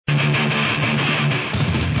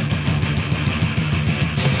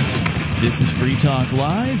This is Free Talk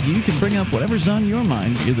Live. You can bring up whatever's on your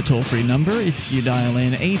mind via the toll-free number. If you dial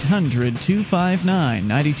in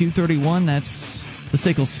 800-259-9231, that's the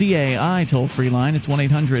SACL CAI toll-free line. It's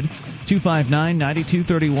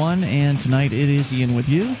 1-800-259-9231. And tonight it is Ian with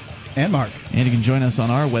you. And Mark. And you can join us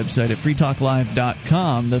on our website at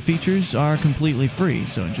freetalklive.com. The features are completely free,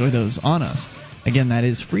 so enjoy those on us. Again, that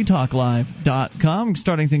is freetalklive.com.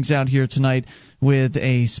 Starting things out here tonight with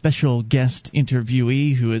a special guest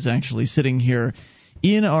interviewee who is actually sitting here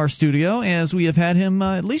in our studio, as we have had him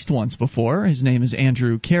at least once before. His name is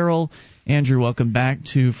Andrew Carroll. Andrew, welcome back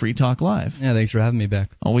to Free Talk Live. Yeah, thanks for having me back.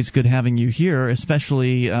 Always good having you here,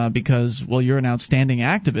 especially because, well, you're an outstanding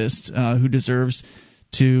activist who deserves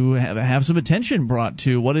to have some attention brought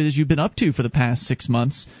to what it is you've been up to for the past 6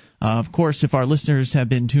 months. Of course, if our listeners have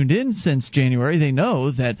been tuned in since January, they know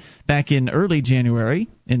that back in early January,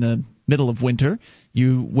 in the middle of winter,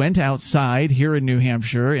 you went outside here in New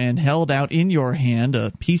Hampshire and held out in your hand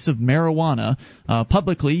a piece of marijuana.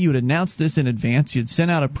 Publicly, you had announced this in advance. You'd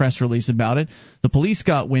sent out a press release about it. The police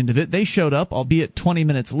got wind of it. They showed up, albeit 20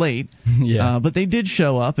 minutes late. Yeah. But they did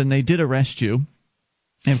show up, and they did arrest you.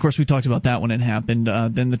 And, of course, we talked about that when it happened.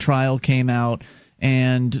 Then the trial came out.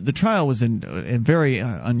 And the trial was in a very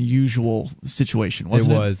unusual situation,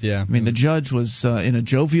 wasn't it? It was, yeah. I mean, the judge was in a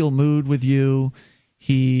jovial mood with you.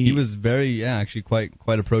 He was very, actually quite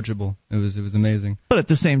approachable. It was amazing. But at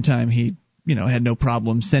the same time, he had no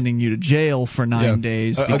problem sending you to jail for 9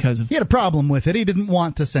 days because of... He had a problem with it. He didn't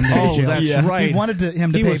want to send him to jail. That's right. He wanted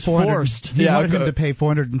him to he pay was forced. He wanted him to pay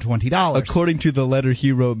 $420. According to the letter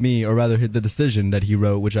he wrote me, or rather the decision that he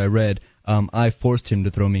wrote, which I read, I forced him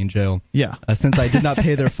to throw me in jail. Yeah. Since I did not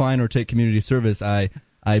pay their fine or take community service, I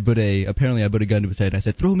put a gun to his head. I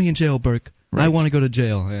said, "Throw me in jail, Burke. Right. I want to go to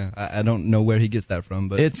jail." Yeah, I don't know where he gets that from,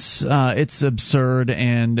 but it's absurd,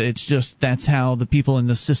 and it's just that's how the people in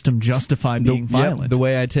the system justify being violent. The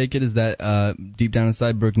way I take it is that deep down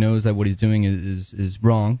inside, Burke knows that what he's doing is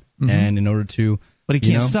wrong, and in order to. But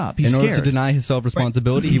he can't stop. He's scared. In order to deny his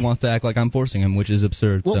self-responsibility, he wants to act like I'm forcing him, which is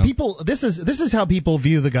absurd. Well, this is how people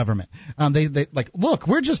view the government. They like, look,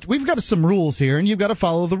 we've got some rules here, and you've got to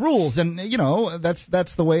follow the rules, and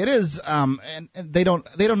that's the way it is. And they don't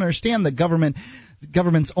understand that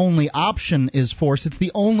government's only option is force. It's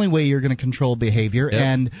the only way you're going to control behavior,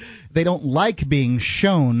 and they don't like being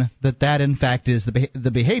shown that in fact is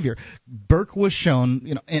the behavior. Burke was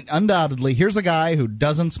shown, and undoubtedly, here's a guy who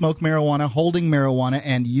doesn't smoke marijuana, holding marijuana,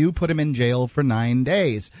 and you put him in jail for 9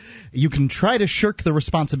 days. You can try to shirk the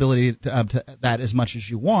responsibility to that as much as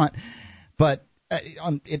you want, but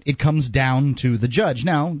it comes down to the judge.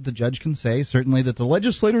 Now, the judge can say, certainly, that the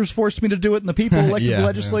legislators forced me to do it, and the people elected the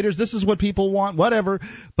legislators, this is what people want, whatever,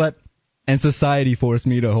 but... And society forced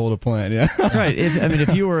me to hold a plant, yeah. Right.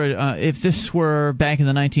 If this were back in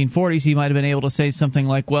the 1940s, he might have been able to say something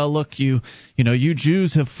like, "Well, look, you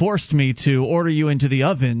Jews have forced me to order you into the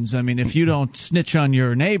ovens. I mean, if you don't snitch on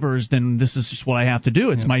your neighbors, then this is just what I have to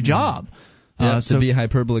do. It's my job." To be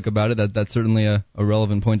hyperbolic about it, that's certainly a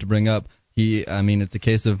relevant point to bring up. It's a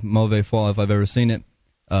case of mauvais foi if I've ever seen it.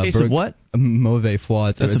 Case of what? Mauvais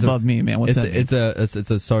foi. That's above me, man. What's that mean?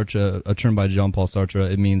 It's a term by Jean-Paul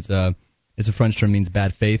Sartre. It means it's a French term, means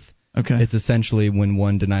bad faith. Okay. It's essentially when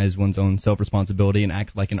one denies one's own self-responsibility and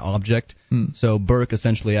acts like an object. So Burke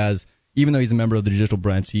essentially, even though he's a member of the judicial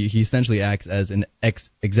branch, he essentially acts as an as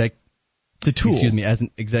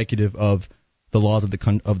an executive of the laws of the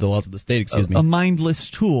state. A mindless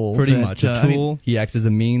tool. Pretty much a tool. He acts as a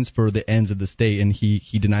means for the ends of the state, and he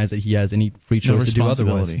denies that he has any free choice to do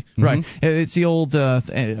otherwise. Right. It's the old,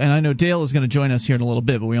 and I know Dale is going to join us here in a little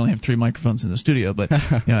bit, but we only have 3 microphones in the studio. But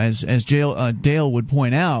as Dale would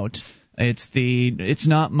point out, it's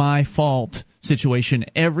not my fault situation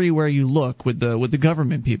everywhere you look with the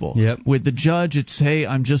government people. Yep. With the judge, it's, hey,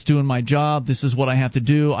 I'm just doing my job. This is what I have to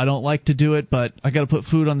do. I don't like to do it, but I got to put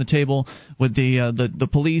food on the table. With the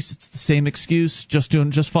police, it's the same excuse. Just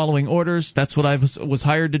following orders. That's what I was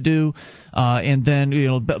hired to do. And then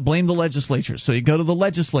blame the legislature. So you go to the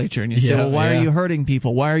legislature and you say, well, why are you hurting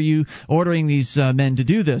people? Why are you ordering these men to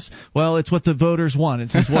do this? Well, it's what the voters want.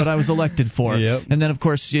 It's what I was elected for. Yep. And then, of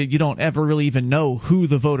course, you don't ever really even know who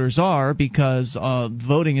the voters are because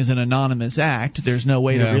voting is an anonymous act. There's no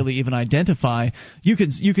way to really even identify. You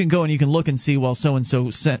can go and you can look and see, well, so and so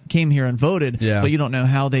came here and voted, but you don't know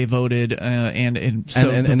how they voted, and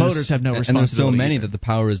the voters have no responsibility. And there's so many either. that the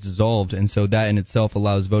power is dissolved, and so that in itself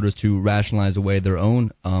allows voters to rationalize away their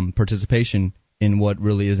own participation in what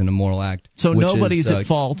really is an immoral act. So nobody's at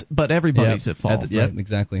fault, but everybody's at fault. Yeah,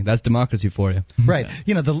 exactly. That's democracy for you. Right.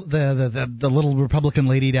 You know, the little Republican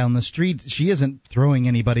lady down the street, she isn't throwing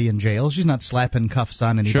anybody in jail. She's not slapping cuffs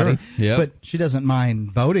on anybody. Sure. Yep. But she doesn't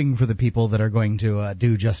mind voting for the people that are going to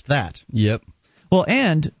do just that. Yep. Well,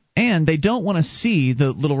 and they don't want to see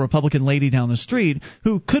the little Republican lady down the street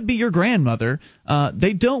who could be your grandmother.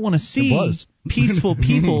 They don't want to see peaceful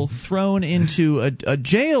people thrown into a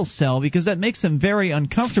jail cell because that makes them very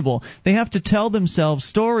uncomfortable. They have to tell themselves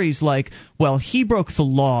stories like, well, he broke the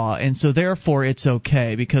law, and so therefore it's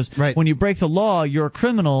okay, because when you break the law, you're a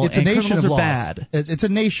criminal, and criminals are bad. It's a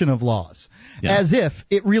nation of laws. Yeah. As if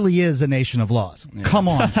it really is a nation of laws. Yeah. Come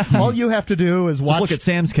on. All you have to do is look at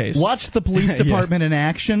Sam's case. Watch the police department in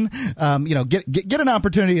action. Get an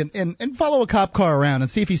opportunity and follow a cop car around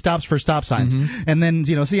and see if he stops for stop signs. And then,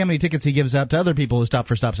 see how many tickets he gives out to other people who stop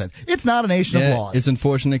for stop signs. It's not a nation of laws. It's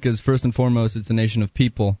unfortunate because first and foremost, it's a nation of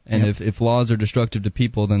people. And if laws are destructive to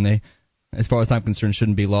people, then they, as far as I'm concerned,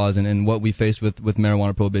 shouldn't be laws. And what we face with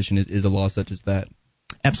marijuana prohibition is a law such as that.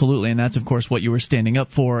 Absolutely, and that's, of course, what you were standing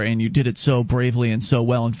up for, and you did it so bravely and so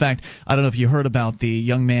well. In fact, I don't know if you heard about the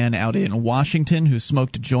young man out in Washington who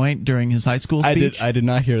smoked a joint during his high school speech. I did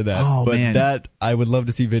not hear that, but I would love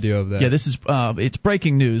to see video of that. Yeah, this is it's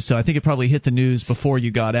breaking news, so I think it probably hit the news before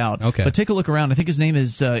you got out. Okay. But take a look around. I think his name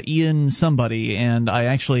is Ian somebody, and I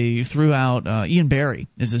actually threw out Ian Barry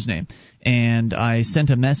is his name. And I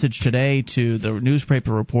sent a message today to the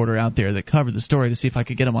newspaper reporter out there that covered the story to see if I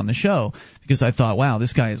could get him on the show, because I thought, wow,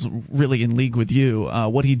 this guy is really in league with you.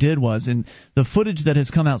 What he did was, and the footage that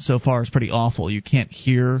has come out so far is pretty awful. You can't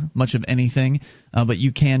hear much of anything, but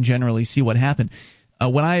you can generally see what happened.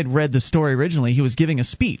 When I had read the story originally, he was giving a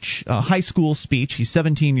speech, a high school speech. He's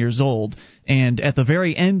 17 years old, and at the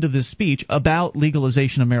very end of this speech about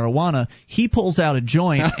legalization of marijuana, he pulls out a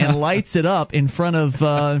joint and lights it up in front of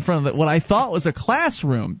what I thought was a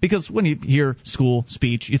classroom. Because when you hear school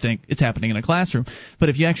speech, you think it's happening in a classroom, but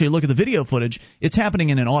if you actually look at the video footage, it's happening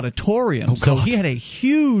in an auditorium. So he had a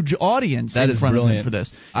huge audience in front of him for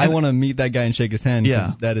this. I want to meet that guy and shake his hand.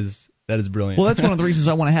 Yeah, that is brilliant. Well, that's one of the reasons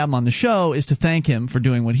I want to have him on the show, is to thank him for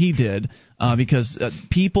doing what he did, because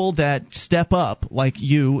people that step up, like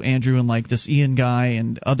you, Andrew, and like this Ian guy,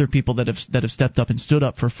 and other people that have stepped up and stood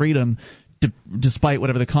up for freedom, despite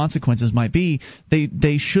whatever the consequences might be,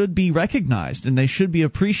 they should be recognized and they should be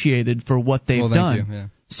appreciated for what they've done. Thank you. Yeah.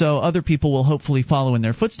 So other people will hopefully follow in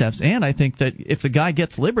their footsteps. And I think that if the guy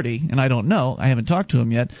gets liberty, and I don't know, I haven't talked to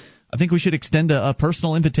him yet, I think we should extend a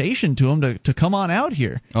personal invitation to him to come on out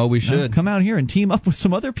here. Oh, we should. Come out here and team up with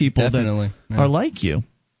some other people that are like you.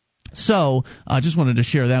 So I just wanted to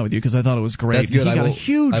share that with you because I thought it was great. That's good. He got a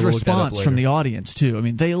huge response from the audience, too. I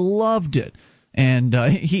mean, they loved it. And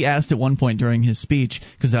he asked at one point during his speech,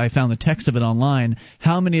 because I found the text of it online,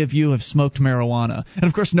 how many of you have smoked marijuana? And,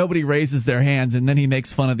 of course, nobody raises their hands, and then he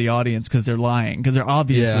makes fun of the audience because they're lying, because they're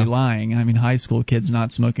obviously lying. I mean, high school kids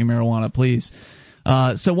not smoking marijuana, please. So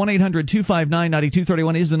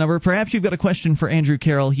 1-800-259-9231 is the number. Perhaps you've got a question for Andrew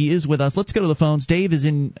Carroll. He is with us. Let's go to the phones. Dave is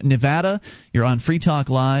in Nevada. You're on Free Talk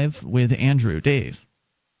Live with Andrew. Dave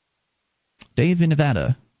in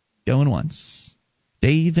Nevada. Going once.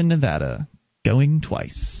 Dave in Nevada. Going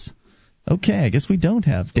twice. Okay, I guess we don't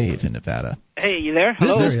have Dave in Nevada. Hey, you there?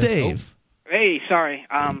 Hello? This is Dave. Hey, sorry.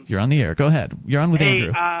 You're on the air. Go ahead. You're on with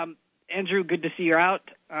Andrew. Andrew, good to see you're out.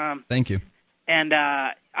 Thank you. And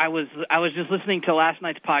I was just listening to last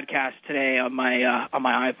night's podcast today on my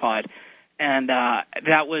iPod, and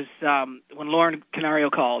that was when Lauren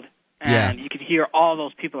Canario called, and you could hear all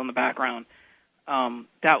those people in the background.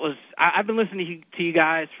 I've been listening to you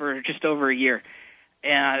guys for just over a year,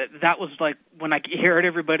 and that was like when I heard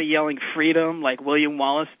everybody yelling freedom, like William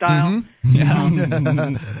Wallace style.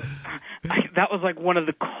 Mm-hmm. That was like one of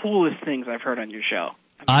the coolest things I've heard on your show.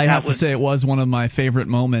 I have to say it was one of my favorite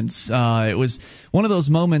moments. It was one of those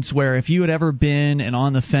moments where if you had ever been an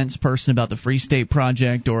on-the-fence person about the Free State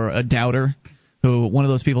Project, or a doubter, one of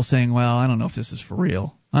those people saying, well, I don't know if this is for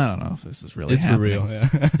real. I don't know if this is really happening. It's for real,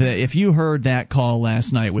 yeah. If you heard that call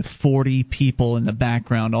last night with 40 people in the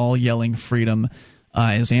background all yelling freedom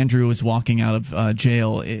as Andrew was walking out of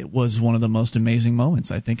jail, it was one of the most amazing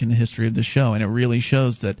moments, I think, in the history of the show. And it really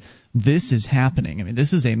shows that this is happening. I mean,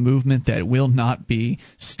 this is a movement that will not be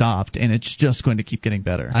stopped, and it's just going to keep getting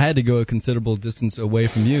better. I had to go a considerable distance away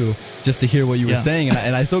from you just to hear what you were saying,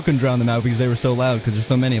 and I still couldn't drown them out because they were so loud, because there's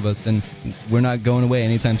so many of us, and we're not going away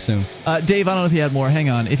anytime soon. Dave, I don't know if you had more. Hang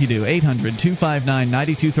on. If you do,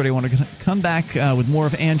 800-259-9231. We're going to come back with more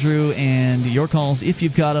of Andrew and your calls if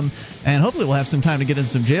you've got them, and hopefully we'll have some time to get into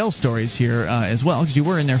some jail stories here as well, because you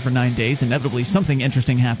were in there for 9 days. Inevitably, something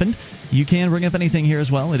interesting happened. You can bring up anything here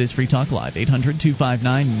as well. It is Free Talk Live.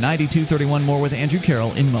 800-259-9231. More with Andrew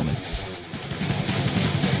Carroll in moments.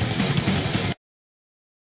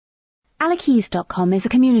 Alakeys.com is a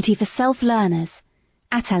community for self-learners.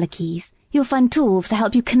 At Alakeys, you'll find tools to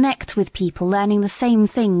help you connect with people learning the same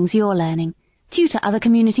things you're learning, tutor other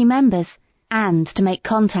community members, and to make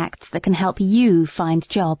contacts that can help you find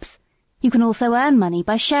jobs. You can also earn money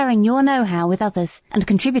by sharing your know-how with others and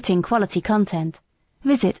contributing quality content.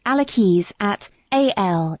 Visit Alakeys at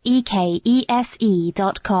alekese.com.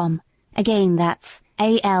 Again, that's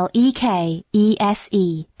alekese.com.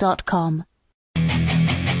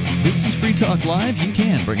 This is Free Talk Live. You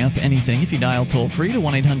can bring up anything if you dial toll-free to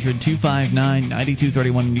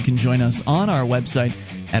 1-800-259-9231, and you can join us on our website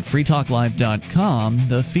at freetalklive.com.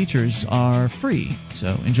 The features are free,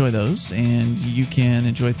 so enjoy those, and you can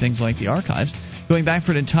enjoy things like the archives. Going back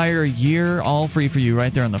for an entire year, all free for you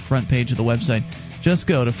right there on the front page of the website. Just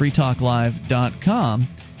go to freetalklive.com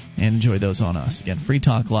and enjoy those on us. Again,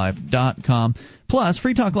 freetalklive.com. Plus,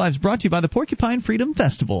 Free Talk Live is brought to you by the Porcupine Freedom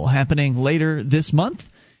Festival, happening later this month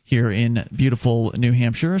here in beautiful New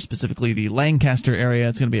Hampshire, specifically the Lancaster area.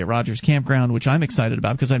 It's going to be at Rogers Campground, which I'm excited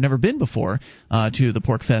about because I've never been before to the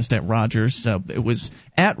Pork Fest at Rogers. So it was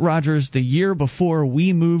at Rogers the year before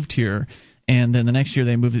we moved here, and then the next year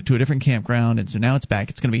they moved it to a different campground, and so now it's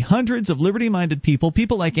back. It's going to be hundreds of liberty-minded people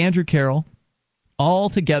like Andrew Carroll, all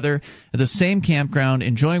together at the same campground,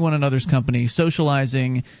 enjoying one another's company,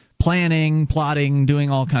 socializing, planning, plotting,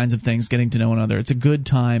 doing all kinds of things, getting to know one another. It's a good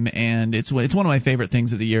time, and it's one of my favorite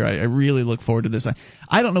things of the year. I really look forward to this.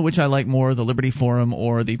 I don't know which I like more, the Liberty Forum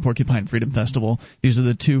or the Porcupine Freedom Festival. These are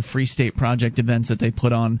the two Free State Project events that they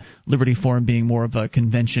put on, Liberty Forum being more of a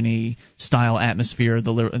convention-y style atmosphere,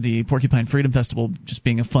 the Porcupine Freedom Festival just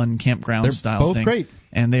being a fun campground style thing. They're both great.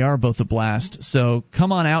 And they are both a blast. So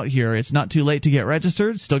come on out here. It's not too late to get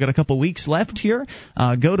registered. Still got a couple weeks left here.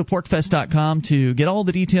 Go to porkfest.com to get all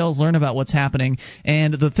the details, learn about what's happening.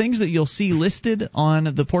 And the things that you'll see listed on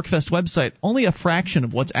the PorkFest website, only a fraction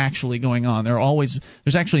of what's actually going on.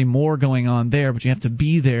 There's actually more going on there, but you have to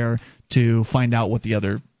be there to find out what the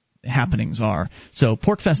other happenings are. So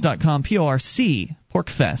porkfest.com, P-O-R-C,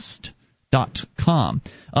 porkfest.com.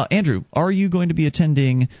 Andrew, are you going to be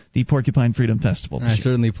attending the Porcupine Freedom Festival this year? I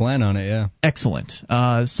certainly plan on it, yeah. Excellent.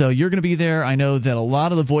 So you're going to be there. I know that a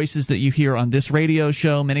lot of the voices that you hear on this radio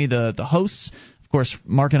show, many of the hosts, of course,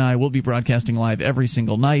 Mark and I will be broadcasting live every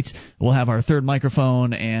single night. We'll have our third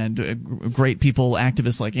microphone, and great people,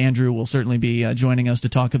 activists like Andrew, will certainly be joining us to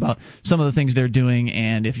talk about some of the things they're doing.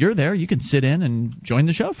 And if you're there, you can sit in and join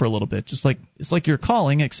the show for a little bit. It's like you're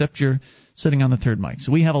calling, except you're sitting on the third mic. So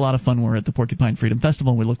we have a lot of fun. We're at the Porcupine Freedom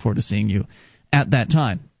Festival, and we look forward to seeing you at that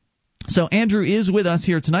time. So Andrew is with us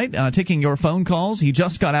here tonight, taking your phone calls. He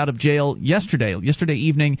just got out of jail yesterday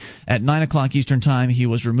evening at 9 o'clock Eastern Time. He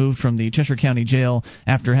was removed from the Cheshire County Jail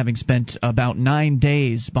after having spent about 9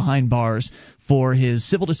 days behind bars for his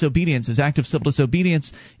civil disobedience, his act of civil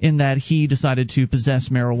disobedience, in that he decided to possess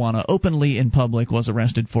marijuana openly in public, was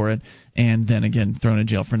arrested for it, and then again thrown in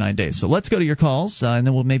jail for 9 days. So let's go to your calls, and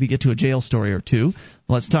then we'll maybe get to a jail story or two.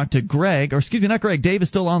 Let's talk to Greg, or excuse me, not Greg. Dave is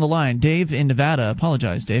still on the line. Dave in Nevada.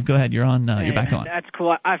 Apologize, Dave. Go ahead. You're on. You're back on. That's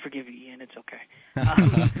cool. I forgive you, Ian. It's okay.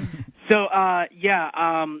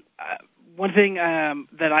 One thing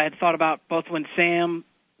that I had thought about both when Sam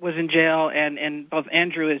was in jail and both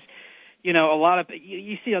Andrew is, you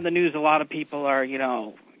see on the news a lot of people are,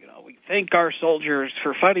 we thank our soldiers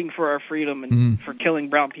for fighting for our freedom and for killing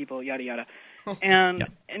brown people, yada yada,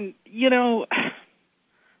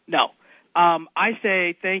 no. I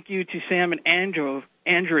say thank you to Sam and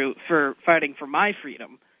Andrew for fighting for my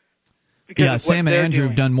freedom. Yeah, Sam and Andrew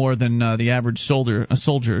have done more than the average soldier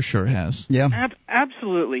sure has. Yeah,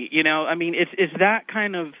 absolutely. It's that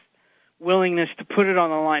kind of willingness to put it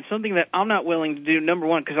on the line, something that I'm not willing to do, number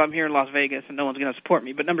one, because I'm here in Las Vegas and no one's going to support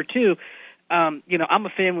me, but number two, I'm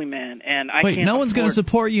a family man, and I can't. Wait, no one's going to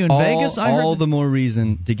support you in Vegas? All the more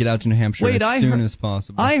reason to get out to New Hampshire as soon as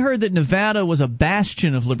possible. I heard that Nevada was a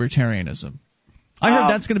bastion of libertarianism. I heard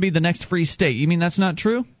that's going to be the next free state. You mean that's not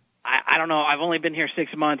true? I don't know. I've only been here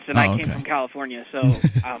 6 months, and I came from California, so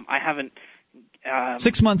I haven't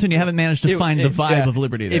 6 months and you haven't managed to find the vibe of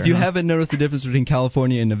liberty there. If you haven't noticed the difference between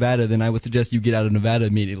California and Nevada, then I would suggest you get out of Nevada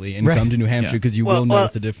immediately and come to New Hampshire because you will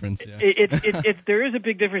notice the difference. Yeah. There is a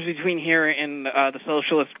big difference between here and the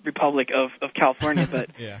Socialist Republic of California, but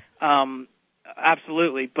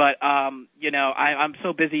absolutely. But I'm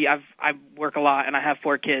so busy. I work a lot and I have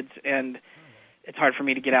 4 kids, and it's hard for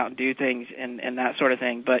me to get out and do things and that sort of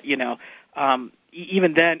thing. But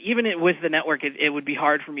even then, even with the network, it would be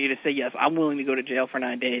hard for me to say, yes, I'm willing to go to jail for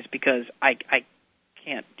 9 days because I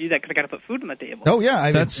can't do that because I got to put food on the table. Oh, yeah.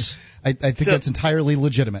 I think that's entirely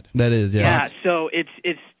legitimate. That is, yeah. Yeah, so it's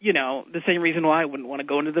the same reason why I wouldn't want to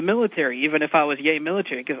go into the military, even if I was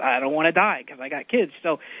military, because I don't want to die because I got kids.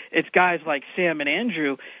 So it's guys like Sam and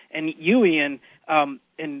Andrew and you, Ian, and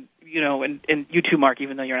you too, Mark,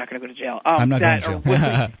 even though you're not going to go to jail. I'm not going to jail.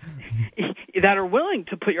 That are willing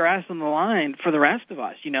to put your ass on the line for the rest of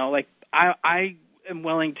us. Like I am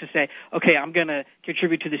willing to say, okay, I'm going to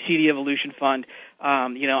contribute to the CD Evolution Fund.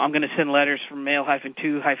 I'm going to send letters from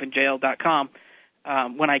mail-to-jail.com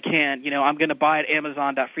when I can. I'm going to buy at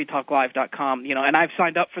amazon.freetalklive.com. And I've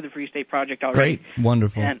signed up for the Free State Project already. Great,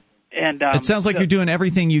 wonderful. And it sounds like you're doing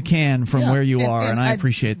everything you can from where you are, and I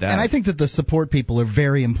appreciate that. And I think that the support people are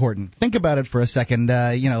very important. Think about it for a second.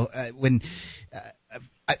 When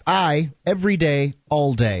I, every day,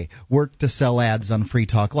 all day, work to sell ads on Free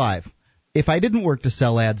Talk Live. If I didn't work to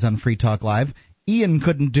sell ads on Free Talk Live, Ian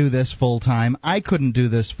couldn't do this full-time. I couldn't do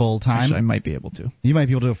this full-time. Actually, I might be able to. You might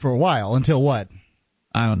be able to for a while. Until what?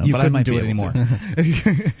 I don't know, you but I might do be it able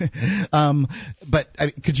anymore. But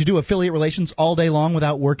could you do affiliate relations all day long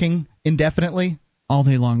without working indefinitely? All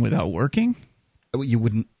day long without working? You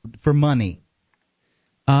wouldn't, for money.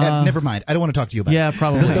 Never mind. I don't want to talk to you about it. Yeah,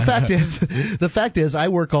 probably. The fact is, I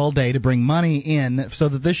work all day to bring money in so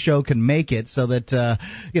that this show can make it, so that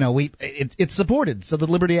it's supported, so that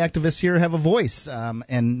liberty activists here have a voice,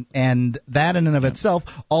 and that in and of itself,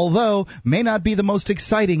 although may not be the most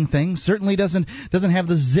exciting thing, certainly doesn't have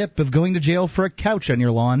the zip of going to jail for a couch on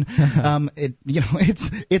your lawn.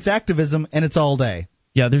 It's activism, and it's all day.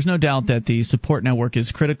 Yeah, there's no doubt that the support network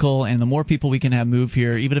is critical, and the more people we can have move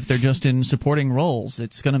here, even if they're just in supporting roles,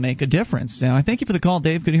 it's going to make a difference. Now, I thank you for the call,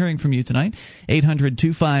 Dave. Good hearing from you tonight.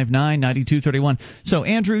 800-259-9231. So,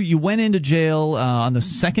 Andrew, you went into jail on the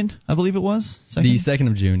 2nd, I believe it was? 2nd? The 2nd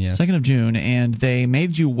of June, yes. 2nd of June, and they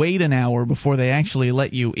made you wait an hour before they actually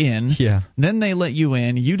let you in. Yeah. Then they let you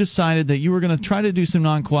in. You decided that you were going to try to do some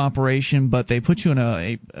non-cooperation, but they put you in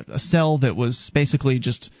a cell that was basically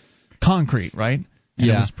just concrete, right? And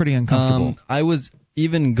it was pretty uncomfortable. I was,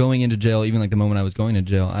 even going into jail, even like the moment I was going to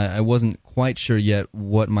jail, I wasn't quite sure yet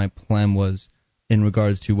what my plan was in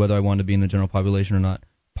regards to whether I wanted to be in the general population or not.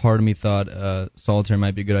 Part of me thought solitary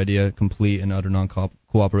might be a good idea, complete and utter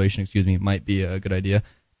non-cooperation, might be a good idea.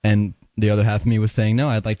 And the other half of me was saying, no,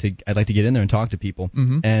 I'd like to get in there and talk to people.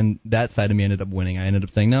 Mm-hmm. And that side of me ended up winning. I ended up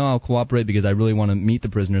saying, no, I'll cooperate because I really want to meet the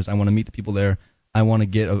prisoners. I want to meet the people there. I want to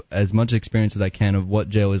get as much experience as I can of what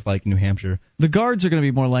jail is like in New Hampshire. The guards are going to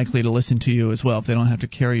be more likely to listen to you as well if they don't have to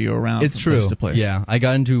carry you around from place to place. Yeah, I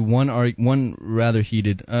got into one rather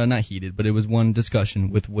heated, not heated, but it was one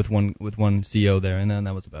discussion with one CO there, and then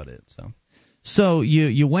that was about it. So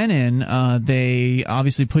you went in. They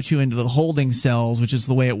obviously put you into the holding cells, which is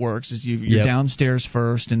the way it works. Is you're downstairs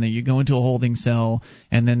first, and then you go into a holding cell,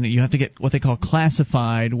 and then you have to get what they call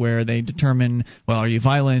classified, where they determine, well, are you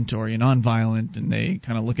violent or are you non-violent, and they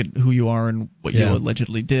kind of look at who you are and what you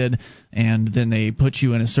allegedly did, and then they put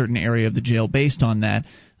you in a certain area of the jail based on that.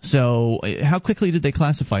 So how quickly did they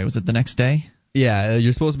classify? Was it the next day? Yeah,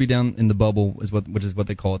 you're supposed to be down in the bubble, which is what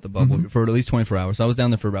they call it, the bubble, for at least 24 hours. So I was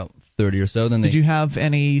down there for about 30 or so. Then did you have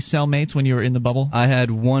any cellmates when you were in the bubble? I had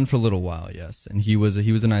one for a little while, yes, and he was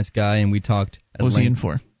a nice guy, and we talked. What was he in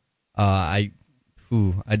for?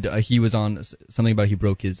 He was on something about he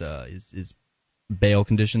broke his bail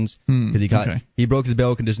conditions because he broke his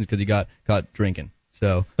bail conditions because he got caught drinking.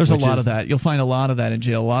 So there's a lot of that. You'll find a lot of that in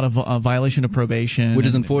jail. A lot of violation of probation, which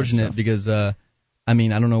is unfortunate because. I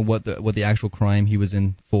mean, I don't know what the actual crime he was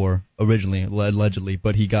in for originally, allegedly,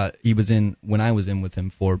 but he was in when I was in with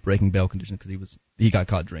him for breaking bail conditions because he got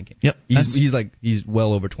caught drinking. Yep, he's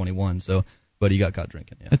well over 21, but he got caught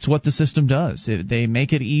drinking. Yeah. That's what the system does. They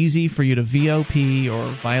make it easy for you to VOP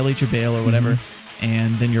or violate your bail or whatever,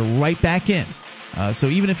 and then you're right back in. So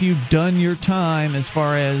even if you've done your time as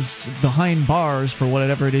far as behind bars for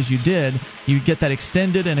whatever it is you did, you get that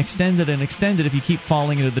extended and extended and extended if you keep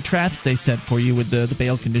falling into the traps they set for you with the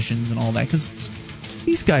bail conditions and all that. Because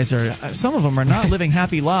these guys some of them are not living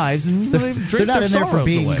happy lives, and they're not in there for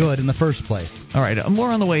being good in the first place. All right, more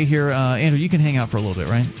on the way here. Andrew, you can hang out for a little bit,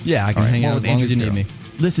 right? Yeah, I can hang out as long as you need me.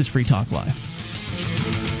 This is Free Talk Live.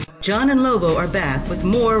 John and Lobo are back with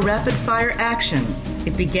more rapid-fire action.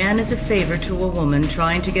 It began as a favor to a woman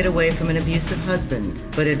trying to get away from an abusive husband,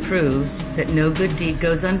 but it proves that no good deed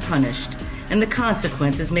goes unpunished, and the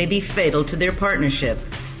consequences may be fatal to their partnership.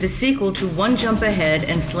 The sequel to One Jump Ahead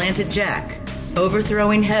and Slanted Jack,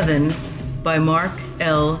 Overthrowing Heaven by Mark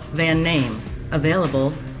L. Van Name,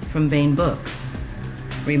 available from Baen Books.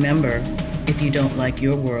 Remember, if you don't like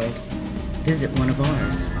your world, visit one of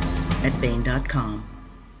ours at Baen.com.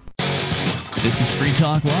 This is Free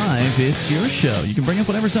Talk Live. It's your show. You can bring up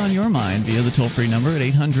whatever's on your mind via the toll-free number at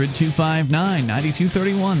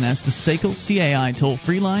 800-259-9231. That's the SACL CAI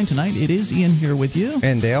toll-free line. Tonight, it is Ian here with you.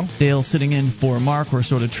 And Dale. Dale sitting in for Mark. We're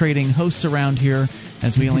sort of trading hosts around here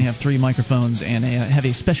as we only have 3 microphones and have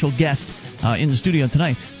a special guest in the studio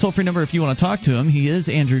tonight. Toll-free number if you want to talk to him. He is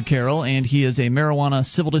Andrew Carroll, and he is a marijuana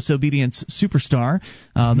civil disobedience superstar.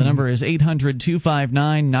 The number is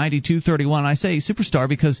 800-259-9231. I say superstar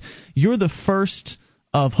because you're the first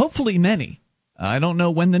of hopefully many. I don't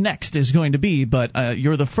know when the next is going to be, but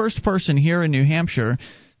you're the first person here in New Hampshire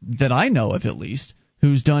that I know of, at least,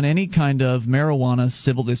 who's done any kind of marijuana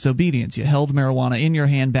civil disobedience. You held marijuana in your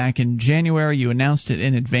hand back in January. You announced it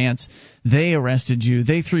in advance. They arrested you.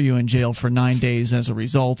 They threw you in jail for 9 days as a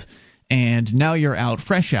result. And now you're out,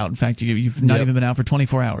 fresh out. In fact, you've not even been out for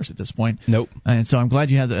 24 hours at this point. Nope. And so I'm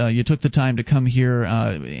glad you took the time to come here.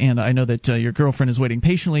 And I know that your girlfriend is waiting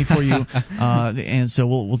patiently for you. And so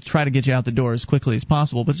we'll try to get you out the door as quickly as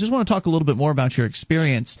possible. But just want to talk a little bit more about your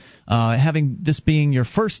experience, having this being your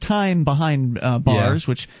first time behind bars,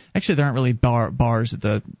 which actually there aren't really bars at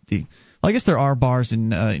the. Well, I guess there are bars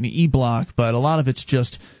in E Block, but a lot of it's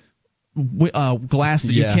just glass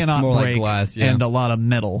that you cannot break, like glass, and a lot of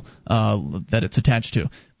metal that it's attached to.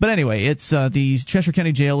 But anyway, it's the Cheshire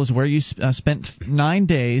County Jail is where you spent 9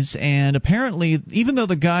 days, and apparently, even though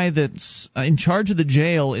the guy that's in charge of the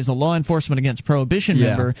jail is a law enforcement against prohibition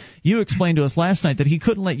member, you explained to us last night that he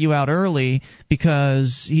couldn't let you out early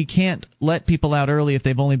because he can't let people out early if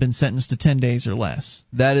they've only been sentenced to 10 days or less.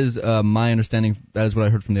 That is my understanding. That is what I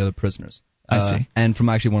heard from the other prisoners. I see. And from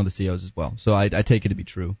actually one of the COs as well. So I take it to be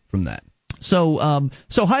true from that. So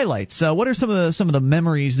highlights. What are some of the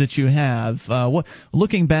memories that you have?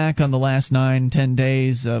 Looking back on the last 9-10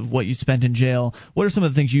 days of what you spent in jail, what are some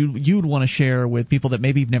of the things you'd want to share with people that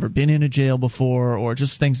maybe have never been in a jail before, or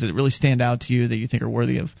just things that really stand out to you that you think are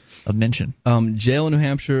worthy of mention? Jail in New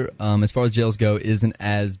Hampshire, as far as jails go, isn't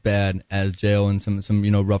as bad as jail in some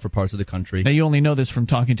rougher parts of the country. Now you only know this from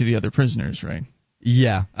talking to the other prisoners, right?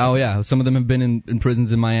 Yeah. Oh yeah. Some of them have been in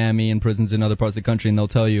prisons in Miami and prisons in other parts of the country, and they'll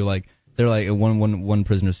tell you they're like one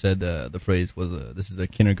prisoner said the phrase was this is a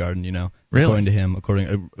kindergarten, really? According to him,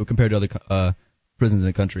 compared to other prisons in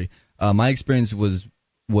the country. My experience was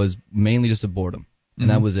mainly just a boredom,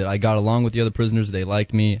 and that was it. I got along with the other prisoners. They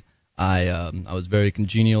liked me. I was very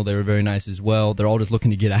congenial. They were very nice as well. They're all just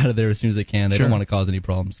looking to get out of there as soon as they can. They don't want to cause any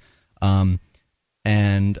problems. And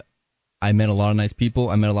I met a lot of nice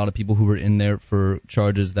people. I met a lot of people who were in there for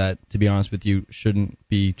charges that, to be honest with you, shouldn't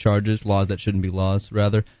be charges, laws that shouldn't be laws,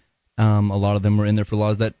 rather. A lot of them were in there for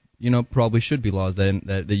laws that, probably should be laws,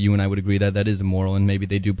 that you and I would agree that is immoral, and maybe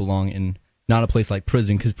they do belong in not a place like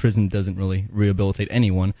prison, because prison doesn't really rehabilitate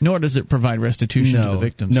anyone. Nor does it provide restitution to the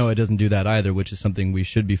victims. No, it doesn't do that either, which is something we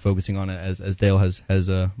should be focusing on, as Dale has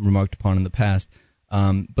remarked upon in the past.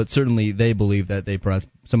 But certainly they believe that perhaps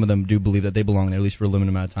some of them do believe that they belong there, at least for a limited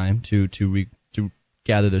amount of time, to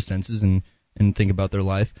gather their senses and think about their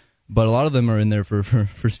life. But a lot of them are in there for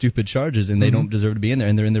stupid charges, and they don't deserve to be in there,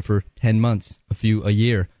 and they're in there for 10 months, a year, a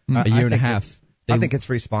year and a half. I think it's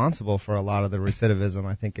responsible for a lot of the recidivism.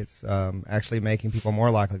 I think it's actually making people more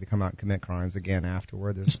likely to come out and commit crimes again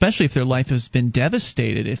afterward. Especially if their life has been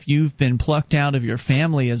devastated. If you've been plucked out of your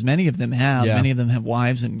family, as many of them have, many of them have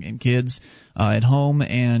wives and kids at home,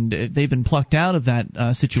 and they've been plucked out of that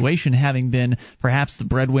situation, having been perhaps the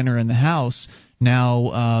breadwinner in the house.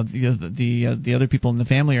 Now the other people in the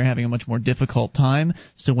family are having a much more difficult time.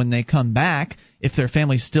 So when they come back, if their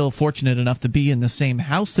family's still fortunate enough to be in the same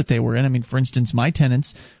house that they were in, I mean, for instance, my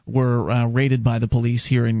tenants were raided by the police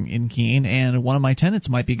here in Keene, and one of my tenants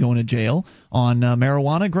might be going to jail on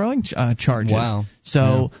marijuana growing charges. Wow.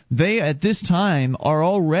 So they, at this time, are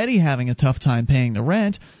already having a tough time paying the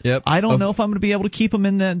rent. Yep. I don't know if I'm going to be able to keep them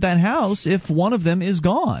in that house if one of them is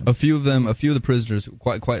gone. A few of the prisoners,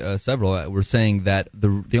 quite several, were saying that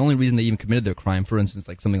the only reason they even committed their crime, for instance,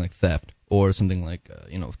 like something like theft or something like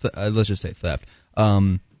let's just say theft,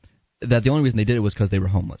 that the only reason they did it was because they were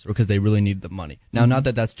homeless or because they really needed the money. Now, not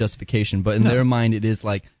that that's justification, but in their mind it is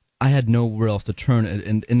like, I had nowhere else to turn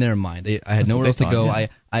in their mind. I had nowhere else to go. Yeah.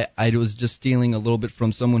 I was just stealing a little bit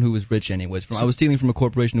from someone who was rich anyways. I was stealing from a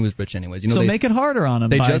corporation who was rich anyways. So make it harder on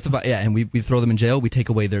them. They justify, and we throw them in jail. We take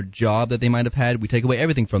away their job that they might have had. We take away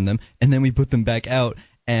everything from them, and then we put them back out,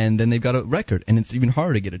 and then they've got a record, and it's even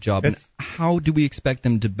harder to get a job. And how do we expect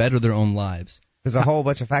them to better their own lives? There's a whole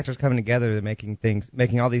bunch of factors coming together to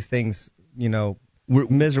making all these things,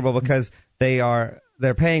 miserable because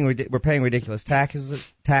we're paying ridiculous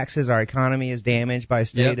taxes. Our economy is damaged by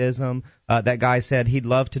statism. Yep. That guy said he'd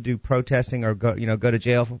love to do protesting or go to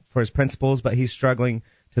jail for his principles, but he's struggling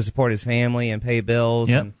to support his family and pay bills.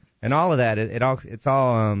 Yep. And all of that, it's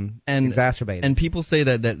all exacerbated. And people say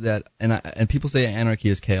and people say anarchy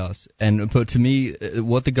is chaos. But to me,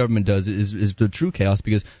 what the government does is the true chaos,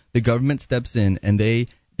 because the government steps in and they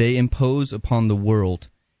impose upon the world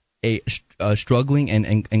a struggling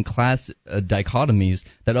and class dichotomies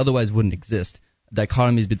that otherwise wouldn't exist.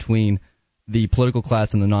 Dichotomies between the political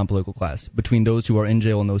class and the non-political class, between those who are in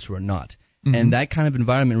jail and those who are not. Mm-hmm. And that kind of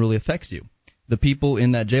environment really affects you. The people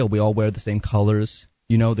in that jail, we all wear the same colors.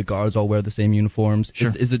 The guards all wear the same uniforms.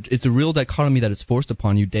 Sure. It's a real dichotomy that is forced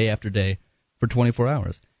upon you day after day for 24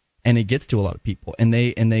 hours. And it gets to a lot of people. And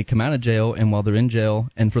they come out of jail, and while they're in jail,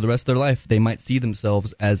 and for the rest of their life, they might see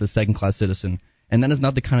themselves as a second-class citizen. And that is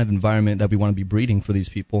not the kind of environment that we want to be breeding for these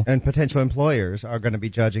people. And potential employers are going to be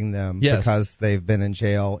judging them because they've been in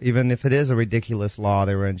jail, even if it is a ridiculous law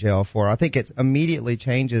they were in jail for. I think it immediately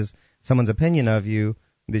changes someone's opinion of you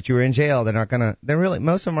that you were in jail. They're not going to.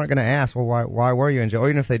 Most of them aren't going to ask, well, why were you in jail? Or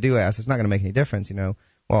even if they do ask, it's not going to make any difference. Well,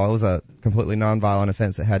 it was a completely nonviolent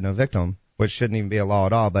offense that had no victim, which shouldn't even be a law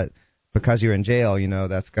at all. But because you're in jail,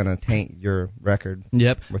 that's going to taint your record.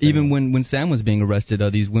 Yep. Even when Sam was being arrested,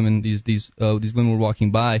 these women were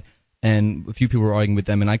walking by, and a few people were arguing with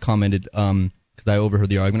them, and I commented because I overheard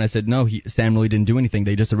the argument. I said, no, Sam really didn't do anything.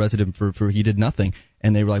 They just arrested him for he did nothing.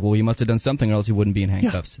 And they were like, well, he must have done something, or else he wouldn't be in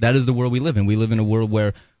handcuffs. Yeah. That is the world we live in. We live in a world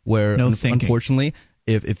where unfortunately,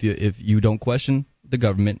 if you don't question the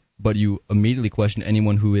government, but you immediately question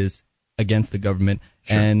anyone who is against the government,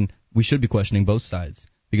 sure. And we should be questioning both sides.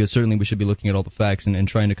 Because certainly we should be looking at all the facts and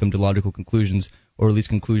trying to come to logical conclusions, or at least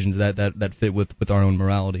conclusions that fit with our own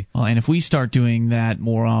morality. Well, and if we start doing that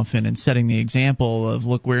more often and setting the example of,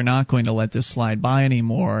 look, we're not going to let this slide by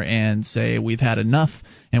anymore, and say we've had enough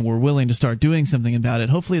and we're willing to start doing something about it,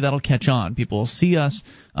 hopefully that'll catch on. People will see us,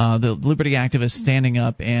 the liberty activists, standing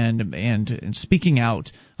up and speaking out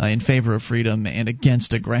in favor of freedom and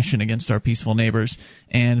against aggression against our peaceful neighbors,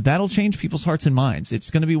 and that'll change people's hearts and minds. It's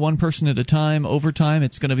going to be one person at a time. Over time,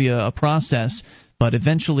 it's going to be a process. But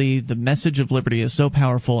eventually, the message of liberty is so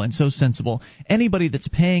powerful and so sensible, anybody that's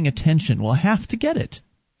paying attention will have to get it.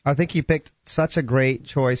 I think you picked such a great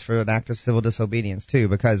choice for an act of civil disobedience, too,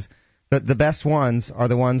 because the best ones are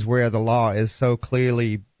the ones where the law is so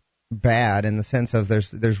clearly bad in the sense of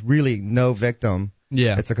there's really no victim.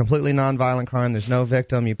 Yeah. It's a completely nonviolent crime. There's no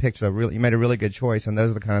victim. You made a really good choice, and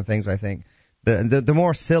those are the kind of things I think. The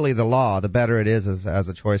more silly the law, the better it is as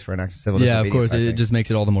a choice for an act of civil disobedience. Yeah, of course. It just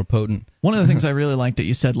makes it all the more potent. One of the things I really liked that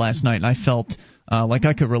you said last night, and I felt like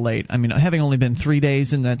I could relate. I mean, having only been 3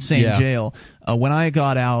 days in that same jail, when I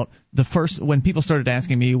got out, when people started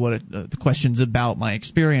asking me the questions about my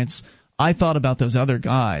experience, I thought about those other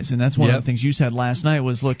guys, and that's one of the things you said last night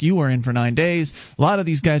was, look, you were in for 9 days. A lot of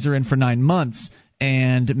these guys are in for 9 months.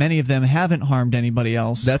 And many of them haven't harmed anybody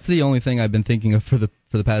else. That's the only thing I've been thinking of for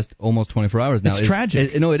the past almost 24 hours now. It's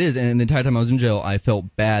tragic. No, it is. And the entire time I was in jail, I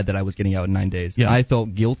felt bad that I was getting out in 9 days. Yeah. I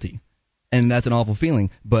felt guilty, and that's an awful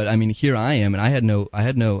feeling. But I mean, here I am, and I had no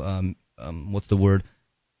what's the word?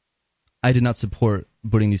 I did not support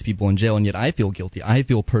putting these people in jail, and yet I feel guilty. I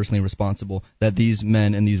feel personally responsible that these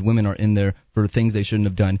men and these women are in there for things they shouldn't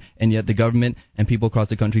have done, and yet the government and people across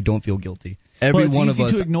the country don't feel guilty. Every one of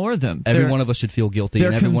us to ignore them. Every one of us should feel guilty,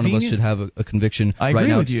 and every one of us should have a conviction right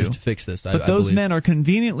now just to fix this. But those men are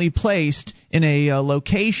conveniently placed in a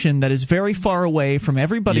location that is very far away from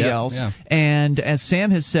everybody else. Yeah. And as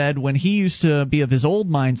Sam has said, when he used to be of his old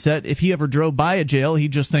mindset, if he ever drove by a jail,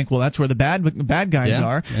 he'd just think, well, that's where the bad guys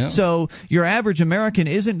are. Yeah. So your average American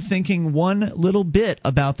isn't thinking one little bit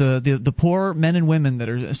about the poor men and women that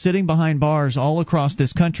are sitting behind bars all across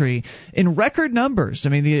this country in record numbers. I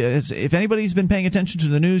mean, if anybody's been paying attention to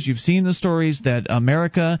the news, you've seen the stories that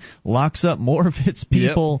America locks up more of its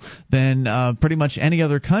people than pretty much any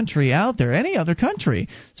other country out there, any other country.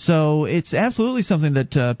 So it's absolutely something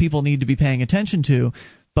that people need to be paying attention to.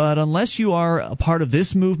 But unless you are a part of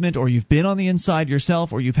this movement, or you've been on the inside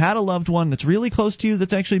yourself, or you've had a loved one that's really close to you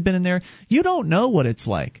that's actually been in there, you don't know what it's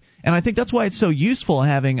like. And I think that's why it's so useful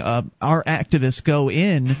having our activists go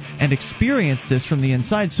in and experience this from the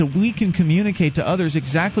inside, so we can communicate to others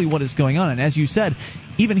exactly what is going on. And as you said,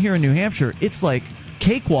 even here in New Hampshire, it's like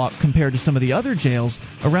cakewalk compared to some of the other jails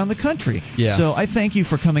around the country. Yeah. So I thank you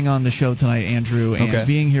for coming on the show tonight, Andrew, and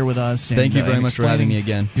being here with us. And, thank you very much for having me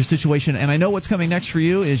again. Your situation. And I know what's coming next for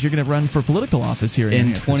you is you're going to run for political office here in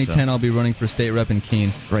New Hampshire. 2010, I'll be running for state rep in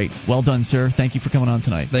Keene. Great. Well done, sir. Thank you for coming on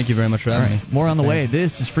tonight. Thank you very much for having me. More on the way.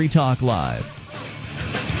 This is Free Talk Live.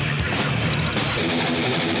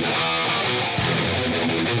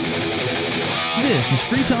 This is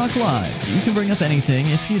Free Talk Live. You can bring up anything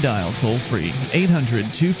if you dial toll-free.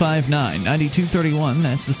 800-259-9231.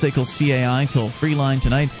 That's the SACL CAI toll-free line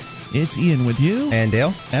tonight. It's Ian with you. And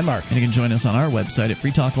Dale. And Mark. And you can join us on our website at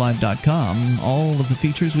freetalklive.com. All of the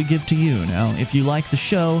features we give to you. Now, if you like the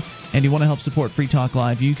show and you want to help support Free Talk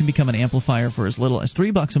Live, you can become an amplifier for as little as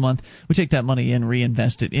 $3 a month. We take that money and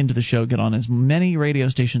reinvest it into the show, get on as many radio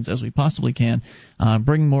stations as we possibly can,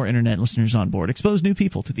 bring more internet listeners on board, expose new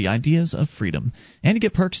people to the ideas of freedom. And you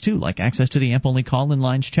get perks, too, like access to the AMP-only call-in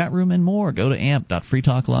lines, chat room, and more. Go to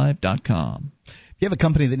amp.freetalklive.com. If you have a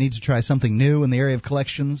company that needs to try something new in the area of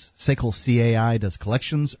collections, SACL CAI does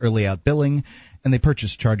collections, early out billing, and they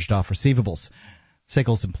purchase charged-off receivables.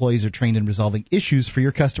 SACL's employees are trained in resolving issues for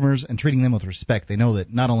your customers and treating them with respect. They know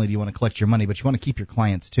that not only do you want to collect your money, but you want to keep your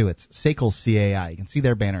clients, too. It's SACL CAI. You can see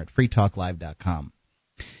their banner at freetalklive.com.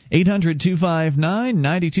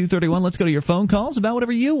 800-259-9231. Let's go to your phone calls about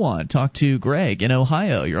whatever you want. Talk to Greg in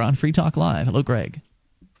Ohio. You're on Free Talk Live. Hello, Greg.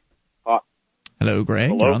 Hello,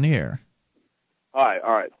 Greg. Hello? You're on the air. Hi,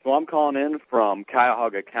 all right. So I'm calling in from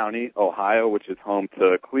Cuyahoga County, Ohio, which is home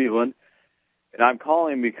to Cleveland. And I'm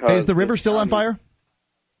calling because... Hey, is the river still on fire?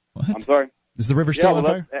 What? I'm sorry? Is the river still on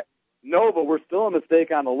fire? No, but we're still a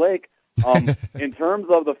mistake on the lake. In terms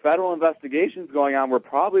of the federal investigations going on, we're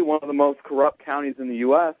probably one of the most corrupt counties in the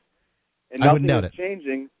U.S. And I wouldn't doubt it.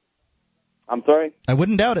 Changing. I'm sorry? I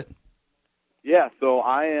wouldn't doubt it. Yeah, so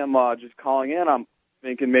I am just calling in. I'm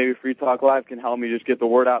thinking maybe Free Talk Live can help me just get the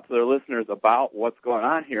word out to their listeners about what's going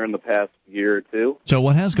on here in the past year or two. So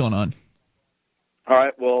what has gone on? All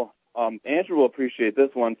right, well, Andrew will appreciate this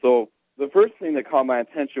one. So the first thing that caught my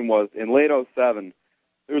attention was in late 2007,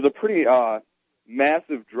 there was a pretty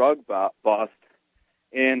massive drug bust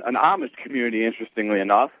in an Amish community, interestingly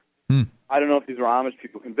enough. I don't know if these were Amish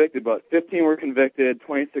people convicted, but 15 were convicted,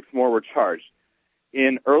 26 more were charged.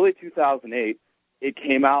 In early 2008, it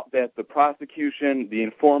came out that the prosecution, the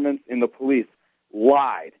informants, and the police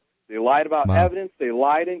lied. They lied about evidence. They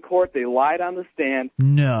lied in court. They lied on the stand.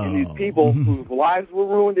 No. And these people whose lives were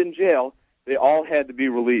ruined in jail, they all had to be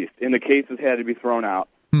released, and the cases had to be thrown out.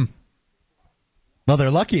 Well,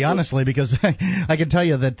 they're lucky, honestly, because I can tell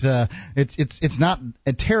you that it's not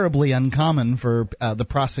terribly uncommon for the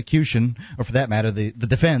prosecution, or for that matter, the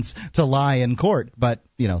defense, to lie in court. But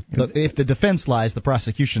if the defense lies, the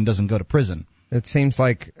prosecution doesn't go to prison. It seems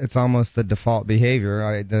like it's almost the default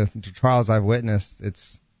behavior. The trials I've witnessed, it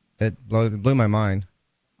blew my mind.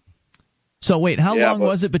 So wait, how long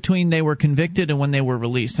was it between they were convicted and when they were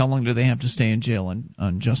released? How long do they have to stay in jail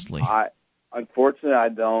unjustly? Unfortunately, I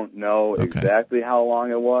don't know exactly how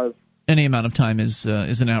long it was. Any amount of time is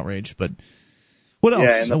an outrage. But what else?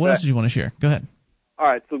 Yeah, what else did you want to share? Go ahead. All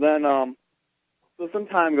right. So then, so some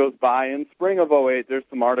time goes by. In spring of 2008, there's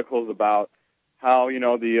some articles about how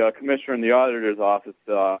the commissioner in the auditor's office,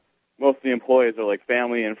 most of the employees are like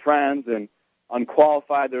family and friends and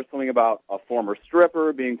unqualified. There's something about a former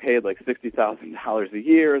stripper being paid like $60,000 a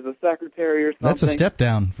year as a secretary or something. That's a step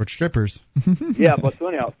down for strippers. Yeah, but so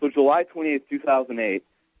anyhow, so July 28, 2008,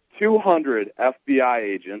 200 FBI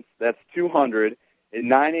agents, that's 200, at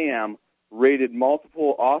 9 a.m., raided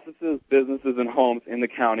multiple offices, businesses, and homes in the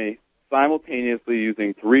county simultaneously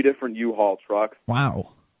using 3 different U-Haul trucks.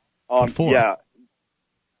 Wow. Yeah.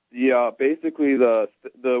 Basically,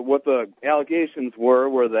 what the allegations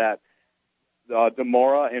were that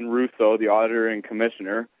DeMora and Russo, the auditor and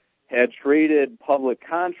commissioner, had traded public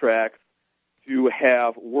contracts to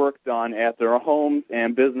have work done at their homes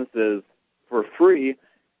and businesses for free,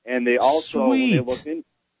 and they also when they looked in.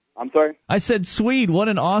 I'm sorry? I said sweet. What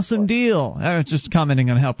an awesome deal. I was just commenting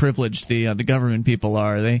on how privileged the government people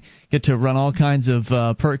are. They get to run all kinds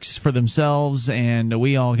of perks for themselves, and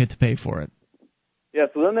we all get to pay for it. Yeah,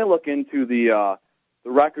 so then they look into the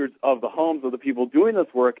records of the homes of the people doing this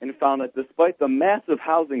work and found that despite the massive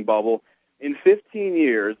housing bubble, in 15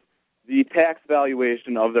 years, the tax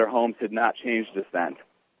valuation of their homes had not changed a cent.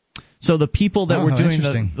 So the people that were doing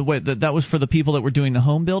that was for the people that were doing the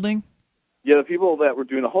home building? Yeah, the people that were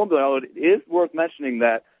doing the home building. It is worth mentioning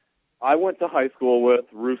that I went to high school with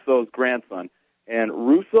Russo's grandson, and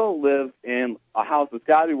Russo lives in a house that's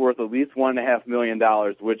got to be worth at least $1.5 million,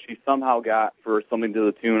 which he somehow got for something to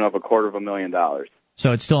the tune of $250,000.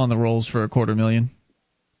 So it's still on the rolls for $250,000?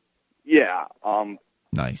 Yeah.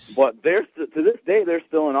 Nice. But to this day, they're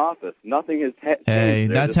still in office. Nothing has changed. Hey,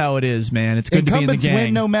 that's how it is, man. It's good to be in the gang. Incumbents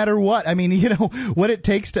win no matter what. I mean, what it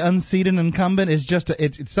takes to unseat an incumbent is just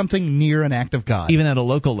it's something near an act of God. Even at a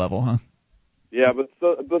local level, huh? Yeah, but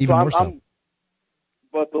the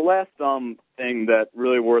last thing that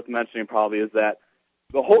really worth mentioning probably is that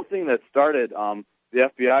the whole thing that started the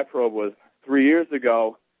FBI probe was 3 years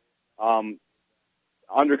ago.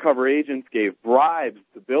 Undercover agents gave bribes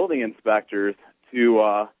to building inspectors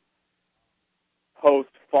to post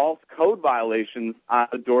false code violations on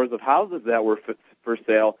the doors of houses that were for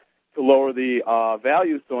sale to lower the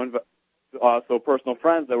values, so personal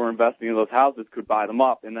friends that were investing in those houses could buy them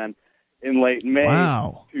up. And then in late May,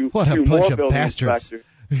 two more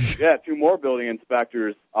building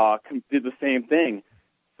inspectors did the same thing.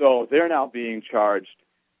 So they're now being charged.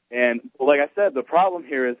 And like I said, the problem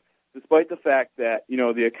here is, despite the fact that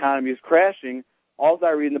the economy is crashing, all I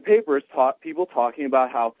read in the paper is people talking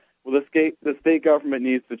about how the state government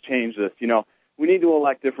needs to change this. We need to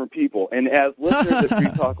elect different people. And as listeners at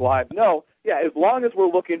Free Talk Live know, as long as we're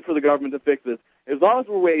looking for the government to fix this, as long as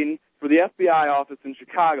we're waiting for the FBI office in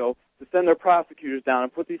Chicago to send their prosecutors down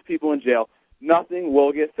and put these people in jail, nothing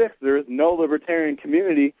will get fixed. There is no libertarian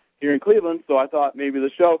community here in Cleveland, so I thought maybe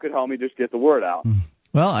the show could help me just get the word out.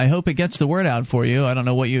 Well, I hope it gets the word out for you. I don't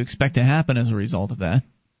know what you expect to happen as a result of that.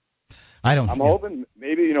 I'm hoping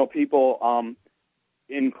maybe people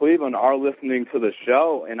in Cleveland are listening to the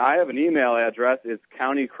show, and I have an email address. It's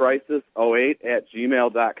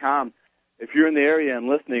countycrisis08@gmail.com. If you're in the area and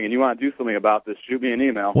listening and you want to do something about this, shoot me an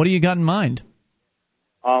email. What do you got in mind?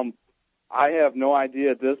 I have no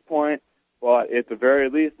idea at this point. But at the very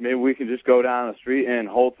least, maybe we can just go down the street and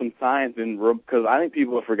hold some signs, because I think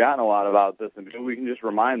people have forgotten a lot about this, and maybe we can just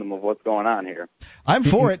remind them of what's going on here. I'm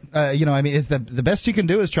for it. It's the best you can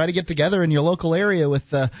do is try to get together in your local area with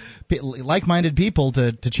like-minded people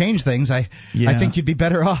to change things. I think you'd be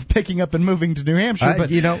better off picking up and moving to New Hampshire. But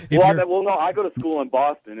no, I go to school in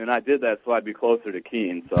Boston, and I did that so I'd be closer to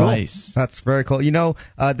Keene. So. Nice. That's very cool.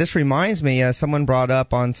 This reminds me. Someone brought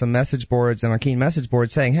up on some message boards, on our Keene message board,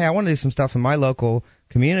 saying, "Hey, I want to do some stuff in my local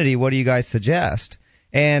community. What do you guys suggest?"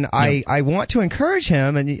 And I want to encourage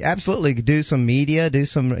him, and absolutely do some media, do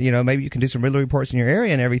some, maybe you can do some riddle reports in your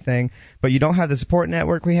area and everything, but you don't have the support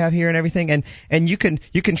network we have here and everything. And you can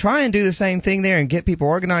try and do the same thing there and get people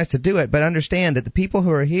organized to do it, but understand that the people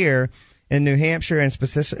who are here in New Hampshire and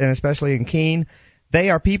especially in Keene, they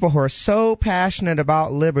are people who are so passionate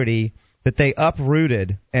about liberty that they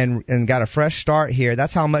uprooted and got a fresh start here.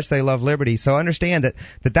 That's how much they love liberty. So understand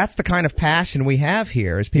that's the kind of passion we have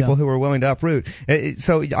here, is people who are willing to uproot.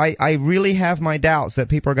 So I really have my doubts that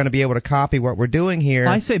people are going to be able to copy what we're doing here.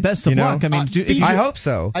 I say best of luck. I mean, I hope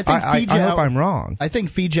so. I hope I'm wrong. I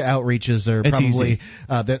think FIJA outreaches are probably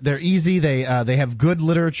they're easy. They have good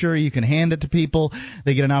literature. You can hand it to people.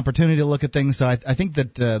 They get an opportunity to look at things. So I think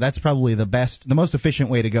that that's probably the most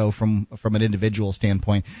efficient way to go from an individual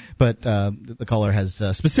standpoint. But the caller has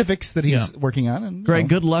specifics that he's working on. And, Greg,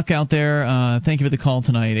 good luck out there. Thank you for the call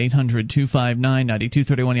tonight,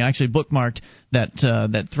 800-259-9231. You actually bookmarked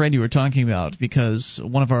that thread you were talking about, because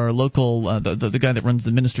one of our local, the guy that runs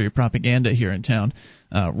the Ministry of Propaganda here in town,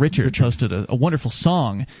 Richard posted a wonderful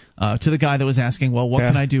song to the guy that was asking, well, what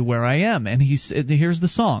can I do where I am? And here's the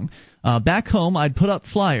song. Back home, I'd put up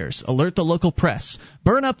flyers, alert the local press,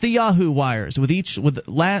 burn up the Yahoo wires with each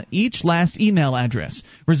last email address,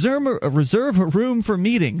 reserve a room for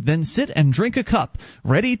meeting, then sit and drink a cup,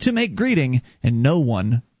 ready to make greeting, and no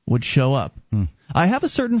one would show up. I have a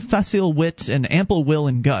certain facile wit and ample will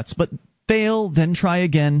and guts, but fail, then try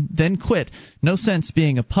again, then quit. No sense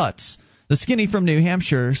being a putz. The skinny from New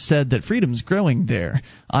Hampshire said that freedom's growing there.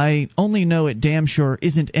 I only know it damn sure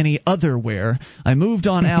isn't any other where. I moved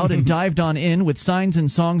on out and dived on in with signs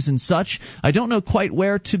and songs and such. I don't know quite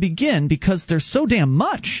where to begin because there's so damn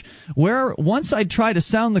much. Where once I'd try to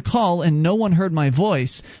sound the call and no one heard my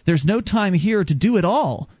voice, there's no time here to do it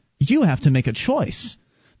all. You have to make a choice.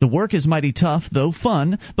 The work is mighty tough, though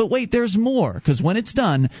fun, but wait, there's more, 'cause when it's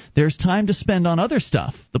done, there's time to spend on other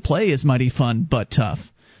stuff. The play is mighty fun, but tough.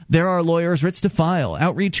 There are lawyers' writs to file,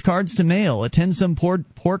 outreach cards to mail, attend some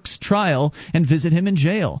pork's trial, and visit him in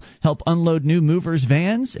jail. Help unload new movers'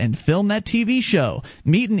 vans and film that TV show.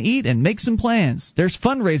 Meet and eat and make some plans. There's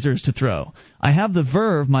fundraisers to throw. I have the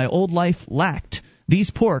verve my old life lacked.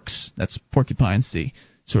 These porks, that's porcupines, the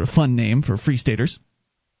sort of fun name for Free Staters,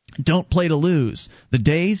 don't play to lose. The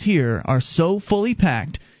days here are so fully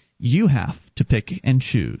packed, you have to pick and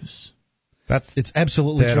choose. It's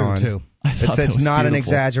absolutely true, too. It's not an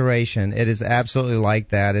beautiful. exaggeration. It is absolutely like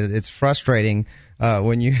that. It's frustrating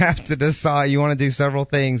when you have to decide. You want to do several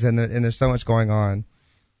things, and there's so much going on.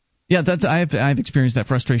 Yeah, I've experienced that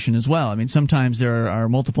frustration as well. I mean, sometimes there are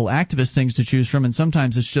multiple activist things to choose from, and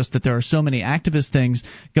sometimes it's just that there are so many activist things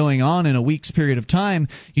going on in a week's period of time.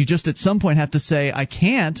 You just at some point have to say, I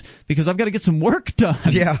can't because I've got to get some work done.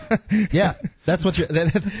 Yeah, yeah, that's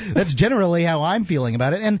that's generally how I'm feeling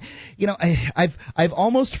about it. And you know, I've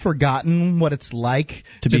almost forgotten what it's like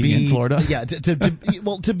to be in Florida. Yeah,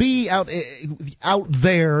 to be out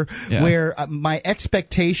there where my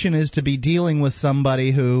expectation is to be dealing with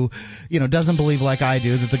somebody who, you know, doesn't believe like I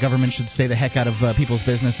do that the government should stay the heck out of people's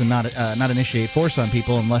business and not initiate force on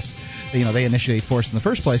people unless, you know, they initiate force in the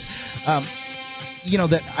first place. You know,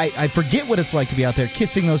 that I forget what it's like to be out there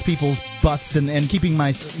kissing those people's butts and keeping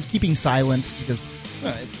silent because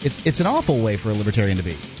it's an awful way for a libertarian to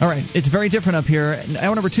be. All right, it's very different up here.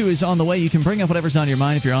 Hour number 2 is on the way. You can bring up whatever's on your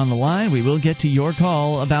mind if you're on the line. We will get to your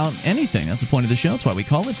call about anything. That's the point of the show. That's why we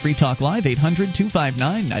call it Free Talk Live,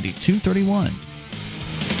 800-259-9231.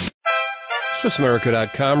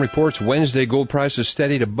 SwissAmerica.com reports Wednesday gold prices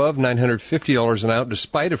steadied above $950 an ounce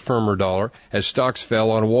despite a firmer dollar as stocks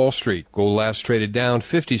fell on Wall Street. Gold last traded down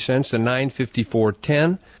 50 cents to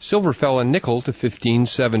 $954.10. Silver fell a nickel to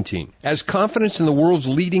 $15.17. As confidence in the world's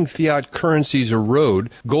leading fiat currencies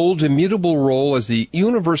erode, gold's immutable role as the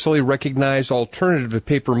universally recognized alternative to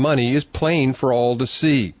paper money is plain for all to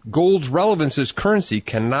see. Gold's relevance as currency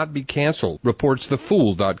cannot be canceled, reports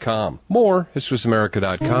thefool.com. More at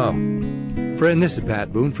SwissAmerica.com. Friend, this is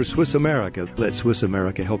Pat Boone for Swiss America. Let Swiss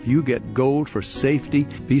America help you get gold for safety,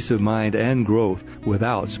 peace of mind, and growth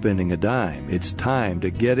without spending a dime. It's time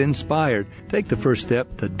to get inspired. Take the first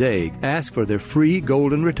step today. Ask for their free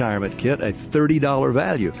Golden Retirement Kit at $30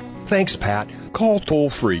 value. Thanks, Pat. Call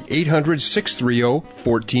toll-free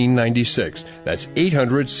 800-630-1496. That's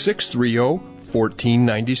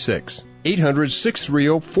 800-630-1496.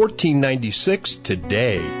 800-630-1496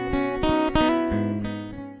 today.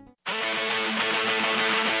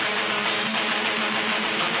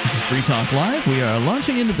 Free Talk Live. We are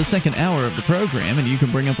launching into the second hour of the program, and you can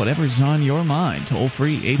bring up whatever's on your mind. Toll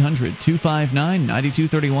free,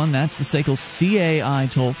 800-259-9231. That's the SACL CAI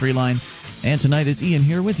toll-free line. And tonight it's Ian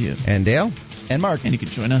here with you. And Dale. And Mark. And you can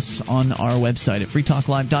join us on our website at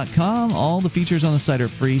freetalklive.com. All the features on the site are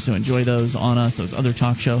free, so enjoy those on us. Those other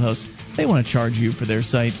talk show hosts, they want to charge you for their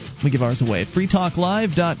site. We give ours away at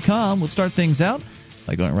freetalklive.com. We'll start things out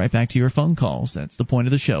by going right back to your phone calls. That's the point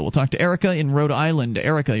of the show. We'll talk to Erica in Rhode Island.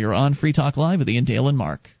 Erica, you're on Free Talk Live with Ian, Dale, and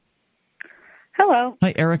Mark. Hello.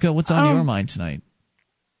 Hi, Erica. What's on your mind tonight?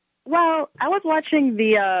 Well, I was watching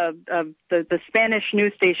the Spanish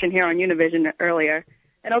news station here on Univision earlier,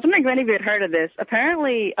 and I was wondering if any of you had heard of this.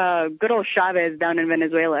 Apparently, good old Chavez down in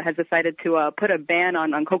Venezuela has decided to put a ban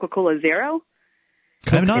on Coca-Cola Zero.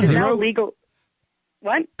 Coke Zero? Zero? Legal.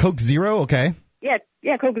 What? Coke Zero? Okay.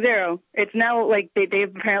 Yeah, Coke Zero. It's now like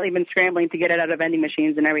they've apparently been scrambling to get it out of vending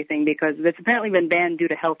machines and everything because it's apparently been banned due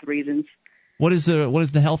to health reasons. What is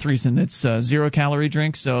the health reason? It's 0-calorie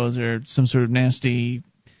drink, so is there some sort of nasty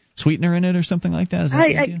sweetener in it or something like that? Is that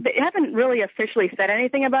the idea? They haven't really officially said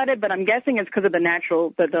anything about it, but I'm guessing it's because of the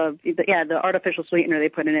natural, the artificial sweetener they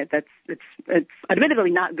put in it. It's admittedly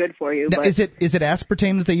not good for you. Now, but is it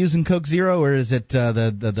aspartame that they use in Coke Zero, or is it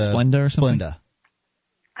the Splenda or something? Splenda?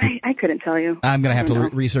 I couldn't tell you. I'm going to have to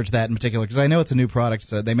research that in particular because I know it's a new product,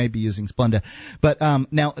 so they may be using Splenda. But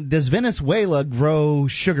now, does Venezuela grow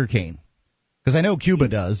sugarcane? Because I know Cuba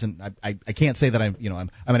does, and I can't say that I'm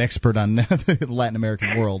an expert on the Latin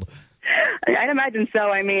American world. I'd imagine so.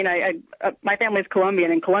 I mean, my family's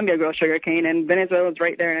Colombian, and Colombia grows sugarcane, and Venezuela's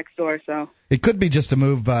right there next door. So it could be just a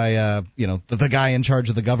move by the guy in charge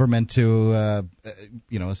of the government to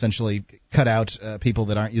essentially cut out people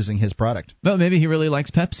that aren't using his product. Well, maybe he really likes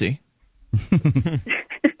Pepsi.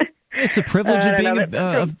 It's a privilege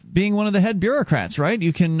of being one of the head bureaucrats, right?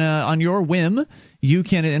 You can, on your whim, you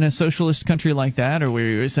can, in a socialist country like that, or where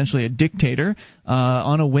you're essentially a dictator,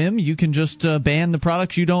 on a whim, you can just ban the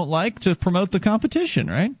products you don't like to promote the competition,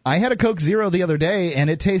 right? I had a Coke Zero the other day, and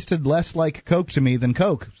it tasted less like Coke to me than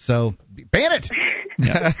Coke, so ban it!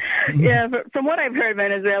 Yeah, from what I've heard,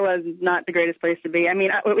 Venezuela is not the greatest place to be. I mean,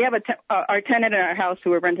 we have our tenant in our house who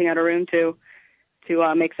we're renting out a room to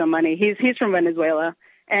make some money. He's from Venezuela,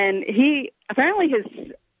 and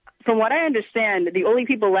from what I understand, the only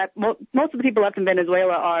people left, most of the people left in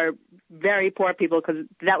Venezuela are very poor people, because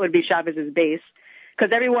that would be Chavez's base.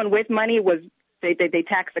 Because everyone with money they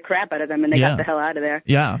taxed the crap out of them, and they got the hell out of there.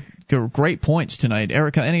 Yeah, great points tonight.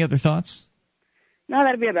 Erica, any other thoughts? No,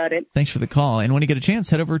 that'd be about it. Thanks for the call. And when you get a chance,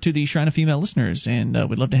 head over to the Shrine of Female Listeners, and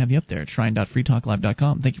we'd love to have you up there at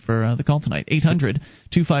shrine.freetalklive.com. Thank you for the call tonight.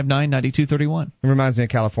 800-259-9231. It reminds me of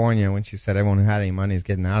California when she said everyone who had any money is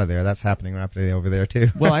getting out of there. That's happening rapidly over there, too.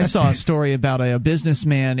 Well, I saw a story about a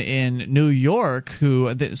businessman in New York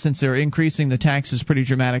who, since they're increasing the taxes pretty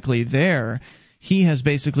dramatically there, he has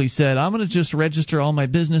basically said, I'm going to just register all my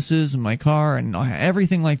businesses and my car and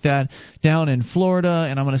everything like that down in Florida,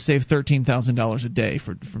 and I'm going to save $13,000 a day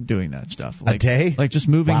from doing that stuff. A day? Like just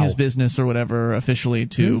moving his business or whatever officially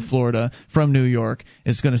to Florida from New York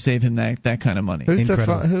is going to save him that kind of money. Who's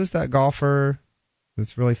that golfer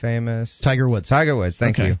that's really famous? Tiger Woods.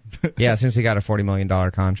 Thank you. Yeah, since he got a $40 million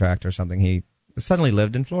contract or something, he suddenly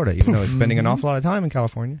lived in Florida, even though he's spending an awful lot of time in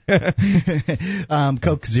California.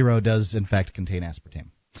 Coke Zero does, in fact, contain aspartame.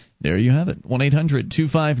 There you have it.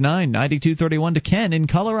 1-800-259-9231 to Ken in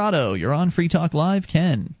Colorado. You're on Free Talk Live,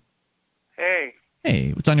 Ken. Hey.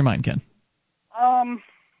 Hey, what's on your mind, Ken?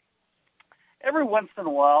 Every once in a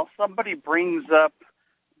while, somebody brings up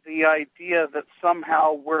the idea that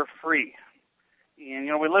somehow we're free.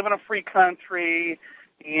 And, we live in a free country,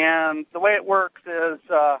 and the way it works is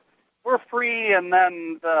we're free, and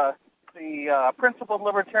then the principled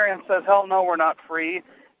libertarian says, hell no, we're not free.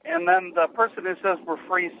 And then the person who says we're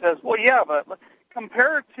free says, well, yeah, but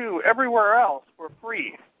compared to everywhere else, we're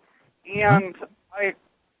free. And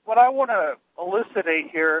what I want to elucidate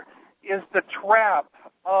here is the trap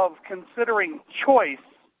of considering choice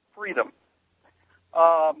freedom.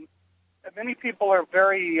 Many people are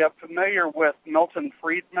very familiar with Milton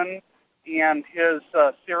Friedman and his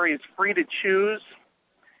series Free to Choose.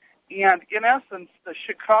 And in essence, the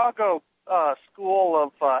Chicago School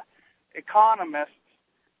of Economists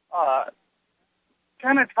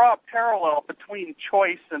kind of draw a parallel between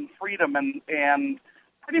choice and freedom and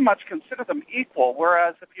pretty much consider them equal.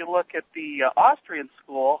 Whereas if you look at the Austrian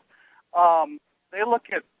school, they look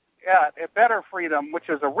at a better freedom, which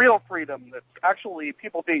is a real freedom that's actually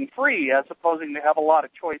people being free as opposing to have a lot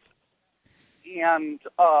of choices. And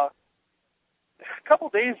a couple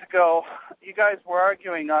days ago, you guys were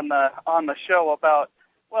arguing on the show about,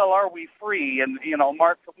 well, are we free? And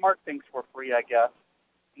Mark thinks we're free, I guess.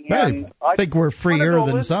 And I think we're freer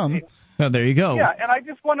than some. Oh, there you go. Yeah, and I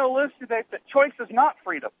just want to elucidate that choice is not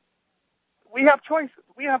freedom. We have choices.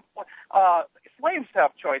 We have slaves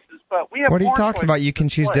have choices, but we have. What are you talking about? You can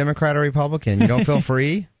choose Democrat or Republican. You don't feel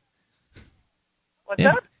free. What's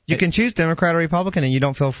that? You can choose Democrat or Republican, and you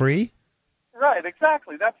don't feel free. Right,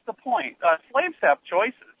 exactly. That's the point. Slaves have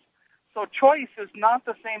choices. So choice is not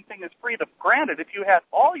the same thing as freedom. Granted, if you had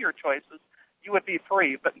all your choices, you would be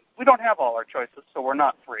free. But we don't have all our choices, so we're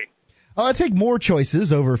not free. I'll take more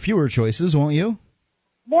choices over fewer choices, won't you?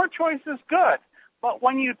 More choice is good. But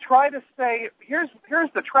when you try to say, here's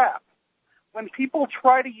the trap. When people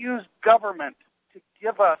try to use government to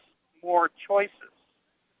give us more choices,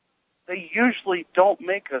 they usually don't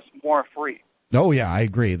make us more free. Oh, yeah, I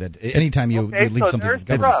agree that anytime you leave something to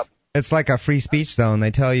government. It's like a free speech zone.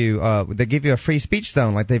 They tell you, they give you a free speech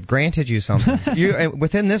zone, like they've granted you something.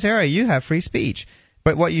 Within this area, you have free speech.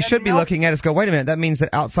 But what you should be looking at is go, wait a minute, that means that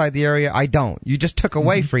outside the area, I don't. You just took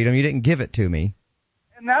away freedom. You didn't give it to me.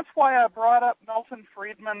 And that's why I brought up Milton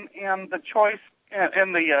Friedman and the choice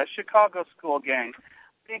in the Chicago School gang,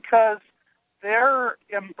 because their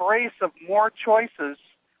embrace of more choices,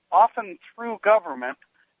 often through government,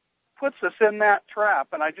 puts us in that trap.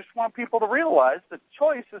 And I just want people to realize that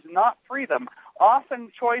choice is not freedom.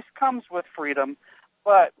 Often choice comes with freedom,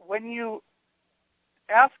 but when you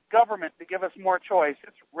ask government to give us more choice,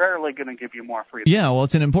 it's rarely going to give you more freedom. Yeah, well,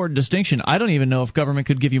 it's an important distinction. I don't even know if government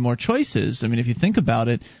could give you more choices. I mean, if you think about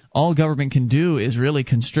it, all government can do is really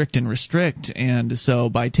constrict and restrict. And so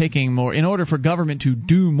by taking more, in order for government to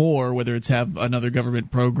do more, whether it's have another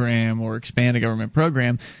government program or expand a government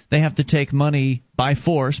program, they have to take money by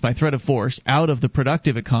force, by threat of force, out of the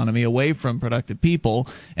productive economy, away from productive people,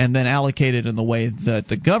 and then allocate it in the way that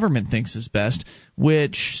the government thinks is best,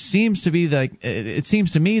 which seems to be it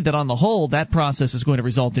seems to me that on the whole, that process is going to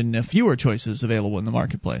result in fewer choices available in the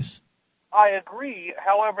marketplace. I agree.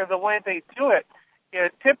 However, the way they do it,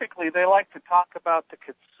 typically they like to talk about the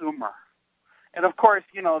consumer. And of course,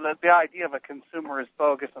 the idea of a consumer is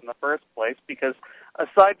bogus in the first place, because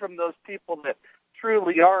aside from those people that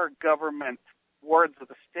truly are government wards of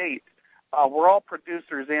the state, we're all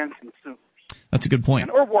producers and consumers. That's a good point.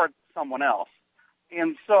 Or wards of someone else.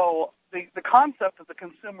 And so the concept of the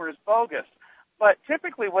consumer is bogus. But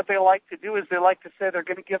typically what they like to do is they like to say they're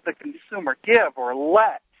going to give the consumer,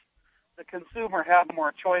 let the consumer have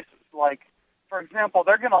more choices. Like, for example,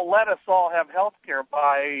 they're going to let us all have health care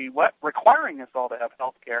by requiring us all to have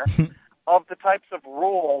health care of the types of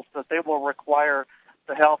rules that they will require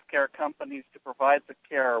the healthcare companies to provide the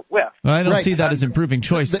care with. Well, I don't see that as improving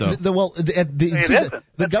choice, though. The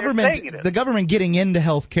government getting into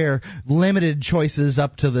healthcare limited choices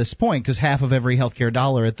up to this point, because half of every healthcare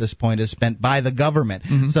dollar at this point is spent by the government.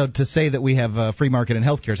 Mm-hmm. So to say that we have a free market in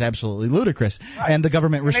healthcare is absolutely ludicrous. Right. And the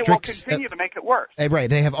government restricts. They will continue to make it worse. Right.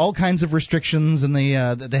 They have all kinds of restrictions in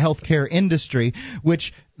the healthcare industry,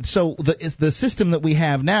 which. So the system that we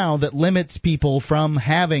have now that limits people from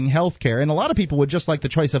having health care, and a lot of people would just like the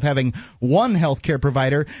choice of having one health care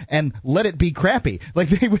provider and let it be crappy. Like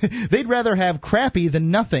they'd rather have crappy than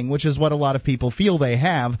nothing, which is what a lot of people feel they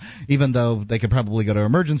have, even though they could probably go to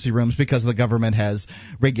emergency rooms because the government has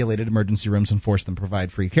regulated emergency rooms and forced them to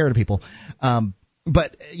provide free care to people.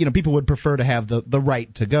 But people would prefer to have the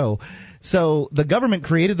right to go. So the government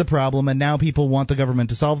created the problem, and now people want the government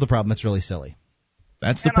to solve the problem. It's really silly.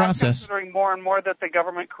 That's the process. I'm considering more and more that the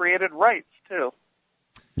government created rights, too.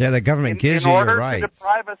 Yeah, the government gives you your rights. In order to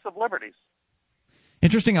deprive us of liberties.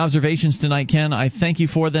 Interesting observations tonight, Ken. I thank you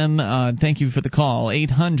for them. Thank you for the call.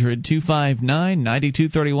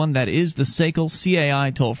 800-259-9231. That is the SACL CAI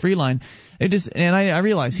toll-free line. It is, and I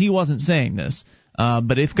realize he wasn't saying this,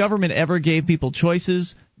 but if government ever gave people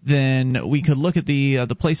choices, then we could look at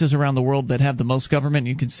the places around the world that have the most government, and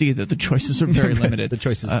you can see that the choices are very limited. The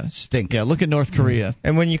choices stink. Yeah, look at North Korea.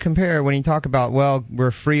 And when you talk about, we're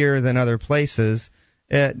freer than other places,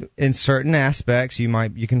 in certain aspects,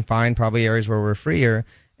 you can find probably areas where we're freer,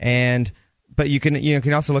 but you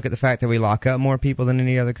can also look at the fact that we lock up more people than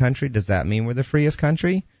any other country. Does that mean we're the freest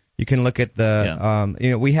country? You can look at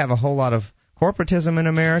we have a whole lot of corporatism in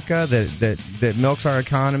America that milks our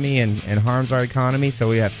economy and harms our economy, so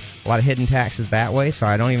we have a lot of hidden taxes that way. So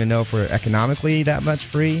I don't even know if we're economically that much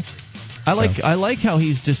free. I like how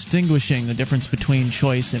he's distinguishing the difference between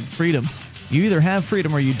choice and freedom. You either have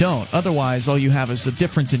freedom or you don't. Otherwise, all you have is a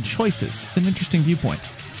difference in choices. It's an interesting viewpoint.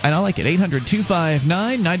 And I like it.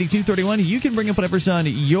 800-259-9231. You can bring up whatever's on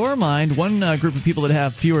your mind. One group of people that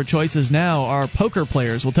have fewer choices now are poker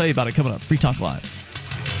players. We'll tell you about it coming up. Free Talk Live.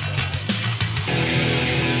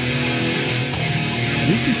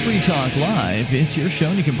 This is Free Talk Live. It's your show,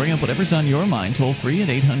 and you can bring up whatever's on your mind. Toll free at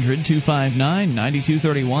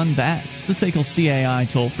 800-259-9231. That's the SACL CAI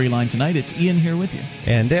toll-free line tonight. It's Ian here with you.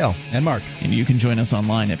 And Dale. And Mark. And you can join us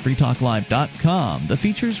online at freetalklive.com. The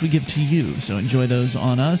features we give to you, so enjoy those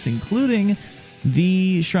on us, including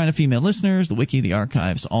the Shrine of Female Listeners, the wiki, the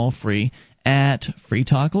archives, all free at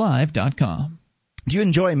freetalklive.com. Do you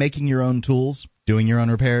enjoy making your own tools, doing your own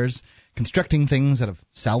repairs, constructing things out of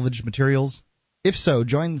salvaged materials? If so,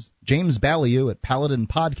 join James Ballieu at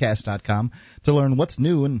PaladinPodcast.com to learn what's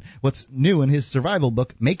new in his survival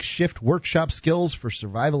book, Makeshift Workshop Skills for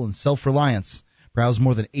Survival and Self-Reliance. Browse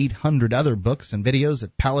more than 800 other books and videos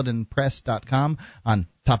at PaladinPress.com on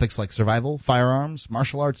topics like survival, firearms,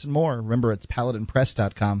 martial arts, and more. Remember, it's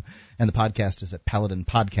PaladinPress.com, and the podcast is at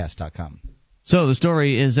PaladinPodcast.com. So the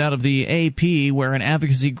story is out of the AP, where an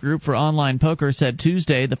advocacy group for online poker said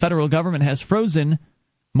Tuesday the federal government has frozen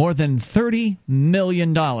more than $30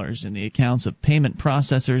 million in the accounts of payment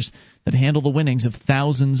processors that handle the winnings of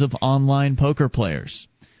thousands of online poker players.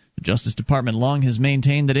 The Justice Department long has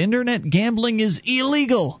maintained that internet gambling is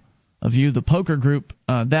illegal, a view the poker group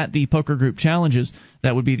challenges.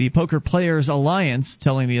 That would be the Poker Players Alliance,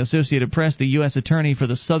 telling the Associated Press the U.S. Attorney for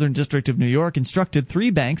the Southern District of New York instructed three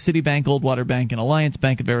banks, Citibank, Goldwater Bank, and Alliance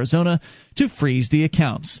Bank of Arizona, to freeze the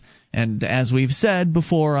accounts. And as we've said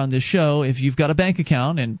before on this show, if you've got a bank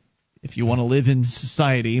account and if you want to live in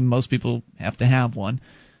society, most people have to have one,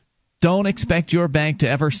 don't expect your bank to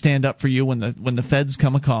ever stand up for you when the feds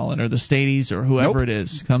come a-calling or the stadies or whoever it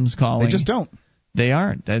is comes calling. They just don't. They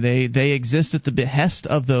aren't. They exist at the behest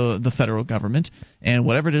of the federal government, and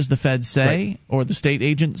whatever it is the feds say or the state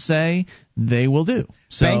agents say, they will do.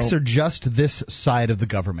 So, banks are just this side of the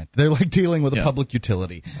government. They're like dealing with a public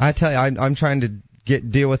utility. I tell you, I'm trying to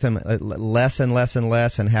deal with them less and less and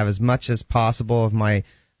less, and have as much as possible of my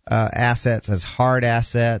assets as hard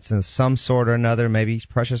assets and some sort or another, maybe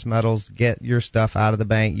precious metals. Get your stuff out of the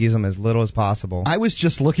bank. Use them as little as possible. I was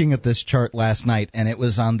just looking at this chart last night, and it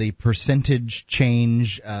was on the percentage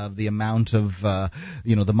change of the amount of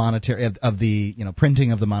the monetary of the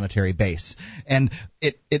printing of the monetary base, and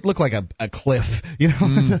it looked like a cliff.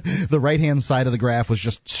 The right hand side of the graph was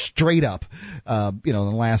just straight up. In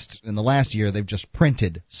the last year, they've just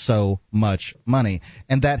printed so much money,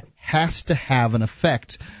 and that has to have an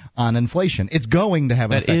effect on inflation. It's going to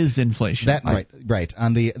have an effect. That is inflation. Right.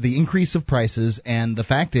 On the increase of prices, and the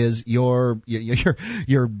fact is your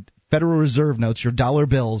Federal Reserve notes, your dollar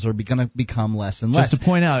bills, are going to become less and less. Just to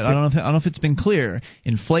point out, I don't know if it's been clear,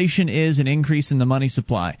 inflation is an increase in the money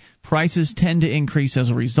supply. Prices tend to increase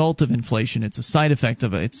as a result of inflation. It's a side effect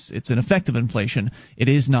of it. It's an effect of inflation. It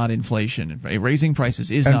is not inflation. Raising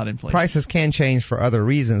prices is not inflation. Prices can change for other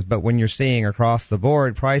reasons, but when you're seeing across the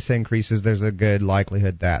board price increases, there's a good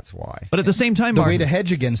likelihood that's why. But at the same time, the way to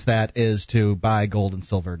hedge against that is to buy gold and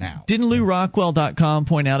silver now. Didn't LouRockwell.com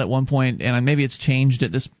point out at one point, and maybe it's changed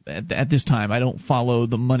at this time, I don't follow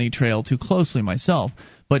the money trail too closely myself,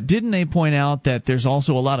 but didn't they point out that there's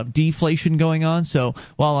also a lot of deflation going on? So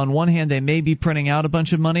while on one hand they may be printing out a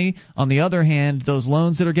bunch of money, on the other hand, those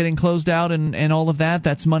loans that are getting closed out and all of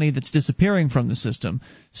that's money that's disappearing from the system.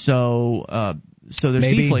 So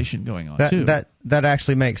there's deflation going on too. That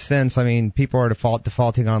actually makes sense. I mean, people are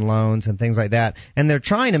defaulting on loans and things like that, and they're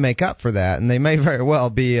trying to make up for that, and they may very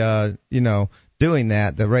well be doing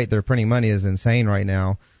that. The rate they're printing money is insane right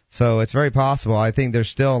now. So it's very possible. I think there's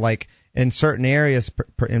still, in certain areas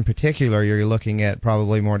in particular, you're looking at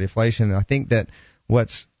probably more deflation. I think that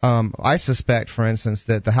I suspect, for instance,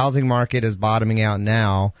 that the housing market is bottoming out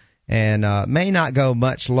now and may not go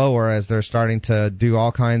much lower as they're starting to do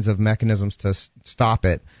all kinds of mechanisms to stop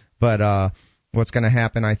it. But what's going to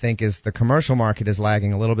happen, I think, is the commercial market is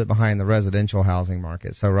lagging a little bit behind the residential housing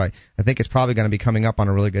market. So, I think it's probably going to be coming up on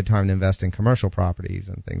a really good time to invest in commercial properties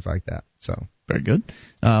and things like that. So. Very good.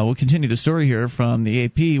 We'll continue the story here from the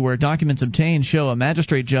AP, where documents obtained show a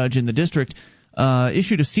magistrate judge in the district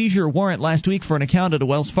issued a seizure warrant last week for an account at a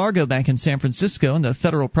Wells Fargo bank in San Francisco, and the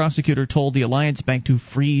federal prosecutor told the Alliance Bank to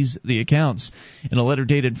freeze the accounts. In a letter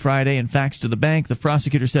dated Friday and faxed to the bank, the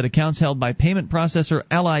prosecutor said accounts held by payment processor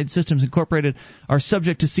Allied Systems Incorporated are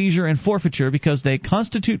subject to seizure and forfeiture because they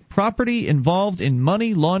constitute property involved in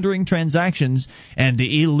money laundering transactions and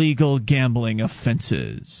illegal gambling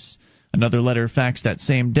offenses. Another letter faxed that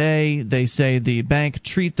same day. They say the bank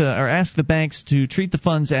ask the banks to treat the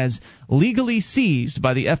funds as legally seized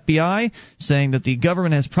by the FBI, saying that the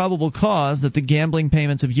government has probable cause that the gambling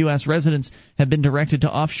payments of U.S. residents have been directed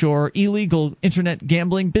to offshore illegal internet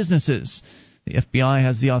gambling businesses. The FBI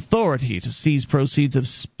has the authority to seize proceeds of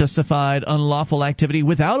specified unlawful activity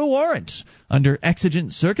without a warrant under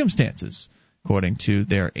exigent circumstances, according to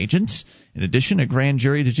their agents. In addition, a grand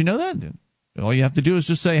jury, did you know that? All you have to do is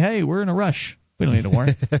just say, hey, we're in a rush. We don't need a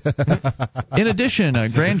warrant. In addition, a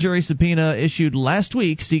grand jury subpoena issued last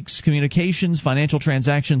week seeks communications, financial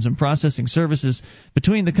transactions, and processing services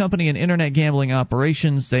between the company and internet gambling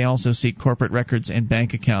operations. They also seek corporate records and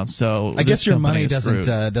bank accounts. So I guess your money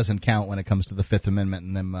doesn't count when it comes to the Fifth Amendment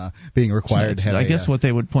and them being required to have. I guess what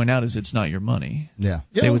they would point out is it's not your money. Yeah.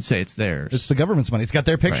 They would say it's theirs. It's the government's money. It's got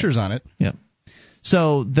their pictures on it. Yep.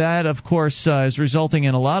 So that, of course, is resulting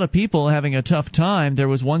in a lot of people having a tough time. There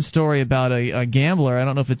was one story about a gambler. I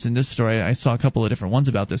don't know if it's in this story. I saw a couple of different ones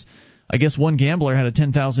about this. I guess one gambler had a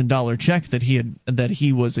 $10,000 check that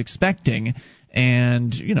he was expecting.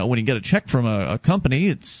 And, when you get a check from a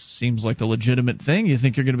company, it seems like a legitimate thing. You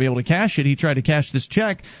think you're going to be able to cash it. He tried to cash this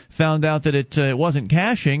check, found out that it wasn't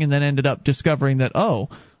cashing, and then ended up discovering that,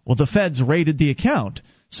 the feds raided the account.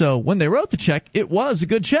 So when they wrote the check, it was a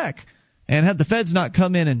good check. And had the feds not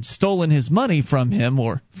come in and stolen his money from him,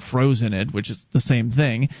 or frozen it, which is the same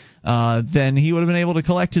thing, then he would have been able to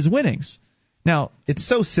collect his winnings. Now, it's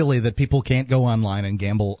so silly that people can't go online and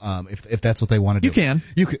gamble if that's what they want to do. You can.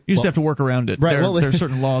 You just have to work around it. Right, there are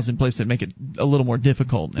certain laws in place that make it a little more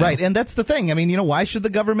difficult now. Right, and that's the thing. I mean, why should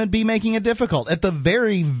the government be making it difficult? At the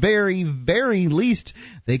very, very, very least,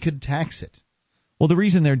 they could tax it. Well, the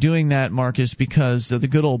reason they're doing that, Mark, is because of the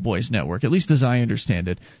Good Old Boys Network, at least as I understand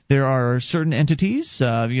it. There are certain entities,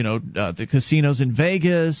 the casinos in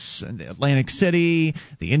Vegas, Atlantic City,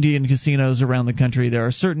 the Indian casinos around the country. There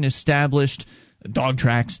are certain established dog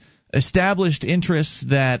tracks, established interests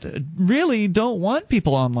that really don't want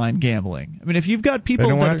people online gambling. I mean, if you've got people they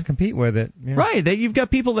don't that want to compete with it, yeah. Right? You've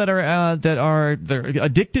got people that are they're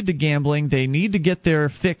addicted to gambling. They need to get their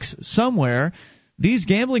fix somewhere. these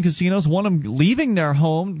gambling casinos want them leaving their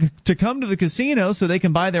home to come to the casino so they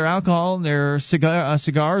can buy their alcohol and their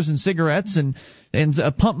cigars and cigarettes and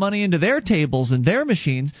pump money into their tables and their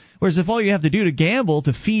machines. Whereas if all you have to do to gamble,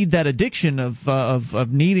 to feed that addiction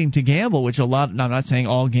of needing to gamble, which a lot, I'm not saying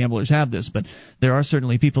all gamblers have this, but there are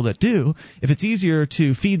certainly people that do. If it's easier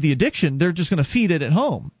to feed the addiction, they're just going to feed it at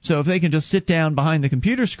home. So if they can just sit down behind the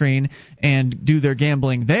computer screen and do their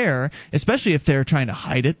gambling there, especially if they're trying to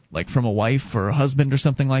hide it, like from a wife or a husband or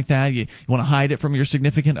something like that, you want to hide it from your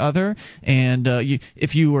significant other. And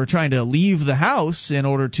if you were trying to leave the house in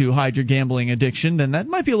order to hide your gambling addiction, then that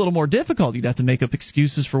might be a little more difficult. You'd have to make up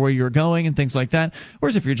excuses for where you're going and things like that.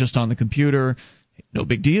 Whereas if you're just on the computer, no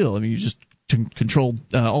big deal. I mean, you just control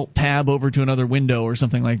Alt-Tab over to another window or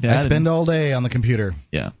something like that. I spend all day on the computer.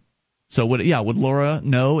 Yeah. So would Laura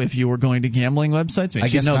know if you were going to gambling websites? I guess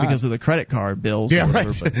she'd know not, because of the credit card bills. Yeah, or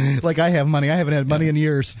whatever, right. Like I have money. I haven't had money in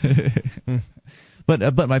years.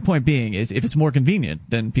 But my point being is, if it's more convenient,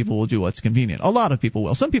 then people will do what's convenient. A lot of people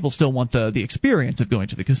will. Some people still want the experience of going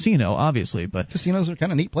to the casino, obviously. But casinos are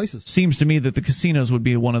kind of neat places. Seems to me that the casinos would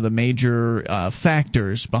be one of the major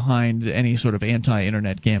factors behind any sort of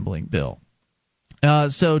anti-internet gambling bill.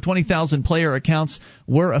 So 20,000 player accounts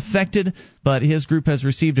were affected, but his group has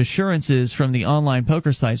received assurances from the online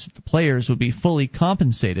poker sites that the players would be fully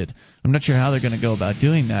compensated. I'm not sure how they're going to go about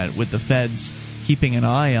doing that with the feds keeping an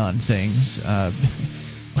eye on things.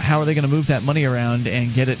 How are they going to move that money around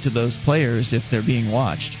and get it to those players if they're being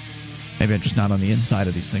watched? Maybe I'm just not on the inside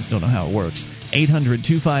of these things, don't know how it works.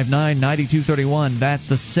 800-259-9231, that's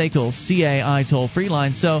the SACL CAI toll-free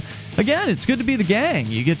line. So, again, it's good to be the gang.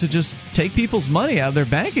 You get to just take people's money out of their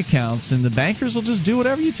bank accounts, and the bankers will just do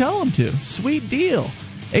whatever you tell them to. Sweet deal.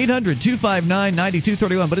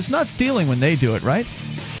 800-259-9231, but it's not stealing when they do it, right?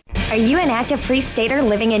 Are you an active Free Stater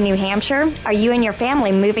living in New Hampshire? Are you and your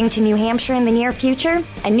family moving to New Hampshire in the near future?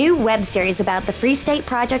 A new web series about the Free State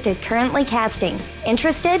Project is currently casting.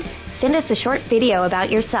 Interested? Send us a short video about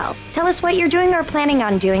yourself. Tell us what you're doing or planning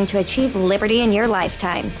on doing to achieve liberty in your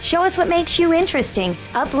lifetime. Show us what makes you interesting.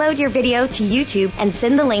 Upload your video to YouTube and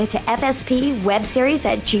send the link to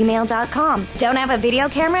fspwebseries@gmail.com. Don't have a video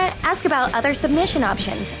camera? Ask about other submission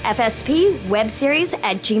options.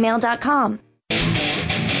 fspwebseries@gmail.com.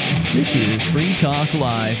 This is Free Talk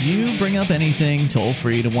Live. You bring up anything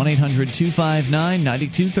toll-free to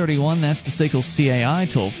 1-800-259-9231. That's the SACL CAI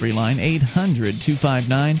toll-free line,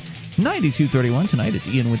 800-259-9231. Tonight it's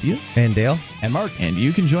Ian with you. And Dale. And Mark. And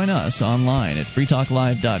you can join us online at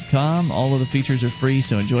freetalklive.com. All of the features are free,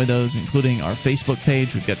 so enjoy those, including our Facebook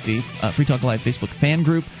page. We've got the Free Talk Live Facebook fan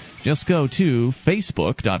group. Just go to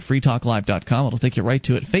facebook.freetalklive.com. It'll take you right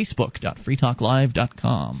to it,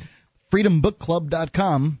 facebook.freetalklive.com.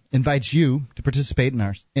 FreedomBookClub.com invites you to participate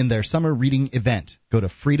in their summer reading event. Go to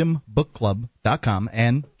FreedomBookClub.com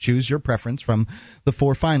and choose your preference from the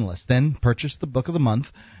 4 finalists. Then purchase the book of the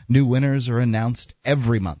month. New winners are announced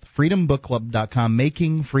every month. FreedomBookClub.com,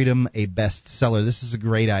 making freedom a bestseller. This is a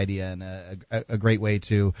great idea and a great way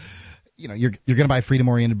to... you're going to buy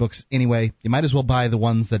freedom-oriented books anyway. You might as well buy the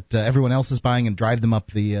ones that everyone else is buying and drive them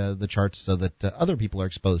up the charts so that other people are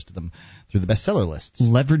exposed to them through the bestseller lists.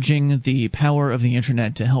 Leveraging the power of the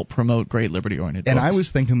Internet to help promote great liberty-oriented books. And I was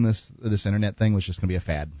thinking this Internet thing was just going to be a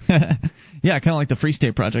fad. Yeah, kind of like the Free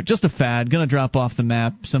State Project. Just a fad. Going to drop off the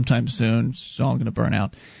map sometime soon. It's all going to burn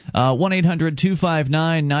out.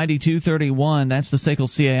 1-800-259-9231. That's the SACL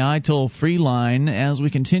CAI toll-free line as we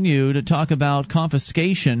continue to talk about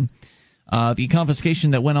confiscation. The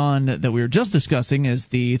confiscation that went on that we were just discussing is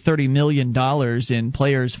the $30 million in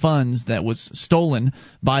players' funds that was stolen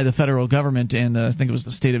by the federal government and I think it was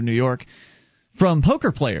the state of New York from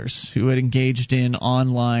poker players who had engaged in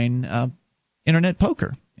online internet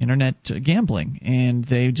poker, internet gambling, and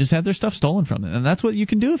they just had their stuff stolen from them. And that's what you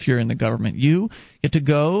can do if you're in the government. You get to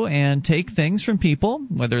go and take things from people,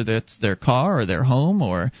 whether that's their car or their home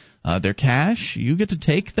or their cash. You get to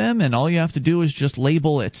take them, and all you have to do is just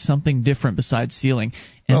label it something different besides stealing.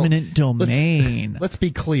 Eminent domain. Let's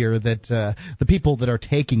be clear that the people that are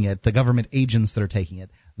taking it, the government agents that are taking it,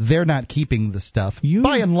 they're not keeping the stuff.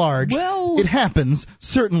 By and large, it happens,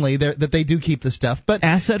 certainly, that they do keep the stuff. But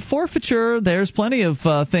asset forfeiture, there's plenty of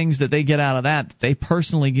things that they get out of that they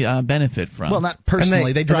personally benefit from. Well, not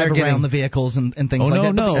personally. They drive around the vehicles and things like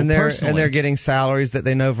that. No, and they're getting salaries that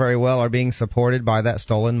they know very well are being supported by that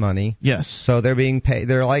stolen money. Yes. So they're being paid.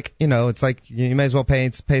 They're like, it's like you may as well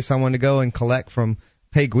pay someone to go and collect from...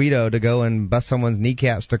 Pay Guido to go and bust someone's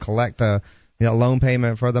kneecaps to collect a loan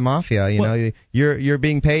payment for the mafia. You're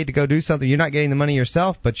being paid to go do something. You're not getting the money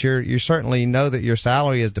yourself, but you certainly know that your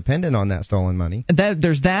salary is dependent on that stolen money.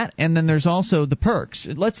 There's that, and then there's also the perks.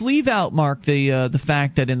 Let's leave out, Mark, the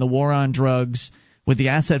fact that in the war on drugs, with the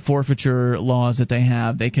asset forfeiture laws that they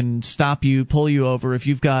have, they can stop you, pull you over. If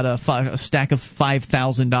you've got a stack of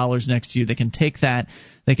 $5,000 next to you, they can take that.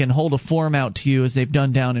 They can hold a form out to you, as they've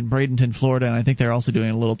done down in Bradenton, Florida, and I think they're also doing it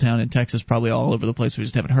in a little town in Texas, probably all over the place. We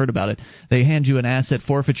just haven't heard about it. They hand you an asset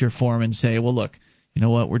forfeiture form and say, well, look, you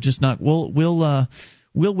know what, we're just not – we'll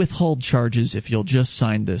withhold charges if you'll just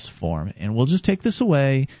sign this form, and we'll just take this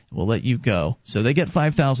away, and we'll let you go. So they get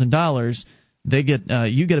 $5,000. They get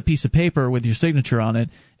you get a piece of paper with your signature on it,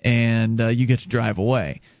 and you get to drive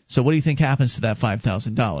away. So what do you think happens to that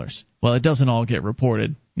 $5,000? Well, it doesn't all get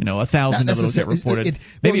reported. 1,000 of it will get reported.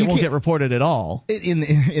 Maybe it won't get reported at all. In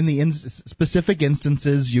the specific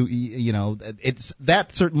instances, it's that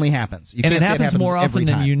certainly happens. And it happens more often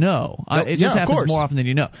than you know. It just happens more often than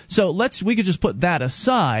you know. So we could just put that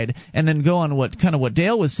aside and then go on what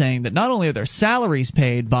Dale was saying, that not only are their salaries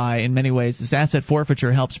paid by, in many ways, this asset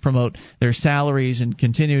forfeiture helps promote their salaries and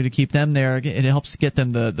continue to keep them there. It helps get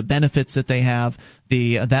them the benefits that they have.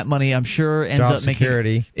 That money, I'm sure, ends Job up making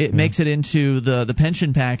security. It makes it into the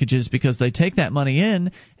pension packages, because they take that money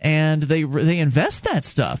in and they invest that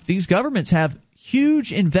stuff. These governments have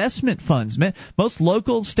huge investment funds. Most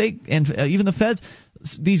local, state, and even the feds,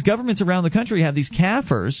 these governments around the country have these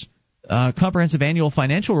CAFRs, comprehensive annual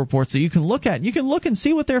financial reports, that you can look at. You can look and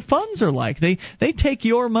see what their funds are like. They take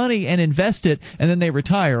your money and invest it, and then they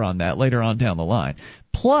retire on that later on down the line.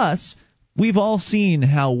 Plus, we've all seen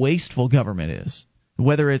how wasteful government is.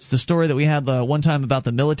 Whether it's the story that we had one time about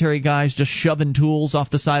the military guys just shoving tools off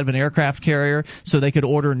the side of an aircraft carrier so they could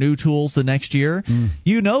order new tools the next year.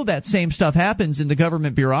 That same stuff happens in the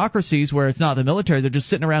government bureaucracies, where it's not the military. They're just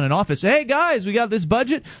sitting around an office. Hey, guys, we got this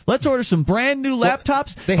budget. Let's order some brand new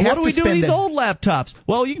laptops. And what do we do with these old laptops?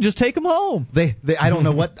 Well, you can just take them home. I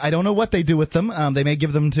don't know what they do with them. They may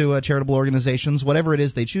give them to charitable organizations. Whatever it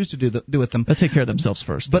is they choose to do with them. They'll take care of themselves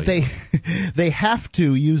first. But they have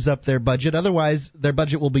to use up their budget. Otherwise, their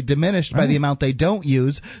budget will be diminished by the amount they don't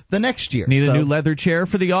use the next year. Need a new leather chair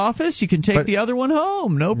for the office? You can take the other one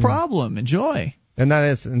home. No problem. Enjoy. And that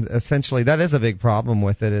is essentially a big problem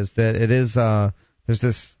with it, is that it is there's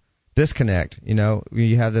this disconnect.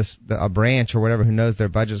 You have a branch or whatever who knows their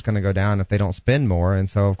budget's going to go down if they don't spend more, and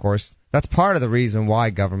so of course that's part of the reason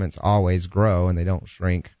why governments always grow and they don't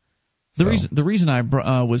shrink. The reason I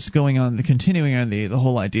was continuing on the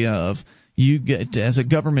whole idea of, you get, as a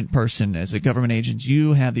government person, as a government agent,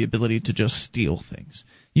 you have the ability to just steal things.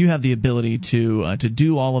 You have the ability to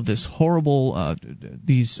do all of this horrible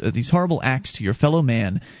these horrible acts to your fellow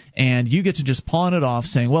man, and you get to just pawn it off,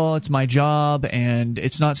 saying, well, it's my job, and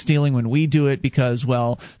it's not stealing when we do it because,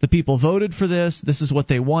 well, the people voted for this. This is what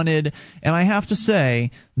they wanted. And I have to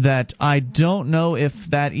say that I don't know if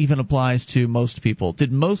that even applies to most people.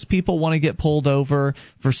 Did most people want to get pulled over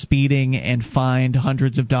for speeding and fined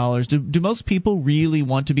hundreds of dollars? Do most people really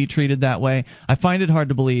want to be treated that way? I find it hard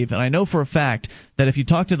to believe, and I know for a fact that if you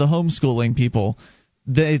talk to the homeschooling people,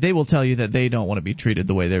 they will tell you that they don't want to be treated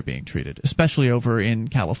the way they're being treated, especially over in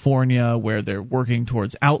California, where they're working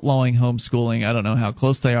towards outlawing homeschooling. I don't know how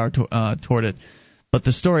close they are toward it, but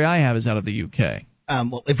the story I have is out of the UK.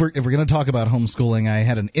 Well, if we're going to talk about homeschooling, I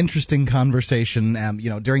had an interesting conversation.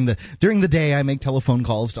 During the day, I make telephone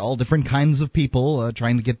calls to all different kinds of people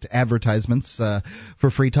trying to get advertisements for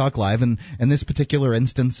Free Talk Live. And in this particular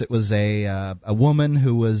instance, it was a woman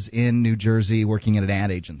who was in New Jersey working at an ad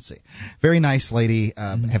agency. Very nice lady.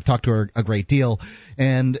 Have talked to her a great deal.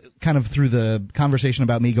 And kind of through the conversation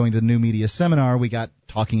about me going to the New Media Seminar, we got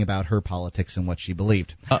talking about her politics and what she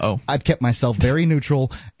believed. I'd kept myself very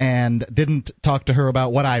neutral and didn't talk to her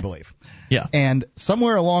about what I believe. Yeah. And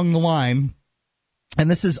somewhere along the line,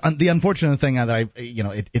 and this is the unfortunate thing that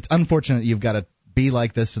it's unfortunate you've got to be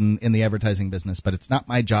like this in the advertising business, but it's not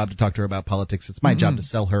my job to talk to her about politics. It's my job to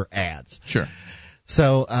sell her ads. Sure.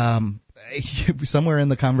 So somewhere in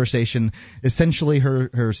the conversation, essentially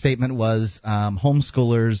her statement was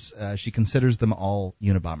homeschoolers, she considers them all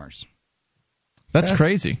Unabombers. That's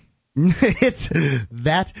crazy. It's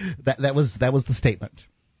that was the statement.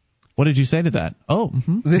 What did you say to that?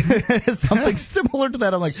 Something similar to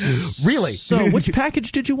that. I'm like, really? So, which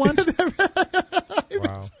package did you want?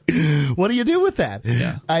 Wow. What do you do with that?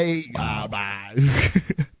 Yeah.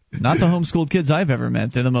 Not the homeschooled kids I've ever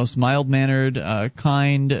met. They're the most mild-mannered,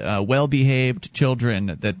 kind, well-behaved children.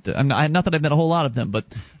 Not that I've met a whole lot of them, but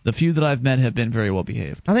the few that I've met have been very well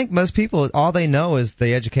behaved. I think most people, all they know is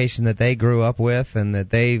the education that they grew up with and that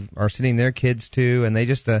they are sending their kids to, and they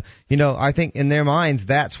just, I think in their minds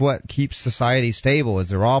that's what keeps society stable, is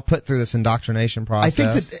they're all put through this indoctrination process. I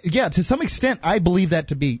think that, to some extent, I believe that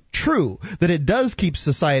to be true, that it does keep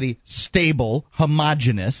society stable,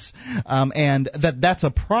 homogenous, and that's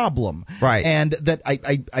a problem. Right. And that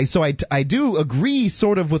I do agree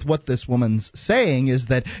sort of with what this woman's saying, is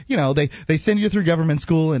that, they send you through government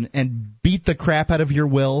school and beat the crap out of your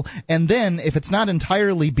will, and then if it's not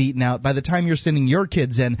entirely beaten out, by the time you're sending your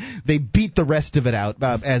kids in, they beat the rest of it out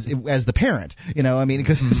as the parent.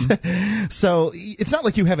 Because so it's not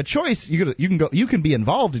like you have a choice. You can be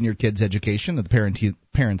involved in your kid's education at the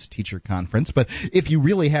parents teacher conference, but if you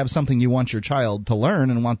really have something you want your child to learn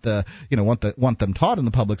and want them taught in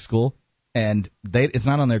the public school, and it's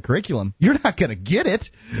not on their curriculum, you're not going to get it.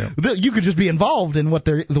 Yeah. You could just be involved in what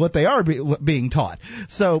they are being taught.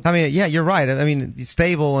 So you're right.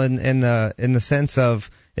 Stable in the sense of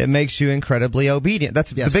it makes you incredibly obedient.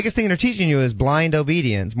 That's the biggest thing they're teaching you is blind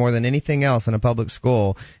obedience more than anything else in a public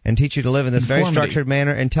school, and teach you to live in this very structured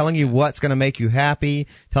manner, and telling you what's going to make you happy,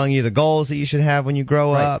 telling you the goals that you should have when you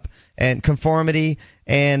grow up, and conformity.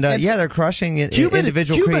 And they're crushing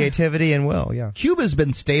individual creativity and will. Yeah, Cuba's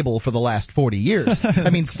been stable for the last 40 years.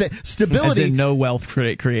 Stability. As in no wealth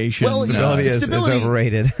creation. Well, stability is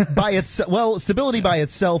overrated. Stability by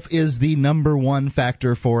itself is the number one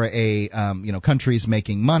factor for a countries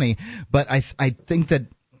making money. But I think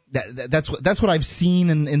that's what I've seen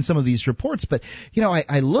in some of these reports. But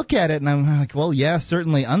I look at it and I'm like, well, yeah,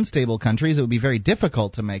 certainly unstable countries, it would be very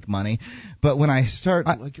difficult to make money. But when I start,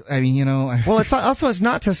 it's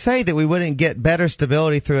not to say that we wouldn't get better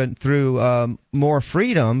stability through more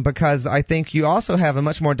freedom, because I think you also have a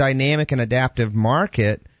much more dynamic and adaptive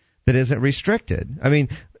market that isn't restricted.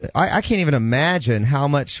 I can't even imagine how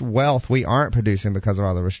much wealth we aren't producing because of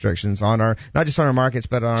all the restrictions on not just on our markets,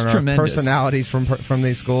 but on our personalities from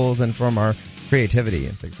these schools and from our creativity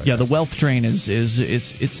and things like that. Yeah, the wealth drain is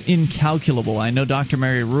incalculable. I know Dr.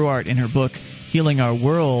 Mary Ruart in her book Healing Our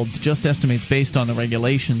World just estimates, based on the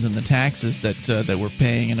regulations and the taxes that we're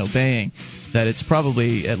paying and obeying, that it's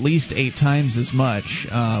probably at least 8 times as much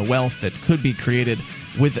wealth that could be created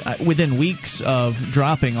within weeks of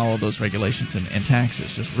dropping all of those regulations and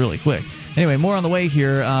taxes just really quick. Anyway, more on the way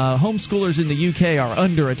here. Homeschoolers in the UK are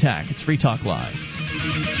under attack. It's Free Talk Live.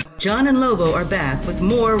 John and Lobo are back with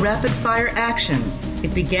more rapid-fire action.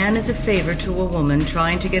 It began as a favor to a woman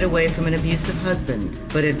trying to get away from an abusive husband,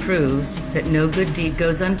 but it proves that no good deed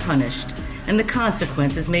goes unpunished, and the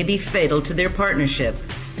consequences may be fatal to their partnership.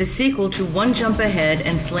 The sequel to One Jump Ahead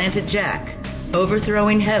and Slanted Jack,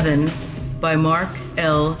 Overthrowing Heaven, by Mark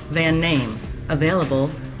L. Van Name, available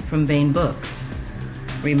from Baen Books.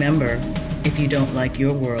 Remember, if you don't like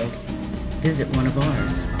your world, visit one of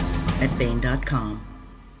ours at Baen.com.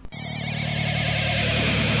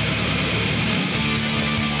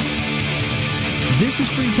 This is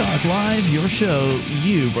Free Talk Live, your show.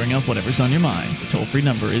 You bring up whatever's on your mind. The toll-free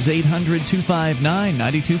number is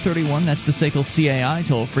 800-259-9231. That's the SACL CAI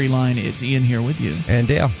toll-free line. It's Ian here with you. And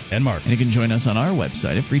Dale. And Mark. And you can join us on our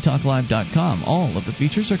website at freetalklive.com. All of the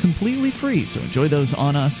features are completely free, so enjoy those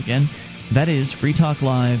on us. Again, that is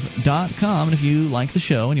freetalklive.com. And if you like the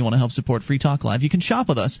show and you want to help support Free Talk Live, you can shop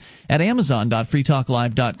with us at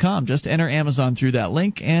amazon.freetalklive.com. Just enter Amazon through that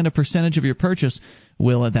link, and a percentage of your purchase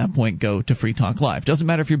will at that point go to Free Talk Live. Doesn't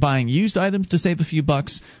matter if you're buying used items to save a few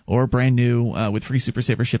bucks or brand new with free Super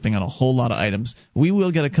Saver shipping on a whole lot of items. We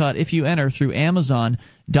will get a cut if you enter through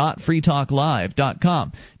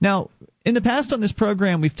amazon.freetalklive.com. Now, in the past on this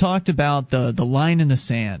program, we've talked about the line in the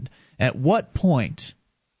sand. At what point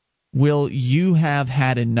will you have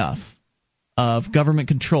had enough of government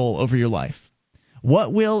control over your life?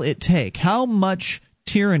 What will it take? How much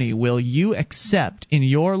tyranny will you accept in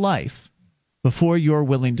your life before you're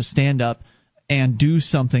willing to stand up and do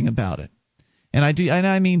something about it? And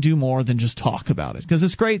I mean do more than just talk about it, because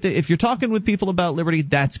it's great that if you're talking with people about liberty,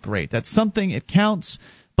 that's great. That's something, it counts,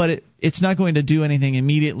 but it's not going to do anything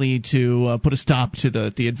immediately to put a stop to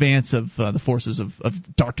the advance of the forces of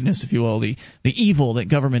darkness, if you will, the evil that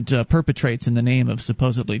government perpetrates in the name of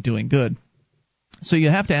supposedly doing good. So you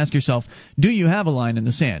have to ask yourself, do you have a line in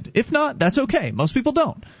the sand? If not, that's okay. Most people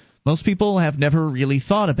don't. Most people have never really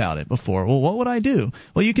thought about it before. Well, what would I do?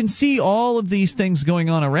 Well, you can see all of these things going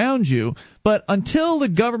on around you, but until the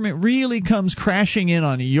government really comes crashing in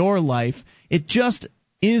on your life, it just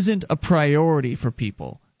isn't a priority for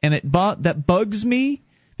people. And that bugs me,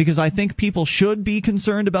 because I think people should be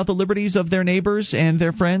concerned about the liberties of their neighbors and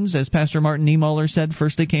their friends. As Pastor Martin Niemöller said,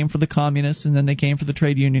 first they came for the communists, and then they came for the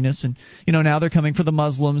trade unionists, and now they're coming for the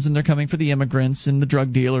Muslims, and they're coming for the immigrants and the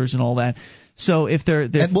drug dealers and all that. So if they're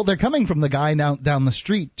coming from the guy down the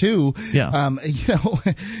street too. Yeah.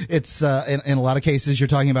 It's in a lot of cases you're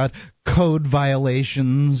talking about code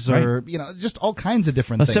violations or just all kinds of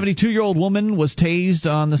different things. A 72-year-old woman was tased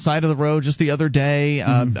on the side of the road just the other day.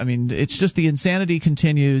 I mean, it's just the insanity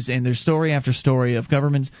continues, and there's story after story of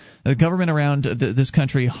the government around this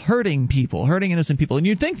country hurting people, hurting innocent people. And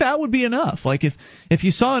you'd think that would be enough. Like if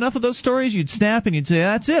you saw enough of those stories, you'd snap and you'd say,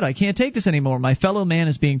 that's it, I can't take this anymore. My fellow man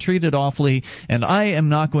is being treated awfully, and I am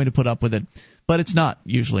not going to put up with it. But it's not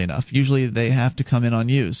usually enough. Usually they have to come in on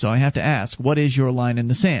you. So I have to ask, what is your line in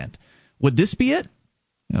the sand? Would this be it?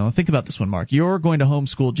 Think about this one, Mark. You're going to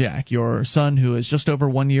homeschool Jack, your son who is just over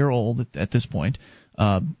 1 year old at this point,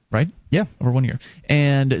 right? Yeah. Over 1 year.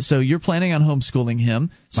 And so you're planning on homeschooling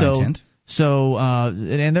him. My intent. So,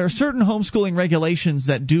 and there are certain homeschooling regulations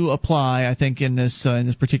that do apply, I think, in this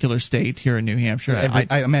particular state here in New Hampshire.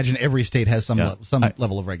 I imagine every state has some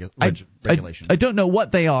level of regulation. I don't know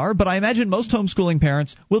what they are, but I imagine most homeschooling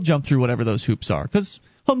parents will jump through whatever those hoops are, because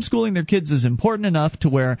homeschooling their kids is important enough to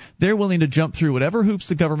where they're willing to jump through whatever hoops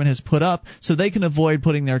the government has put up so they can avoid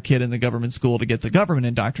putting their kid in the government school to get the government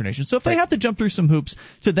indoctrination. So if they have to jump through some hoops,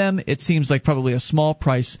 to them it seems like probably a small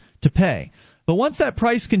price to pay. But once that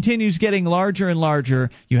price continues getting larger and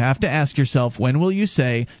larger, you have to ask yourself, when will you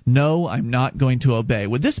say, no, I'm not going to obey?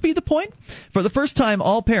 Would this be the point? For the first time,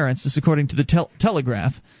 all parents, this according to the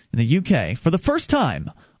Telegraph in the UK, for the first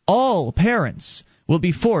time, all parents will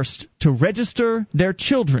be forced to register their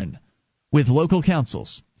children with local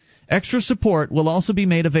councils. Extra support will also be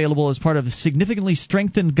made available as part of significantly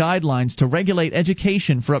strengthened guidelines to regulate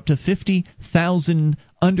education for up to 50,000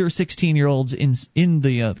 under 16-year-olds in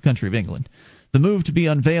the country of England. The move to be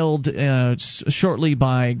unveiled shortly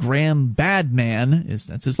by Graham Badman,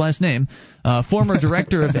 that's his last name, former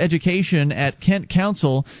director of education at Kent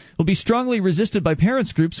Council, will be strongly resisted by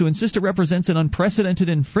parents' groups who insist it represents an unprecedented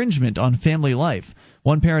infringement on family life.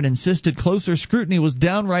 One parent insisted closer scrutiny was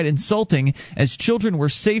downright insulting, as children were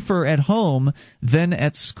safer at home than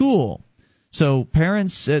at school. So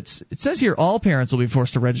parents, it says here all parents will be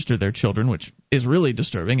forced to register their children, which is really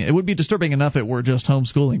disturbing. It would be disturbing enough if it were just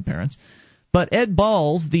homeschooling parents. But Ed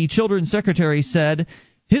Balls, the children's secretary, said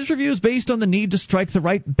his review is based on the need to strike the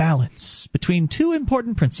right balance between two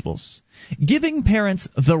important principles. Giving parents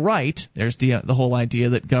the right, there's the whole idea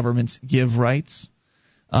that governments give rights,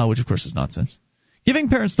 which of course is nonsense. Giving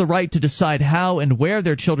parents the right to decide how and where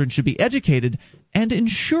their children should be educated, and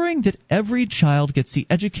ensuring that every child gets the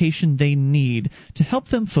education they need to help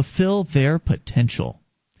them fulfill their potential.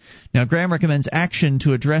 Now, Graham recommends action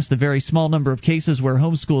to address the very small number of cases where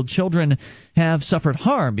homeschooled children have suffered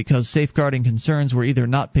harm because safeguarding concerns were either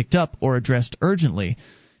not picked up or addressed urgently.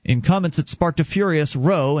 In comments that sparked a furious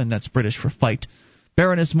row, and that's British for fight,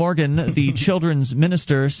 Baroness Morgan, the children's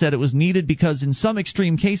minister, said it was needed because in some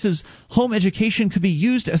extreme cases, home education could be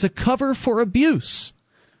used as a cover for abuse.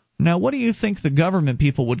 Now, what do you think the government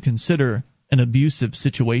people would consider an abusive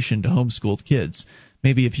situation to homeschooled kids?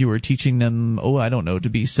 Maybe if you were teaching them, to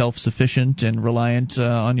be self-sufficient and reliant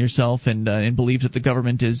on yourself and believe that the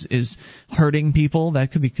government is hurting people,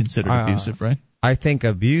 that could be considered abusive, right? I think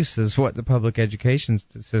abuse is what the public education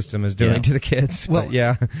system is doing to the kids. Well,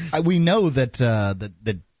 we know that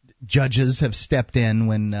that judges have stepped in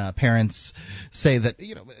when parents say that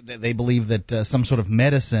they believe that some sort of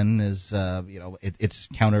medicine is it's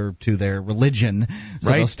counter to their religion, so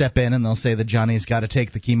they'll step in and they'll say that Johnny's got to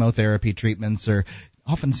take the chemotherapy treatments, or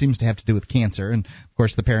often seems to have to do with cancer. And of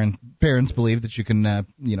course the parents believe that you can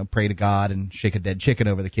pray to God and shake a dead chicken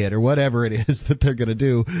over the kid, or whatever it is that they're going to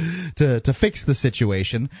do to fix the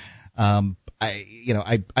situation. I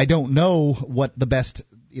don't know what the best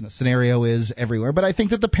scenario is everywhere, but I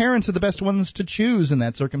think that the parents are the best ones to choose in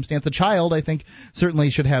that circumstance. The child, I think, certainly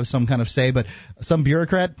should have some kind of say, but some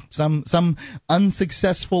bureaucrat, some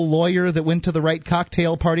unsuccessful lawyer that went to the right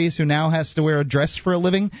cocktail parties who now has to wear a dress for a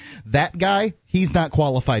living, that guy, he's not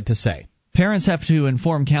qualified to say. Parents have to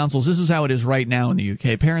inform councils. This is how it is right now in the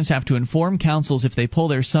UK. Parents have to inform councils if they pull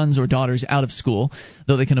their sons or daughters out of school,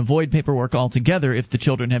 though they can avoid paperwork altogether if the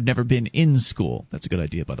children have never been in school. That's a good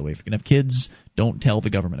idea, by the way. If you're going to have kids, don't tell the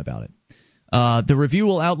government about it. The review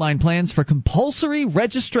will outline plans for compulsory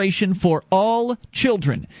registration for all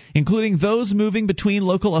children, including those moving between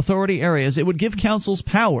local authority areas. It would give councils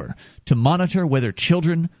power to monitor whether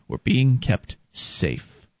children were being kept safe.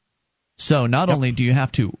 So not only do you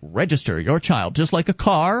have to register your child, just like a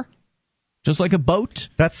car, Just like a boat?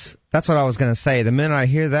 That's what I was going to say. The minute I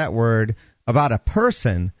hear that word about a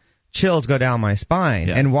person, chills go down my spine.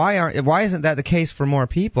 Yeah. And why isn't that the case for more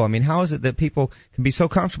people? I mean, how is it that people can be so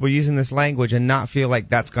comfortable using this language and not feel like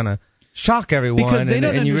that's going to shock everyone? Because they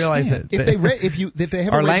don't and you realize that if they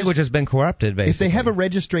have our language has been corrupted, basically. If they have a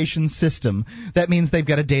registration system, that means they've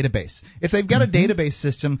got a database. If they've got a database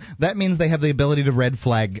system, that means they have the ability to red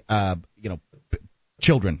flag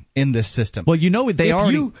children in this system. Well,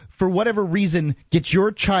 if you, for whatever reason, get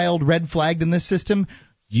your child red flagged in this system,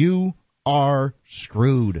 you are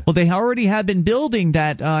screwed. Well, they already have been building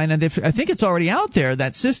that, and I think it's already out there,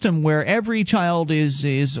 that system where every child is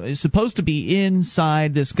supposed to be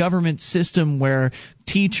inside this government system where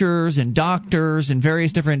teachers and doctors and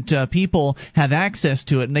various different people have access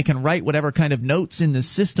to it, and they can write whatever kind of notes in the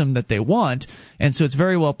system that they want. And so it's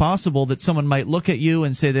very well possible that someone might look at you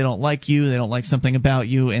and say they don't like you, they don't like something about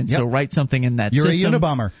you, and so write something in that system. You're a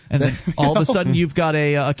Unabomber. And then all of a sudden you've got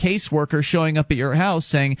a caseworker showing up at your house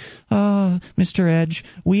saying, Mr. Edge,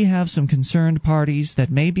 we have some concerned parties that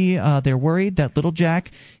maybe they're worried that little Jack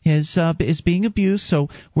is being abused, so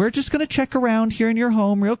we're just going to check around here in your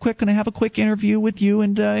home real quick, going to have a quick interview with you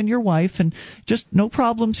and your wife, and just no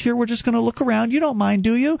problems here, we're just going to look around. You don't mind,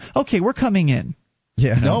 do you? Okay, we're coming in.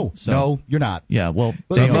 Yeah. No, you're not. Yeah, well,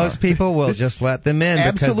 most people will just let them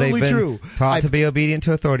in because they've been taught to be obedient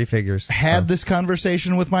to authority figures. Had this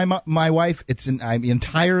conversation with my wife. I'm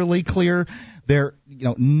entirely clear.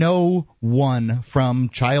 No one from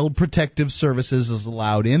Child Protective Services is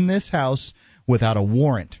allowed in this house without a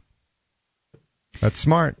warrant. That's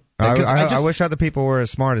smart. I wish other people were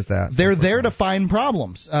as smart as that. They're there to find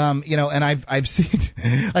problems, and I've seen.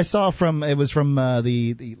 I saw from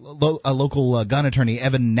the local gun attorney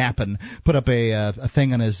Evan Knappen put up a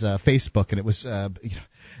thing on his Facebook, and it was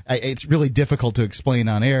it's really difficult to explain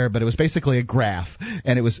on air, but it was basically a graph,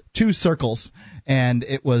 and it was two circles, and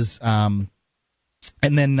it was.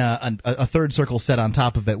 And then a third circle set on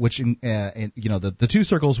top of it, which the two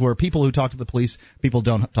circles were people who talk to the police, people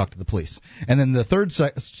don't talk to the police, and then the third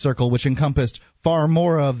circle, which encompassed far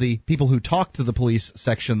more of the people who talk to the police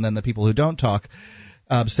section than the people who don't talk,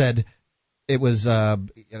 said it was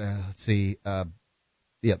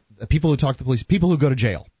people who talk to the police, people who go to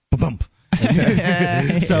jail. Bump.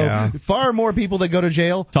 Far more people that go to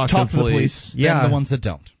jail talk to the police than the ones that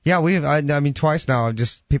don't. Yeah, we've twice now,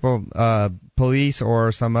 just people, police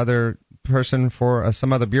or some other person for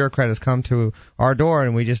some other bureaucrat has come to our door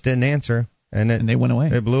and we just didn't answer, and they went away.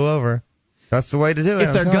 It blew over. That's the way to do it.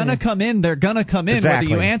 If they're gonna come in, they're gonna come in, whether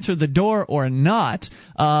you answer the door or not.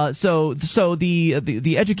 So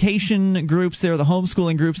the education groups there, the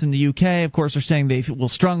homeschooling groups in the UK, of course, are saying they will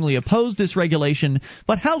strongly oppose this regulation.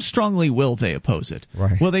 But how strongly will they oppose it?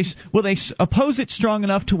 Right. Will they oppose it strong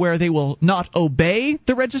enough to where they will not obey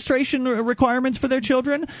the registration requirements for their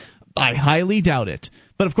children? I highly doubt it.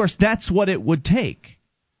 But of course, that's what it would take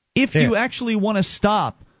if you actually want to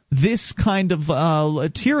stop this kind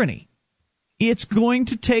of tyranny. It's going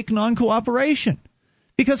to take non-cooperation.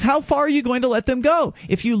 Because how far are you going to let them go?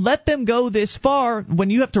 If you let them go this far,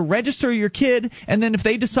 when you have to register your kid, and then if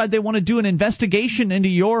they decide they want to do an investigation into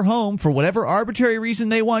your home for whatever arbitrary reason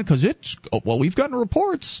they want, because we've gotten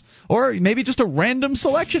reports, or maybe just a random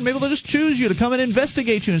selection, maybe they'll just choose you to come and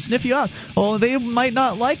investigate you and sniff you out. Well, they might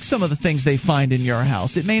not like some of the things they find in your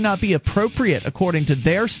house. It may not be appropriate according to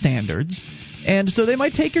their standards, and so they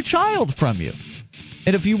might take your child from you.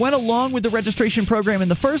 And if you went along with the registration program in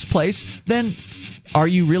the first place, then are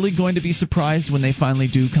you really going to be surprised when they finally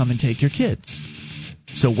do come and take your kids?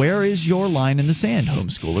 So where is your line in the sand,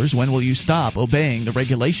 homeschoolers? When will you stop obeying the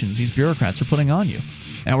regulations these bureaucrats are putting on you?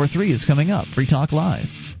 Hour 3 is coming up. Free Talk Live.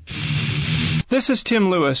 This is Tim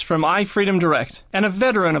Lewis from iFreedom Direct and a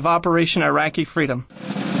veteran of Operation Iraqi Freedom.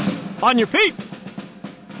 On your feet!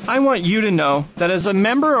 I want you to know that as a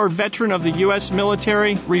member or veteran of the U.S.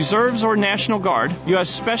 military, reserves, or National Guard, you have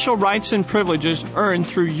special rights and privileges earned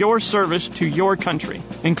through your service to your country,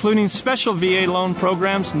 including special VA loan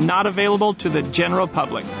programs not available to the general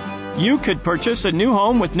public. You could purchase a new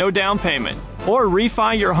home with no down payment, or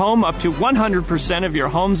refi your home up to 100% of your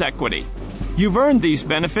home's equity. You've earned these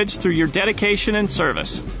benefits through your dedication and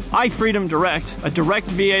service. iFreedom Direct, a direct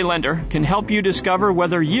VA lender, can help you discover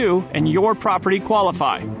whether you and your property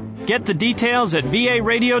qualify. Get the details at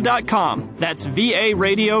VARadio.com. That's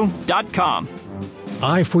VARadio.com.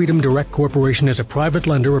 iFreedom Direct Corporation is a private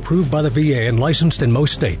lender approved by the VA and licensed in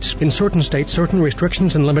most states. In certain states, certain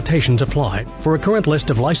restrictions and limitations apply. For a current list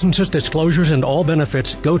of licenses, disclosures, and all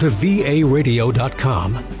benefits, go to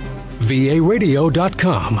VARadio.com.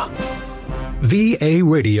 VARadio.com.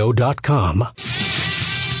 VARadio.com.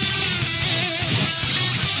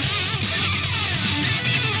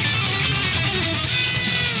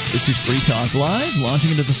 This is Free Talk Live,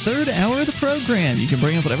 launching into the third hour of the program. You can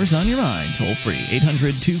bring up whatever's on your mind, toll-free.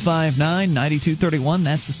 800-259-9231.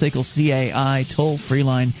 That's the SACL CAI toll-free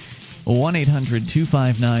line.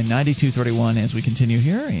 1-800-259-9231. As we continue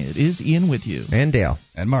here, it is Ian with you. And Dale.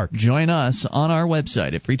 And Mark. Join us on our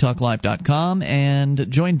website at freetalklive.com and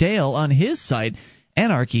join Dale on his site,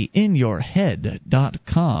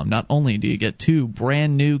 anarchyinyourhead.com. Not only do you get 2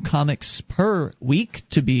 brand new comics per week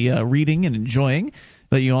to be reading and enjoying,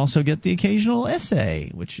 but you also get the occasional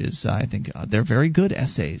essay, which is, I think, they're very good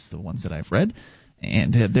essays, the ones that I've read.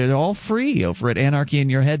 And they're all free over at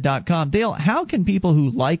anarchyinyourhead.com. Dale, how can people who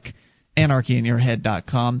like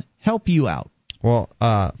anarchyinyourhead.com help you out? Well,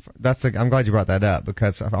 I'm glad you brought that up,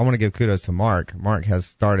 because I want to give kudos to Mark. Mark has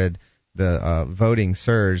started the voting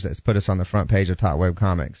surge that's put us on the front page of Top Web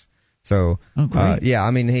Comics. So, yeah, I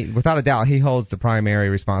mean, without a doubt, he holds the primary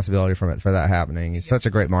responsibility for that happening. He's such a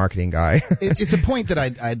great marketing guy. It's a point that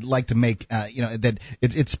I'd like to make, that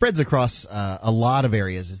it spreads across a lot of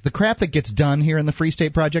areas. Is the crap that gets done here in the Free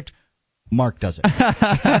State Project, Mark does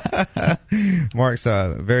it. Mark's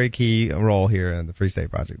a very key role here in the Free State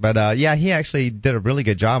Project. But, yeah, he actually did a really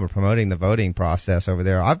good job of promoting the voting process over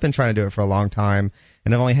there. I've been trying to do it for a long time,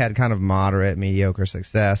 and I've only had kind of moderate, mediocre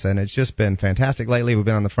success, and it's just been fantastic lately. We've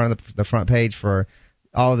been on the front page for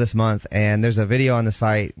all of this month, and there's a video on the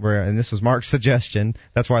site and this was Mark's suggestion,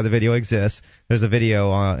 that's why the video exists. There's a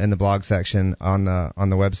video in the blog section on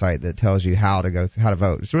the website that tells you how to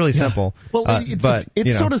vote. It's really simple. Well,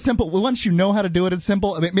 it's sort of simple. Once you know how to do it, it's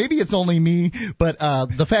simple. I mean, maybe it's only me, but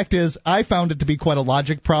the fact is, I found it to be quite a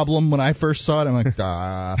logic problem when I first saw it. I'm like,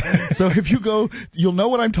 So if you go, you'll know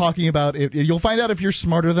what I'm talking about. You'll find out if you're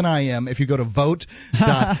smarter than I am if you go to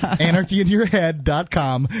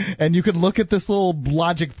vote.anarchyinyourhead.com, and you can look at this little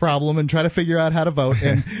logic problem and try to figure out how to vote.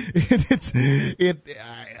 And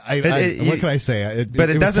what can I say?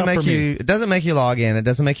 It doesn't make you. It doesn't make you log in. It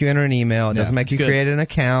doesn't make you enter an email. It doesn't make you create an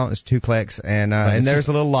account. It's 2 clicks, and there's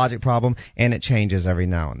a little logic problem, and it changes every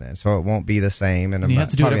now and then, so it won't be the same. And you have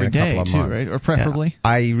to do it every day too, right? Or preferably.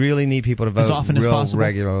 Yeah. I really need people to vote as often as possible,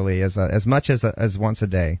 regularly, as much as once a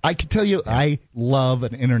day. I can tell you, I love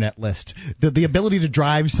an internet list. The ability to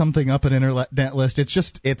drive something up an internet list.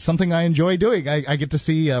 It's something I enjoy doing. I get to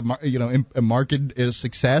see a market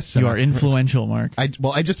success. You are influential, Mark.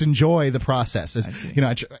 I just enjoy the process.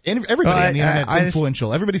 Everybody on the internet's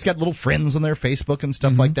influential. Everybody's got little friends on their Facebook and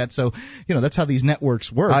stuff like that. So, that's how these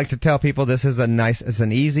networks work. I like to tell people this is it's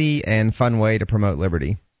an easy and fun way to promote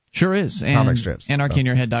liberty. Sure is. And comic strips.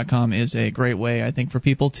 AnarchyInYourHead.com is a great way, I think, for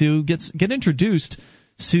people to get introduced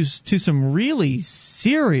to some really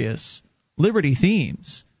serious liberty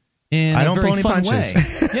themes. I don't pull any punches. Way.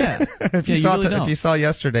 Yeah. If you saw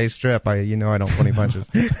yesterday's strip, I don't pull any punches.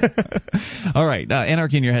 All right,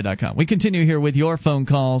 anarchyinyourhead.com. We continue here with your phone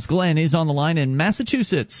calls. Glenn is on the line in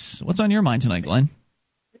Massachusetts. What's on your mind tonight, Glenn?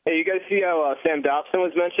 Hey, you guys see how Sam Dobson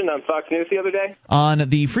was mentioned on Fox News the other day? On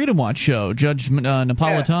the Freedom Watch show, Judge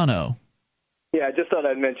Napolitano. Yeah, I just thought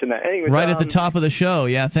I'd mention that. Anyways, right at the top of the show.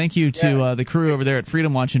 Yeah, thank you to the crew over there at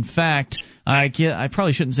Freedom Watch. In fact, I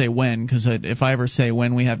probably shouldn't say when, because if I ever say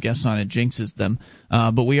when we have guests on, it jinxes them.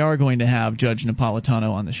 But we are going to have Judge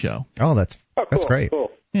Napolitano on the show. Oh, that's great. Cool.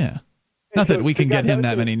 Yeah. Not that we can get him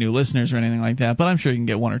that many new listeners or anything like that, but I'm sure you can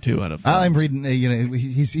get 1 or 2 out of. I'm reading.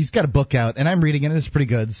 He's got a book out, and I'm reading it. And it's pretty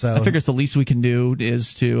good. So I figure it's the least we can do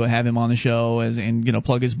is to have him on the show and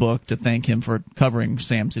plug his book to thank him for covering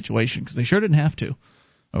Sam's situation, because they sure didn't have to.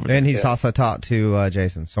 And he's also talked to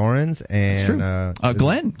Jason Sorens and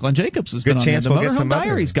Glenn Jacobs has been on there. The Motorhome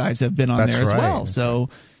Diaries guys have been on there as well. So,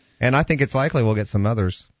 and I think it's likely we'll get some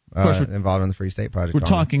others involved in the Free State Project. We're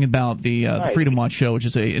talking about the Freedom Watch show, which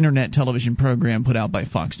is an internet television program put out by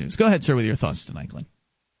Fox News. Go ahead, sir, with your thoughts tonight, Glenn.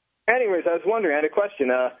 Anyways, I was wondering, I had a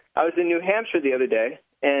question. I was in New Hampshire the other day,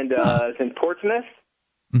 and I was in Portsmouth,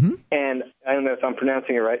 and I don't know if I'm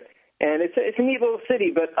pronouncing it right. And it's a neat little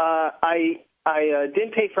city, but I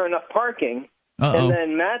didn't pay for enough parking, and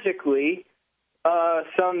then magically,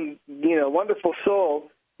 some wonderful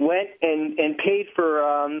soul went and paid for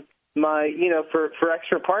for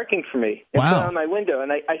extra parking for me and put it on my window. And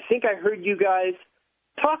I think I heard you guys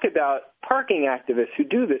talk about parking activists who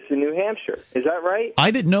do this in New Hampshire. Is that right?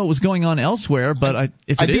 I didn't know it was going on elsewhere, but I'd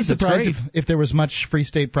be surprised if there was much Free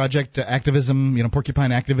State Project activism,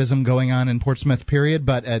 porcupine activism going on in Portsmouth. Period.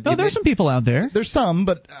 But there's some people out there. There's some,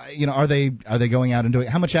 but are they going out and doing?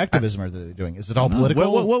 How much activism are they doing? Is it all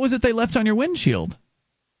political? What was it they left on your windshield?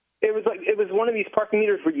 It was one of these parking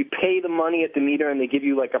meters where you pay the money at the meter and they give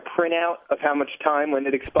you like a printout of how much time when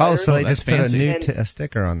it expires. Oh, so they just put a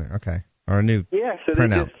sticker on there. Okay. or a new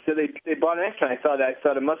printout. They bought an extra. And I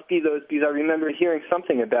thought it must be those, because I remember hearing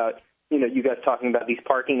something about you guys talking about these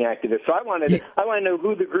parking activists. So I want to know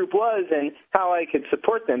who the group was and how I could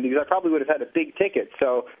support them, because I probably would have had a big ticket.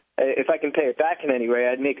 So if I can pay it back in any way,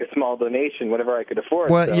 I'd make a small donation, whatever I could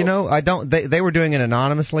afford. Well, so. I don't. They were doing it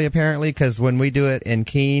anonymously apparently, because when we do it in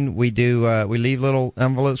Keene, we leave little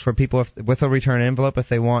envelopes for people with a return envelope if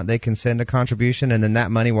they want. They can send a contribution, and then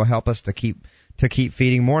that money will help us to keep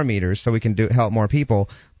feeding more meters, so we can help more people.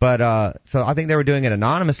 But so I think they were doing it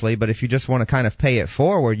anonymously. But if you just want to kind of pay it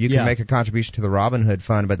forward, you can make a contribution to the Robin Hood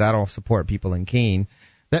Fund, but that'll support people in Keene.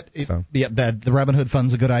 The Robin Hood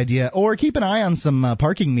Fund's a good idea. Or keep an eye on some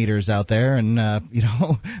parking meters out there, and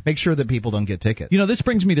make sure that people don't get tickets. This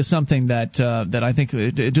brings me to something that I think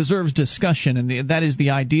it deserves discussion, and that is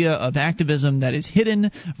the idea of activism that is hidden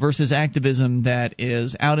versus activism that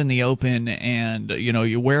is out in the open, and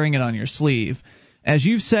you're wearing it on your sleeve. As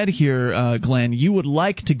you've said here, Glenn, you would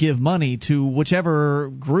like to give money to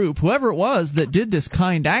whichever group, whoever it was that did this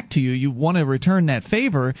kind act to you. You want to return that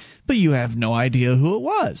favor, but you have no idea who it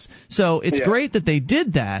was. So it's great that they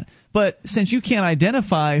did that, but since you can't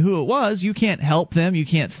identify who it was, you can't help them, you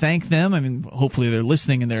can't thank them. I mean, hopefully they're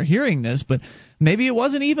listening and they're hearing this, but maybe it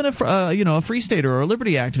wasn't even a Free Stater or a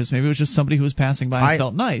Liberty activist. Maybe it was just somebody who was passing by and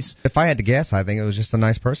felt nice. If I had to guess, I think it was just a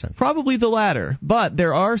nice person. Probably the latter. But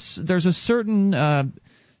there's a certain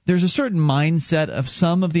mindset of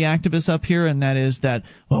some of the activists up here, and that is that,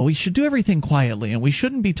 well, we should do everything quietly, and we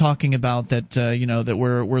shouldn't be talking about that that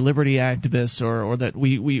we're liberty activists or that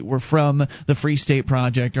we're from the Free State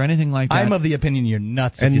Project or anything like that. I'm of the opinion you're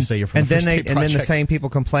nuts if you say you're from the Free State Project. And then the same people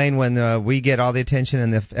complain when we get all the attention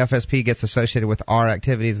and the FSP gets associated with our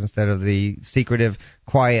activities instead of the secretive,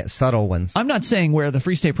 quiet, subtle ones. I'm not saying wear the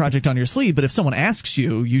Free State Project on your sleeve, but if someone asks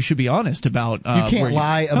you, you should be honest about you can't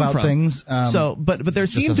lie about things. But there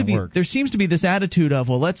seems to be this attitude of,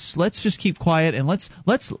 well, let's just keep quiet and let's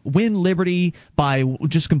win liberty by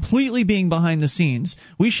just completely being behind the scenes.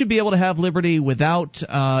 We should be able to have liberty without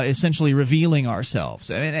essentially revealing ourselves.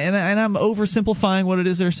 And I'm oversimplifying what it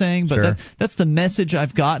is they're saying, but that's the message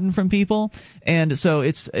I've gotten from people. And so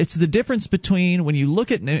it's the difference between when you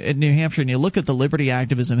look at New Hampshire and you look at the liberty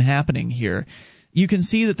activism happening here. You can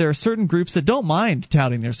see that there are certain groups that don't mind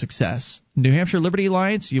touting their success. New Hampshire Liberty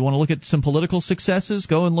Alliance, you want to look at some political successes,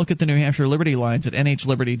 go and look at the New Hampshire Liberty Alliance at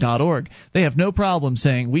nhliberty.org. They have no problem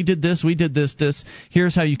saying, we did this,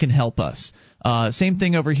 here's how you can help us. Same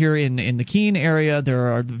thing over here in the Keene area.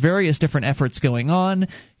 There are various different efforts going on.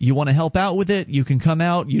 You want to help out with it, you can come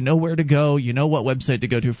out, you know where to go, you know what website to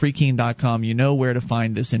go to, freekeene.com, you know where to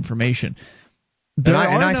find this information.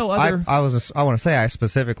 I want to say I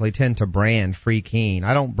specifically tend to brand Free Keene.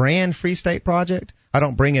 I don't brand Free State Project. I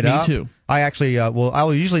don't bring it up. Me too. I actually I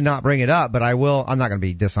will usually not bring it up, but I will. I'm not going to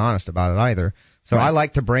be dishonest about it either. So I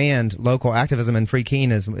like to brand local activism, and Free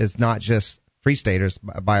Keene is not just Free Staters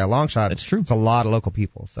by a long shot. That's true. It's a lot of local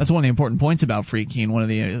people. So. That's one of the important points about Free Keene. One of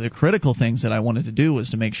the critical things that I wanted to do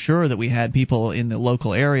was to make sure that we had people in the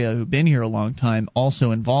local area who've been here a long time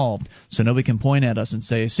also involved, so nobody can point at us and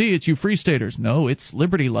say, "See, it's you Free Staters." No, it's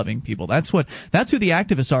liberty-loving people. That's who the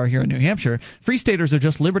activists are here in New Hampshire. Free Staters are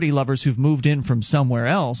just liberty lovers who've moved in from somewhere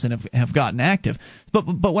else and have gotten active. But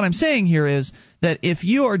what I'm saying here is that if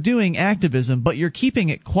you are doing activism but you're keeping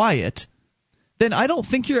it quiet, then I don't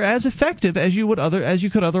think you're as effective as you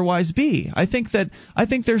could otherwise be. I think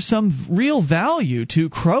there's some real value to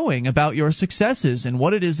crowing about your successes and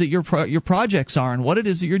what it is that your projects are and what it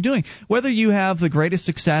is that you're doing. Whether you have the greatest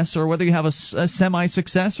success or whether you have a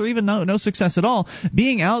semi-success or even no success at all,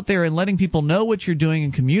 being out there and letting people know what you're doing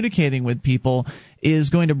and communicating with people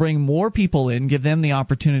is going to bring more people in, give them the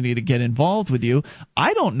opportunity to get involved with you.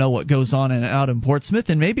 I don't know what goes on out in Portsmouth,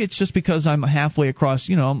 and maybe it's just because I'm halfway across,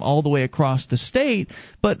 I'm all the way across the state,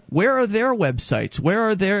 but where are their websites?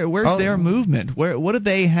 Where's their movement? What do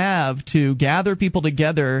they have to gather people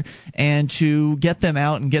together and to get them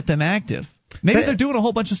out and get them active? Maybe they're doing a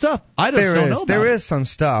whole bunch of stuff. I don't know about There is some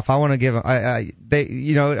stuff. I want to give. I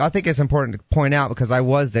think it's important to point out because I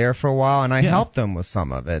was there for a while and I helped them with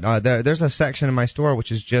some of it. There's a section in my store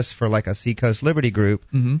which is just for like a Seacoast Liberty group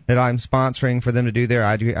that I'm sponsoring for them to do there.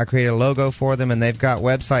 I created a logo for them and they've got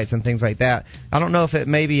websites and things like that. I don't know if it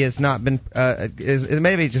maybe has not been it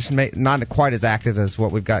maybe just not quite as active as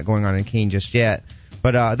what we've got going on in Keene just yet,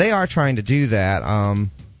 but they are trying to do that.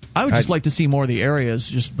 I would just like to see more of the areas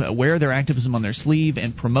just wear their activism on their sleeve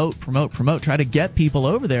and promote, try to get people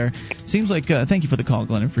over there. Seems like, thank you for the call,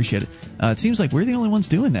 Glenn, I appreciate it. It seems like we're the only ones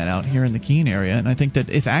doing that out here in the Keene area, and I think that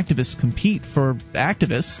if activists compete for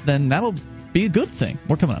activists, then that'll be a good thing.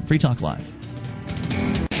 More coming up. Free Talk Live.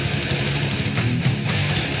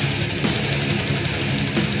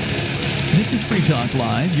 This is Free Talk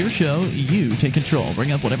Live, your show. You take control.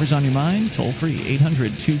 Bring up whatever's on your mind. Toll free,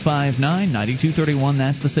 800-259-9231.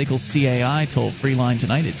 That's the SACL CAI toll free line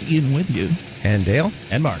tonight. It's Ian with you. And Dale.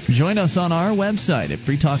 And Mark. Join us on our website at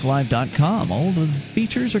freetalklive.com. All the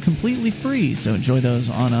features are completely free, so enjoy those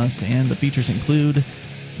on us. And the features include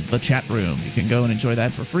the chat room. You can go and enjoy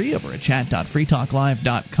that for free over at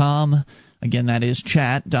chat.freetalklive.com. Again, that is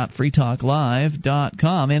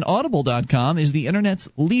chat.freetalklive.com. And Audible.com is the Internet's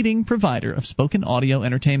leading provider of spoken audio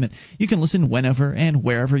entertainment. You can listen whenever and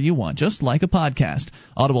wherever you want, just like a podcast.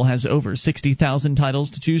 Audible has over 60,000 titles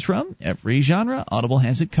to choose from. Every genre, Audible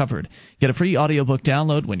has it covered. Get a free audiobook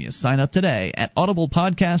download when you sign up today at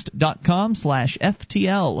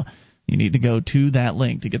audiblepodcast.com/FTL. You need to go to that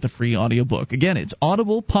link to get the free audiobook. Again, it's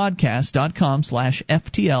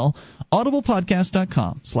audiblepodcast.com/FTL,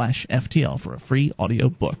 audiblepodcast.com/FTL for a free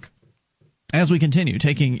audiobook. As we continue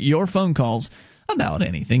taking your phone calls about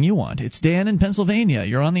anything you want, it's Dan in Pennsylvania.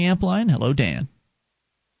 You're on the amp line. Hello, Dan.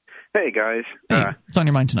 Hey, guys. Hey, what's on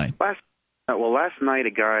your mind tonight? Last night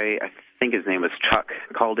a guy, I think his name was Chuck,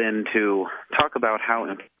 called in to talk about how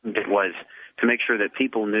important it was to make sure that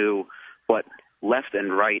people knew what left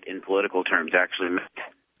and right in political terms actually meant.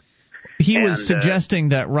 He was suggesting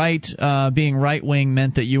that being right-wing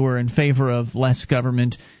meant that you were in favor of less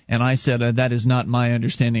government, and I said that is not my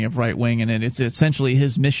understanding of right-wing, and it's essentially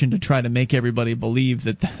his mission to try to make everybody believe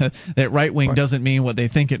that that right-wing doesn't mean what they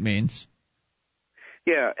think it means.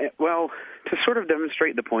 Yeah, well, to sort of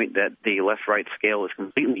demonstrate the point that the left-right scale is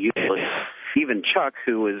completely useless, even Chuck,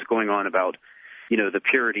 who was going on about the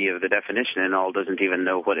purity of the definition and all, doesn't even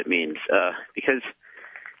know what it means, because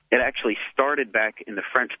it actually started back in the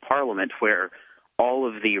French Parliament, where all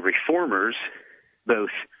of the reformers, both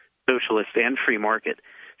socialist and free market,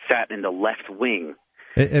 sat in the left wing.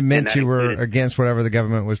 It meant you were against whatever the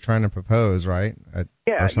government was trying to propose, right?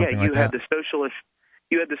 You had the socialist,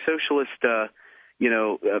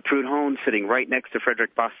 Proudhon sitting right next to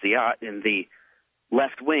Frederick Bastiat in the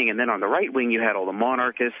left wing, and then on the right wing you had all the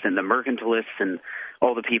monarchists and the mercantilists and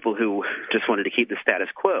all the people who just wanted to keep the status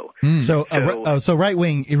quo. So right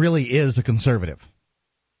wing, it really is a conservative.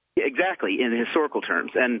 Exactly, in historical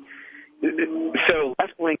terms. And so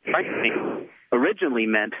left wing, right wing originally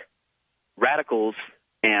meant radicals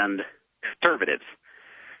and conservatives.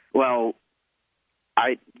 Well,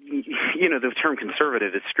 the term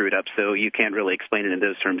conservative is screwed up, so you can't really explain it in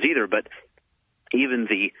those terms either, but even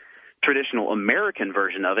the traditional American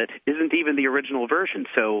version of it isn't even the original version.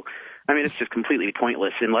 So, it's just completely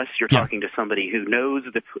pointless unless you're talking to somebody who knows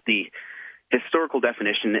the historical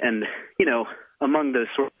definition. And, among those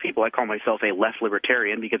sort of people, I call myself a left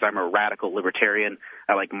libertarian because I'm a radical libertarian.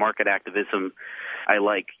 I like market activism. I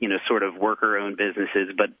like, sort of worker-owned businesses,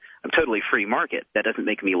 but I'm totally free market. That doesn't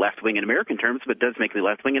make me left-wing in American terms, but does make me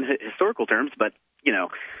left-wing in historical terms. But, so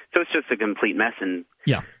it's just a complete mess, and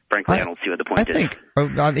frankly, I don't see what the point is. I think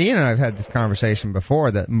Ian and I have had this conversation before,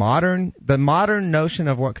 that the modern notion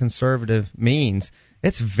of what conservative means,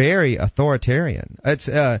 it's very authoritarian. It's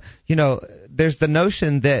there's the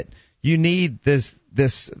notion that you need this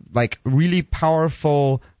like really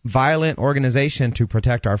powerful, violent organization to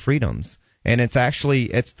protect our freedoms. And it's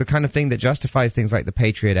the kind of thing that justifies things like the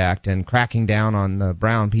Patriot Act and cracking down on the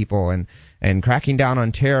brown people and cracking down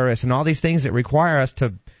on terrorists and all these things that require us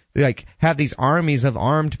to have these armies of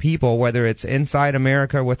armed people, whether it's inside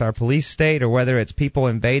America with our police state or whether it's people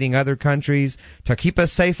invading other countries to keep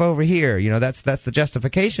us safe over here. That's the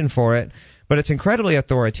justification for it. But it's incredibly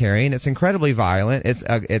authoritarian. It's incredibly violent.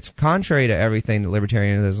 It's contrary to everything that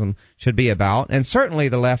libertarianism should be about. And certainly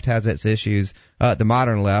the left has its issues. The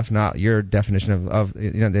modern left, not your definition of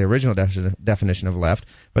the original definition of left,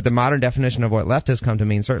 but the modern definition of what left has come to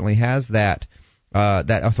mean certainly has that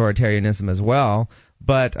authoritarianism as well.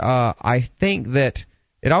 But I think that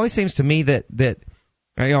it always seems to me that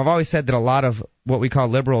I've always said that a lot of what we call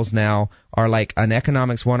liberals now are like an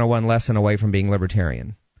economics 101 lesson away from being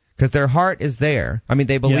libertarian. Because their heart is there.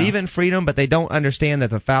 They believe in freedom, but they don't understand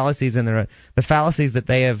that the fallacies that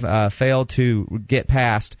they have failed to get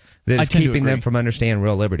past that is keeping them from understanding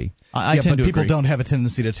real liberty. But people don't have a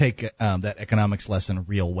tendency to take that economics lesson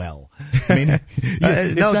real well. No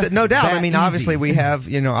doubt. Obviously we have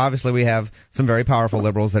some very powerful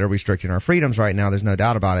liberals that are restricting our freedoms right now. There's no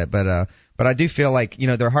doubt about it. But I do feel like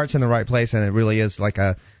their heart's in the right place, and it really is like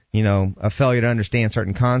a failure to understand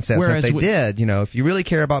certain concepts. Whereas if they did, if you really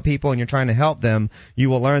care about people and you're trying to help them, you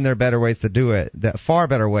will learn there are better ways to do it, far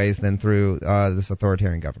better ways than through this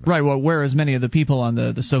authoritarian government. Right. Well, whereas many of the people on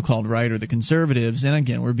the so-called right or the conservatives, and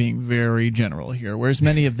again, we're being very general here, whereas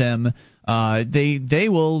many of them they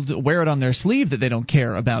will wear it on their sleeve that they don't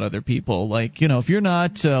care about other people. Like, if you're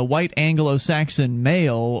not white Anglo-Saxon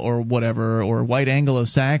male or whatever, or white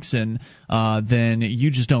Anglo-Saxon, then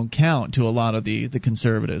you just don't count to a lot of the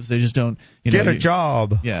conservatives. They just don't get a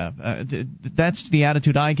job. Yeah, that's the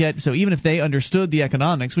attitude I get. So even if they understood the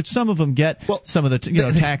economics, which some of them get, some of the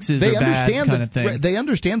taxes are bad kind of thing. They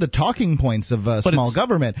understand the talking points of small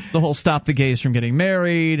government. The whole stop the gays from getting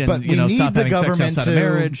married, and but we need stop the having sex government outside of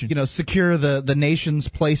marriage. Secure the nation's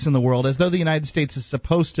place in the world, as though the United States is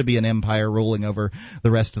supposed to be an empire ruling over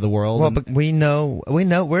the rest of the world. Well, but we know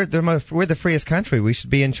we're the freest country. We should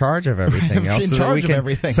be in charge of everything else.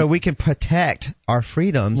 So we can protect our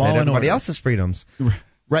freedoms and everybody else's freedoms.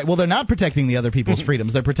 Right. Well, they're not protecting the other people's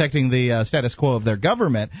freedoms. They're protecting the status quo of their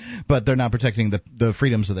government, but they're not protecting the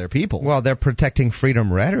freedoms of their people. Well, they're protecting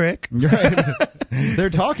freedom rhetoric. Right. They're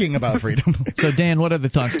talking about freedom. So, Dan, what other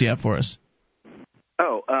thoughts do you have for us?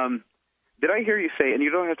 Did I hear you say, and you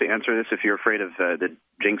don't have to answer this if you're afraid of the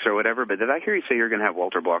jinx or whatever, but did I hear you say you're going to have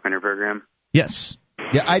Walter Block on your program? Yes.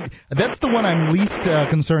 Yeah, that's the one I'm least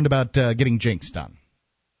concerned about getting jinxed on.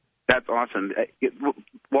 That's awesome.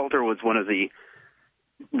 Walter was one of the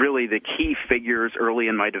key figures early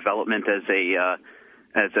in my development as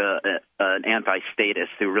an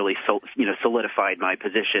anti-statist who really solidified my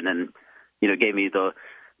position and gave me the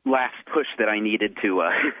last push that I needed to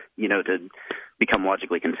to become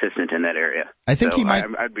logically consistent in that area. I think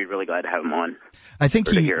I'd be really glad to have him on. I think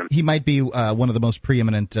he might be one of the most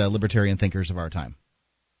preeminent libertarian thinkers of our time.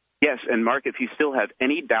 Yes, and Mark, if you still have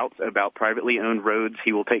any doubts about privately owned roads,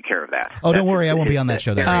 he will take care of that. Oh, don't worry, I won't be on that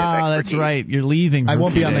show that day. That's right. You're leaving. I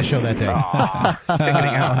won't be on that show that day.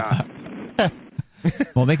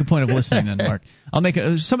 Well, make a point of listening then, Mark.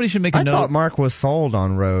 Somebody should make a note. I thought Mark was sold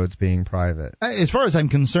on roads being private. As far as I'm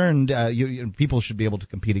concerned, people should be able to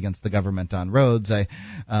compete against the government on roads. I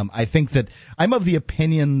think that I'm of the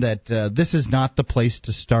opinion that this is not the place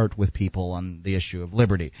to start with people on the issue of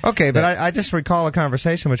liberty. Okay, but I just recall a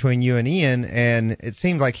conversation between you and Ian, and it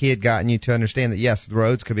seemed like he had gotten you to understand that, yes, the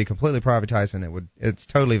roads could be completely privatized, and it's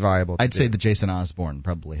totally viable. I'd say that Jason Osborne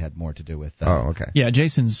probably had more to do with that. Oh, okay. Yeah,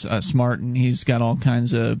 Jason's smart, and he's got all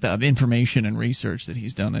kinds of information and research that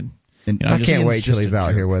he's done. And I can't wait till he's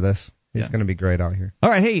out here with us. He's going to be great out here. All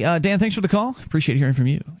right. Hey, Dan, thanks for the call. Appreciate hearing from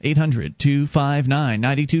you.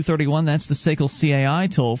 800-259-9231. That's the SACL CAI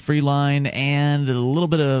toll-free line. And a little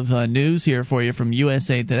bit of news here for you from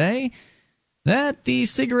USA Today that the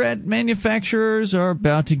cigarette manufacturers are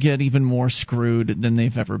about to get even more screwed than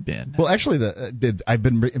they've ever been. Well, actually, I've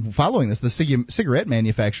been following this. The cigarette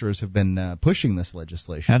manufacturers have been pushing this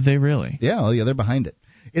legislation. Have they really? Yeah, they're behind it.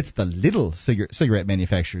 It's the little cigarette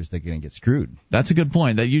manufacturers that are going to get screwed. That's a good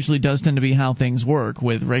point. That usually does tend to be how things work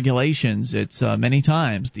with regulations. It's many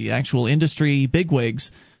times the actual industry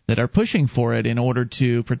bigwigs that are pushing for it in order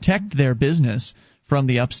to protect their business from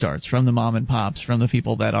the upstarts, from the mom and pops, from the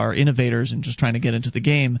people that are innovators and just trying to get into the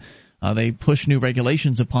game. They push new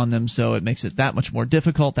regulations upon them, so it makes it that much more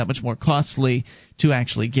difficult, that much more costly to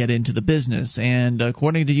actually get into the business. And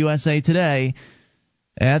according to USA Today,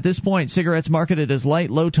 at this point, cigarettes marketed as light,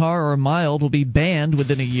 low tar, or mild will be banned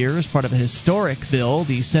within a year as part of a historic bill.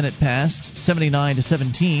 The Senate passed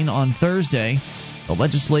 79-17 on Thursday. The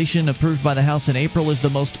legislation approved by the House in April is the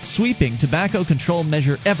most sweeping tobacco control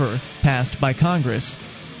measure ever passed by Congress.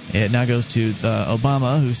 It now goes to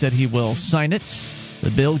Obama, who said he will sign it.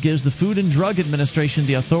 The bill gives the Food and Drug Administration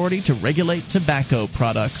the authority to regulate tobacco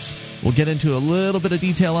products. We'll get into a little bit of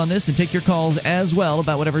detail on this and take your calls as well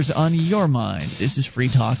about whatever's on your mind. This is Free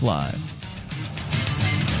Talk Live.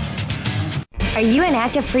 Are you an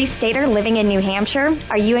active Free Stater living in New Hampshire?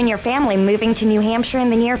 Are you and your family moving to New Hampshire in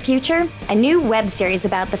the near future? A new web series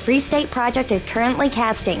about the Free State Project is currently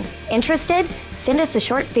casting. Interested? Send us a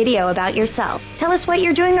short video about yourself. Tell us what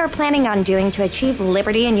you're doing or planning on doing to achieve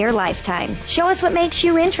liberty in your lifetime. Show us what makes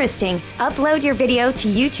you interesting. Upload your video to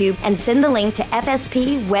YouTube and send the link to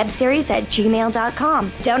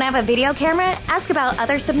fspwebseries@gmail.com. Don't have a video camera? Ask about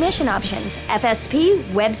other submission options.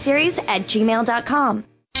 fspwebseries@gmail.com.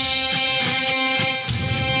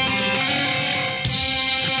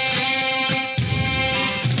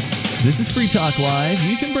 This is Free Talk Live.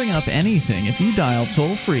 You can bring up anything if you dial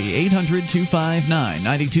toll-free,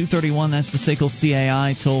 800-259-9231. That's the SACL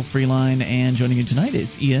CAI toll-free line. And joining you tonight,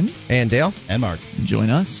 it's Ian. And Dale. And Mark. Join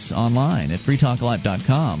us online at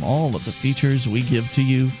freetalklive.com. All of the features we give to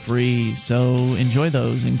you free, so enjoy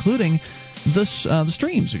those, including the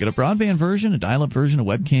streams. We got a broadband version, a dial-up version, a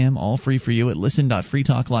webcam, all free for you at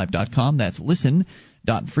listen.freetalklive.com. That's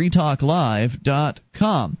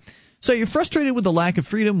listen.freetalklive.com. So you're frustrated with the lack of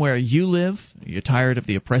freedom where you live? You're tired of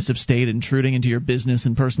the oppressive state intruding into your business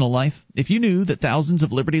and personal life? If you knew that thousands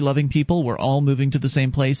of liberty-loving people were all moving to the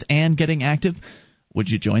same place and getting active, would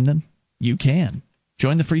you join them? You can.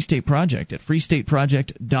 Join the Free State Project at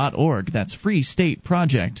freestateproject.org. That's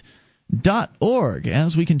freestateproject.org.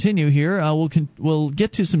 As we continue here, we'll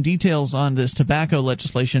get to some details on this tobacco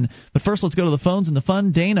legislation. But first, let's go to the phones and the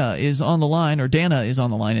fun. Dana is on the line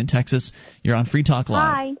in Texas. You're on Free Talk Live.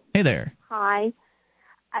 Hi. Hey there. Hi.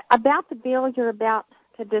 About the bill you're about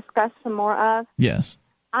to discuss some more of. Yes.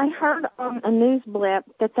 I heard on a news blip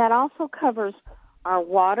that also covers our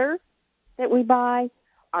water that we buy,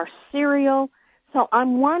 our cereal. So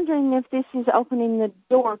I'm wondering if this is opening the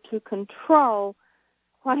door to control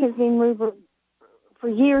what has been rumored for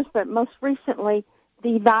years, but most recently,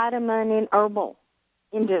 the vitamin and herbal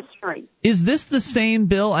industry. Is this the same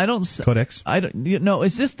bill? Codex? No,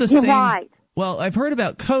 is this the You're same? Right. Well, I've heard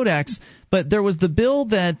about Codex, but there was the bill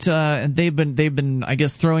that they've been I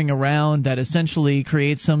guess throwing around that essentially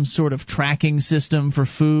creates some sort of tracking system for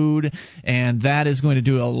food, and that is going to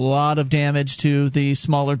do a lot of damage to the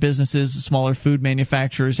smaller businesses, smaller food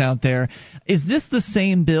manufacturers out there. Is this the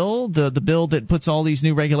same bill, the bill that puts all these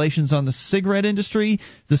new regulations on the cigarette industry,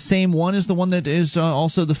 the same one as the one that is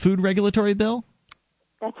also the food regulatory bill?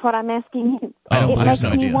 That's what I'm asking you. It makes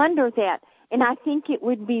me wonder that. And I think it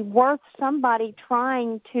would be worth somebody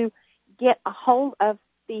trying to get a hold of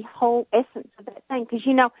the whole essence of that thing. Because,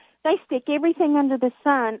 they stick everything under the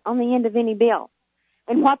sun on the end of any bill.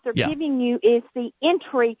 And what they're giving you is the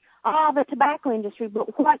entry of the tobacco industry.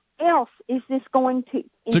 But what else is this going to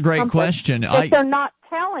It's a great question. They're not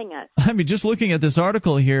telling us. I mean, just looking at this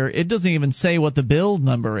article here, it doesn't even say what the bill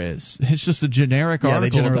number is. It's just a generic article. Yeah, they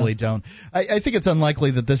generally don't. I think it's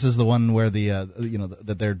unlikely that this is the one where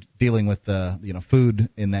that they're dealing with food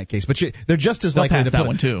in that case. But they're just as likely to put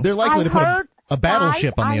one too. They're likely to put a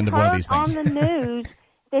battleship on the end of one of these things. I heard on the news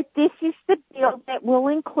that this is the bill that will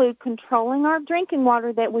include controlling our drinking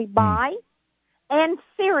water that we buy and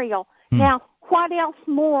cereal. Now, what else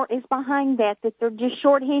more is behind that they're just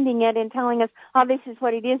shorthanding it and telling us, this is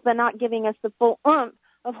what it is, but not giving us the full oomph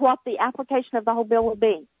of what the application of the whole bill will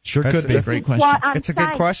be? Sure could be a great question. It's a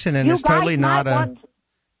good question, and it's totally not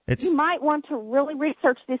You might want to really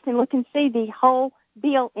research this and look and see the whole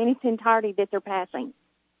bill in its entirety that they're passing.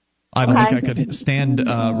 I don't think I could stand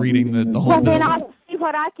reading the whole bill. Well, then I'll see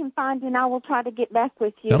what I can find, and I will try to get back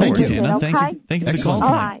with you. That'll work, Dana. Okay? Thank you for the call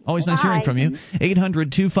tonight. Right. Always nice hearing from you.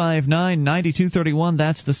 800-259-9231.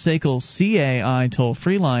 That's the SACL CAI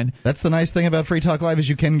toll-free line. That's the nice thing about Free Talk Live is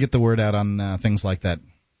you can get the word out on things like that.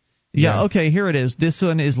 Yeah, okay, here it is. This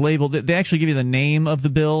one is labeled. They actually give you the name of the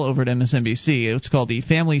bill over at MSNBC. It's called the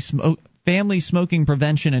Family Smoking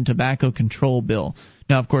Prevention and Tobacco Control Bill.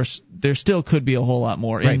 Now, of course, there still could be a whole lot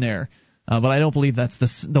more in there. But I don't believe that's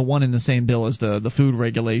the one in the same bill as the food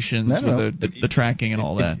regulations with the tracking and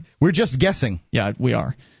all that. We're just guessing. Yeah, we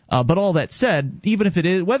are. But all that said, even if it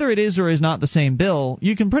is, whether it is or is not the same bill,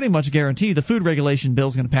 you can pretty much guarantee the food regulation bill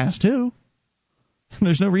is going to pass too.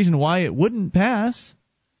 There's no reason why it wouldn't pass.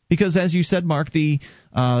 Because as you said, Mark, in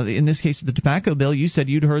this case, the tobacco bill, you said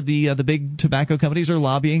you'd heard the big tobacco companies are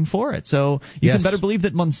lobbying for it. So you can better believe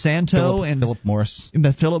that Monsanto and Philip Morris.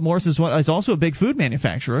 Philip Morris is also a big food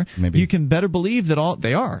manufacturer. Maybe. You can better believe that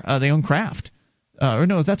they are. They own Kraft. Or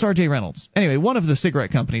no, that's R.J. Reynolds. Anyway, one of the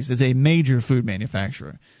cigarette companies is a major food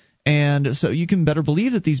manufacturer. And so you can better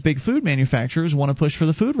believe that these big food manufacturers want to push for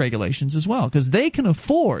the food regulations as well, because they can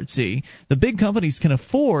afford, the big companies can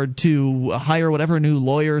afford to hire whatever new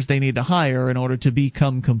lawyers they need to hire in order to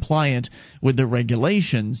become compliant with the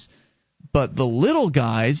regulations. But the little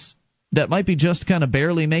guys that might be just kind of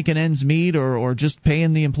barely making ends meet or just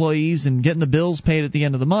paying the employees and getting the bills paid at the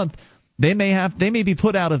end of the month, they may be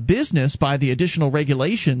put out of business by the additional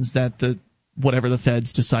regulations that whatever the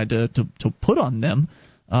feds decide to put on them.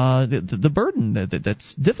 The burden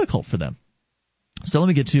that's difficult for them. So let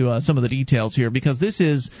me get to some of the details here, because this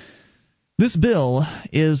bill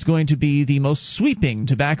is going to be the most sweeping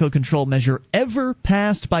tobacco control measure ever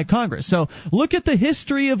passed by Congress. So look at the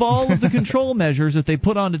history of all of the control measures that they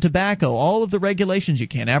put onto tobacco, all of the regulations. You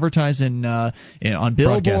can't advertise on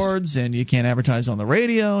billboards, and you can't advertise on the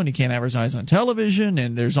radio, and you can't advertise on television,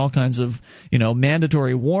 and there's all kinds of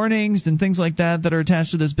mandatory warnings and things like that are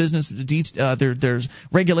attached to this business. There's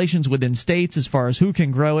regulations within states as far as who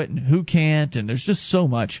can grow it and who can't, and there's just so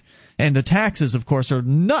much. And the taxes, of course, are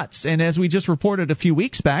nuts. And as we just reported a few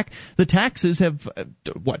weeks back, the taxes have,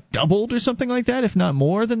 doubled or something like that, if not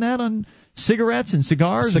more than that, on cigarettes and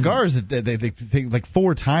cigars. They like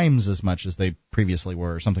 4 times as much as they previously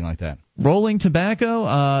were, or something like that. Rolling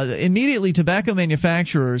tobacco. Immediately, tobacco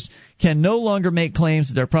manufacturers can no longer make claims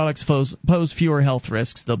that their products pose fewer health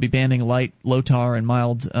risks. They'll be banning light, low-tar, and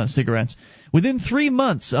mild cigarettes. Within 3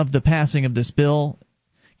 months of the passing of this bill,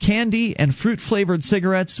 candy and fruit-flavored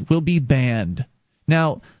cigarettes will be banned.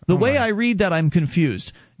 Now, the way I read that, I'm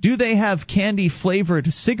confused. Do they have candy-flavored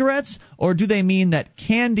cigarettes, or do they mean that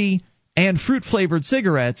candy and fruit-flavored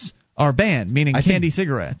cigarettes are banned, meaning candy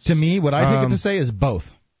cigarettes? To me, what I take it to say is both.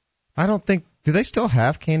 I don't think... Do they still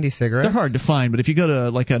have candy cigarettes? They're hard to find, but if you go to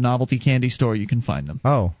like a novelty candy store, you can find them.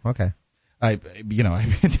 Oh, okay.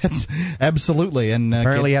 That's absolutely. And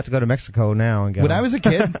apparently, you have to go to Mexico now and get. When I was a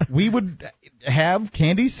kid, we would have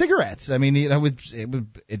candy cigarettes. I mean,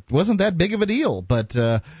 it wasn't that big of a deal, but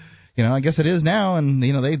I guess it is now. And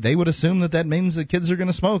they would assume that means that kids are going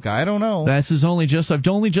to smoke. I don't know. I've only just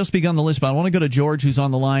begun the list, but I want to go to George, who's on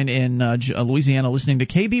the line in Louisiana, listening to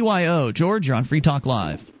KBYO. George, you're on Free Talk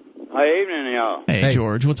Live. Hey, evening, y'all. Hey,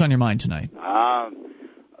 George, what's on your mind tonight?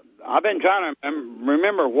 I've been trying to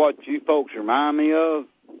remember what you folks remind me of.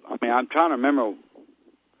 I mean, I'm trying to remember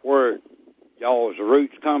where y'all's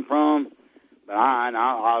roots come from, but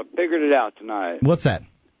I figured it out tonight. What's that?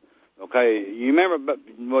 Okay, you remember,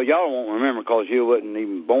 well, y'all won't remember because you wasn't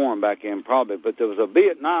even born back then probably, but there was a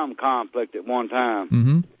Vietnam conflict at one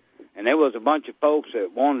time, and there was a bunch of folks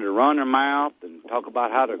that wanted to run their mouth and talk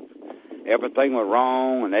about how everything was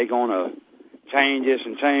wrong and they going to change this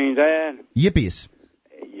and change that. Yippies.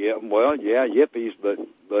 Yeah, well, yeah, yippies, but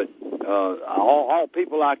all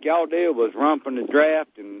people like y'all did was run from the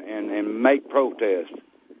draft and make protests.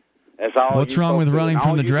 That's all. What's wrong with running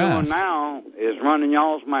from the draft? All you're doing now is running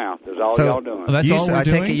y'all's mouth. That's all y'all doing. That's all we're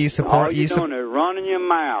doing. All you're doing is running your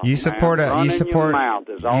mouth. You support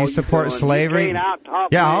slavery.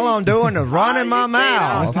 Yeah, all I'm doing is running my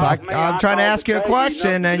mouth. I'm trying to ask you a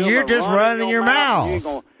question, and you're just running your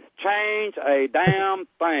mouth. Change a damn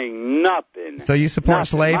thing, nothing. So you support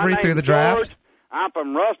slavery through the draft? George. I'm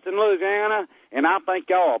from Ruston, Louisiana, and I think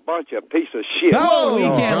y'all are a bunch of piece of shit. No, we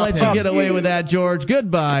can't let you get away with that, George.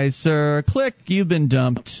 Goodbye, sir. Click, you've been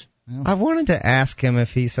dumped. I wanted to ask him if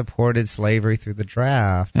he supported slavery through the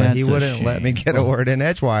draft, but he wouldn't let me get a word in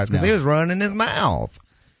edgewise because he was running his mouth.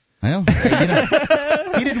 Well, he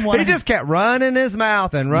didn't want. He just kept running his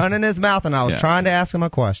mouth, and I was trying to ask him a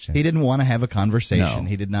question. He didn't want to have a conversation. No.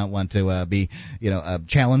 He did not want to be,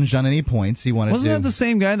 challenged on any points. He wanted. Wasn't that the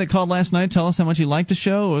same guy that called last night to tell us how much he liked the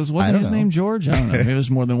show? Wasn't his name George? I don't know. Maybe it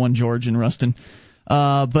was more than one George in Ruston.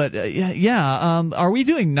 Are we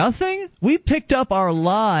doing nothing? We picked up our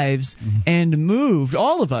lives and moved,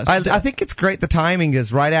 all of us. I think it's great. The timing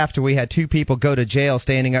is right after we had 2 people go to jail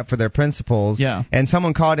standing up for their principles. Yeah. And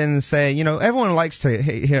someone called in and say, everyone likes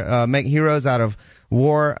to make heroes out of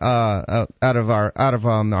war, out of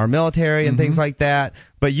our military and things like that.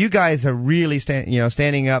 But you guys are really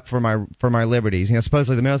standing up for my liberties.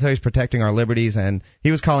 Supposedly the military is protecting our liberties, and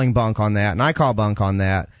he was calling bunk on that, and I call bunk on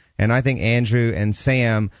that. And I think Andrew and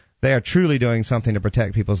Sam, they are truly doing something to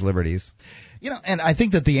protect people's liberties. And I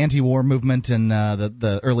think that the anti-war movement in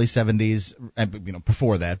the early 70s,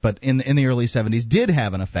 before that, but in the early 70s did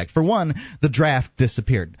have an effect. For one, the draft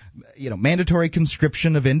disappeared. Mandatory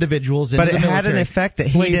conscription of individuals into the military. But it had an effect that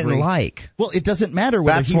he didn't like. Well, it doesn't matter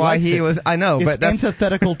whether he likes it. That's why he was. I know, but it's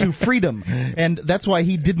antithetical to freedom, and that's why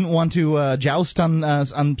he didn't want to joust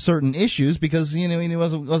on certain issues because he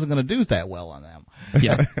wasn't going to do that well on them.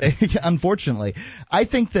 Yeah, unfortunately, I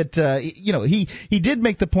think that he did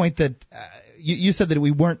make the point that. You said that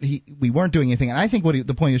we weren't doing anything, and I think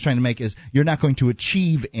the point he was trying to make is you're not going to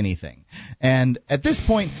achieve anything. And at this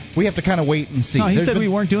point, we have to kind of wait and see. No, he said we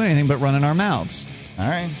weren't doing anything but running our mouths. All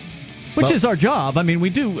right. Which is our job. I mean,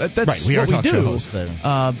 we do. That's right, we what we do. Hosts,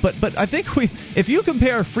 but I think if you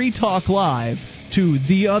compare Free Talk Live to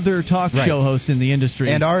the other talk show hosts in the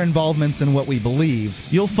industry and our involvements in what we believe,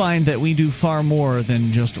 you'll find that we do far more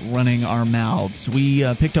than just running our mouths. We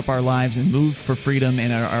picked up our lives and moved for freedom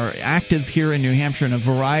and are active here in New Hampshire in a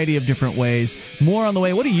variety of different ways. More on the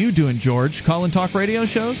way. What are you doing, George? Call and talk radio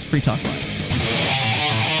shows? Free Talk Live.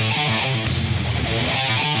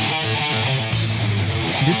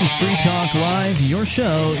 This is Free Talk Live, your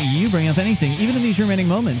show. You bring up anything, even in these remaining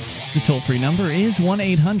moments. The toll-free number is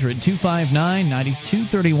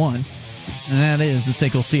 1-800-259-9231. And that is the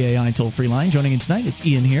SACL CAI toll-free line. Joining in tonight, it's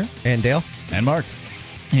Ian here. And Dale. And Mark.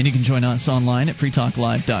 And you can join us online at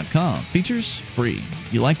freetalklive.com. Features free.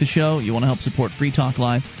 If you like the show, you want to help support Free Talk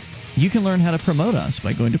Live, You can learn how to promote us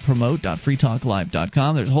by going to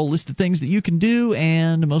promote.freetalklive.com. There's a whole list of things that you can do,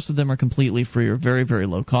 and most of them are completely free or very, very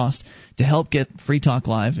low cost to help get Free Talk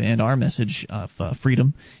Live and our message of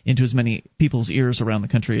freedom into as many people's ears around the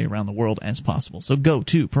country, around the world as possible. So go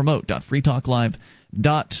to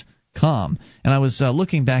promote.freetalklive.com. And I was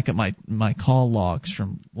looking back at my call logs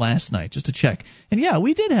from last night just to check. And yeah,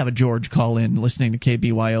 we did have a George call in listening to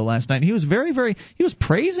KBYO last night. He was he was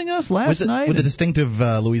praising us last night. With a distinctive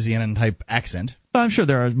Louisianan-type accent. I'm sure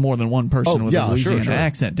there are more than one person with a Louisiana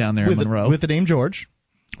accent down there in Monroe. With the name George.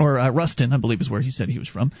 Or Ruston, I believe, is where he said he was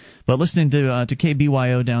from. But listening to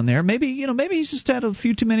KBYO down there, maybe he's just had a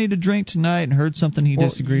few too many to drink tonight and heard something he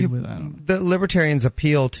disagreed with. I don't know. The libertarians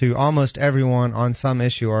appeal to almost everyone on some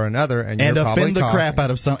issue or another, and offend the crap out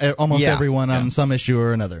of almost everyone on some issue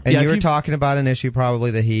or another. And you were talking about an issue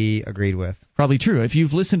probably that he agreed with. Probably true. If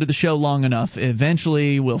you've listened to the show long enough,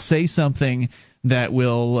 eventually we'll say something that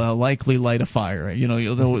will likely light a fire.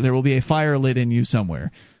 There will be a fire lit in you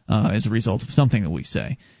somewhere. As a result of something that we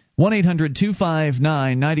say.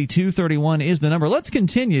 1-800-259-9231 is the number. Let's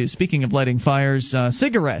continue. Speaking of lighting fires,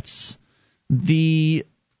 cigarettes. The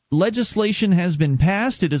legislation has been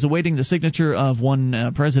passed. It is awaiting the signature of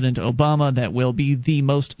one President Obama that will be the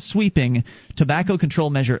most sweeping tobacco control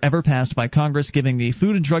measure ever passed by Congress, giving the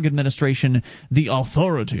Food and Drug Administration the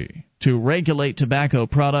authority to regulate tobacco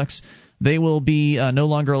products. They will be no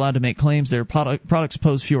longer allowed to make claims their products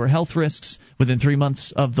pose fewer health risks. Within 3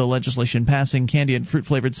 months of the legislation passing, candy and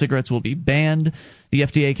fruit-flavored cigarettes will be banned. The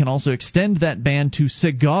FDA can also extend that ban to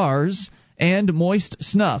cigars and moist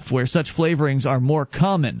snuff, where such flavorings are more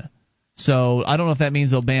common. So I don't know if that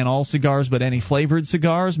means they'll ban all cigars, but any flavored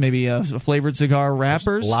cigars, maybe flavored cigar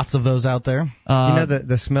wrappers. There's lots of those out there.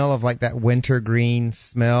 The smell of like that wintergreen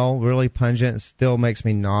smell, really pungent, still makes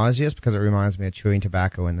me nauseous because it reminds me of chewing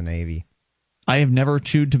tobacco in the Navy. I have never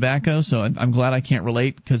chewed tobacco, so I'm glad I can't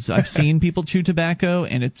relate because I've seen people chew tobacco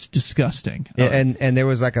and it's disgusting. And there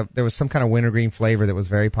was some kind of wintergreen flavor that was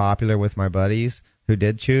very popular with my buddies who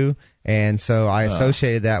did chew, and so I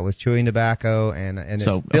associated that with chewing tobacco, and it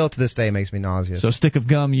still to this day makes me nauseous. So a stick of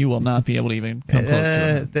gum, you will not be able to even come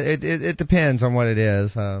close to it. It depends on what it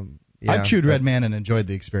is. I've chewed Red Man and enjoyed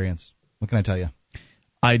the experience. What can I tell you?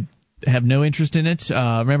 I have no interest in it.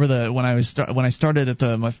 Remember when I started at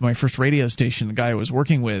my first radio station, the guy I was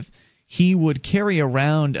working with, he would carry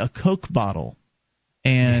around a Coke bottle,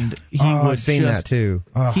 and I've seen that too.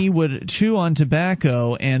 He would chew on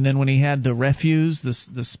tobacco, and then when he had the refuse,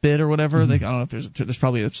 the spit or whatever, I don't know if there's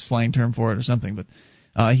probably a slang term for it or something, but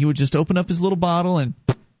he would just open up his little bottle and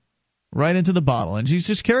right into the bottle, and he's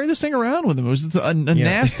just carrying this thing around with him. It was the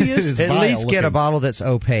nastiest. At least get a bottle that's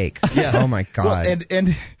opaque. Yeah. Oh my God. Well, and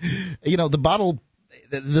the bottle,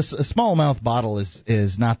 this a small mouth bottle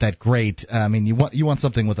is not that great. I mean, you want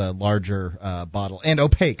something with a larger bottle and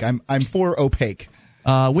opaque. I'm for opaque.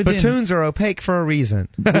 Spittoons are opaque for a reason.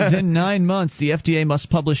 Within 9 months, the FDA must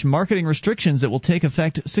publish marketing restrictions that will take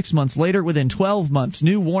effect 6 months later. Within 12 months,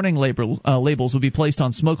 new warning labels will be placed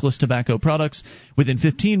on smokeless tobacco products. Within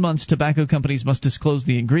 15 months, tobacco companies must disclose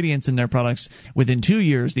the ingredients in their products. Within 2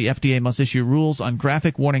 years, the FDA must issue rules on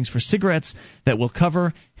graphic warnings for cigarettes that will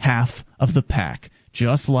cover half of the pack.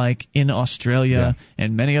 Just like in Australia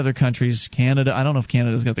and many other countries. Canada, I don't know if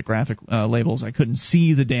Canada's got the graphic labels. I couldn't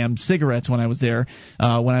see the damn cigarettes when I was there.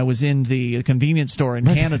 When I was in the convenience store in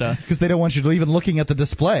Canada. Because they don't want you to even looking at the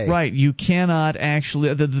display. Right. You cannot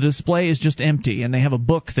actually... The display is just empty, and they have a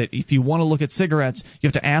book that if you want to look at cigarettes, you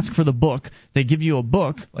have to ask for the book. They give you a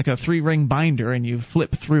book, like a 3-ring binder, and you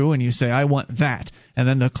flip through and you say, I want that. And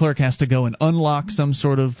then the clerk has to go and unlock some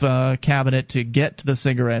sort of cabinet to get to the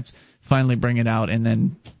cigarettes, finally bring it out, and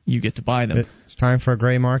then you get to buy them. It's time for a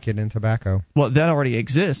gray market in tobacco. Well, that already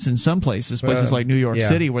exists in some places like New York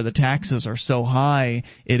City, where the taxes are so high,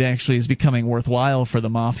 it actually is becoming worthwhile for the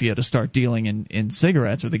mafia to start dealing in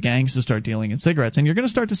cigarettes, or the gangs to start dealing in cigarettes. And you're going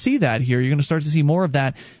to start to see that here. You're going to start to see more of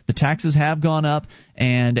that. The taxes have gone up,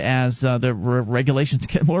 and as the regulations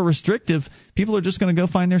get more restrictive, people are just going to go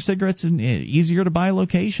find their cigarettes in easier to buy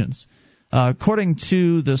locations. According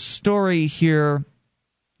to the story here,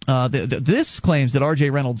 this claims that R.J.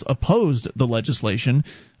 Reynolds opposed the legislation,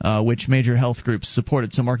 which major health groups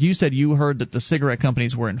supported. So, Mark, you said you heard that the cigarette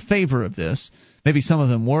companies were in favor of this. Maybe some of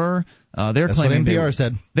them were. That's what NPR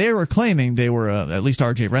said. They were claiming they were, at least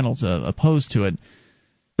R.J. Reynolds, opposed to it.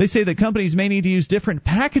 They say that companies may need to use different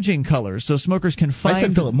packaging colors so smokers can find... I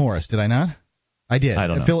said Philip Morris, did I not? I did. I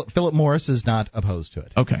don't know. Philip Morris is not opposed to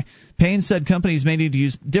it. Okay. Payne said companies may need to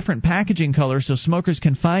use different packaging colors so smokers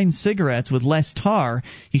can find cigarettes with less tar.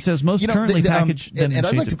 He says most currently package them in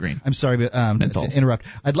shades of green. I'm sorry to interrupt.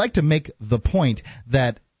 I'd like to make the point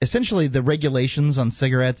that essentially the regulations on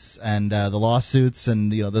cigarettes and the lawsuits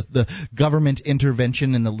and the government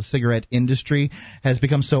intervention in the cigarette industry has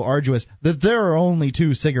become so arduous that there are only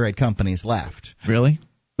 2 cigarette companies left. Really?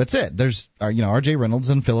 That's it. There's R.J. Reynolds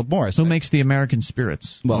and Philip Morris. Who makes the American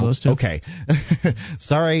Spirits? Well, those 2? Okay.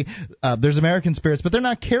 Sorry, there's American Spirits, but they're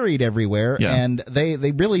not carried everywhere, and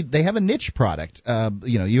they have a niche product.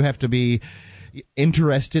 You have to be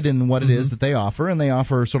interested in what it is that they offer, and they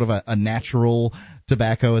offer sort of a natural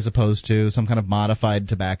tobacco as opposed to some kind of modified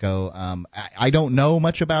tobacco. I don't know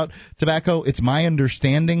much about tobacco. It's my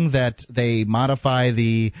understanding that they modify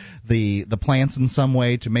the plants in some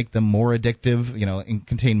way to make them more addictive, and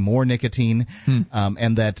contain more nicotine,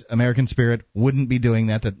 and that American Spirit wouldn't be doing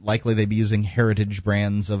that. That likely they'd be using heritage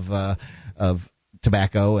brands of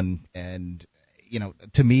tobacco, and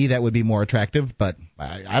to me that would be more attractive, but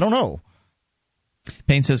I don't know.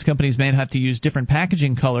 Payne says companies may have to use different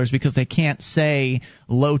packaging colors because they can't say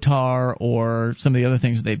low tar or some of the other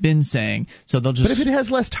things that they've been saying. So they'll just. But if it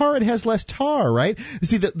has less tar, it has less tar, right?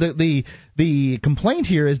 See, the complaint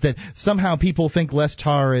here is that somehow people think less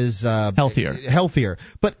tar is healthier.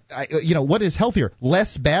 But what is healthier?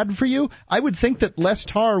 Less bad for you? I would think that less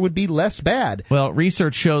tar would be less bad. Well,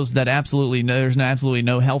 research shows that there's absolutely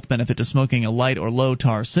no health benefit to smoking a light or low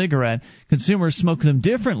tar cigarette. Consumers smoke them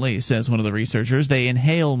differently, says one of the researchers. They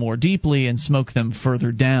inhale more deeply and smoke them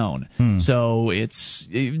further down. So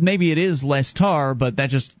maybe it is less tar, but that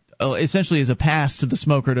just essentially is a pass to the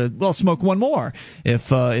smoker to smoke one more.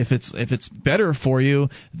 If it's better for you,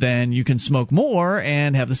 then you can smoke more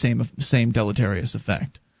and have the same deleterious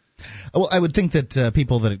effect. Well, I would think that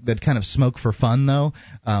people that kind of smoke for fun, though,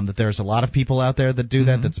 that there's a lot of people out there that do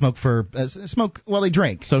that smoke while they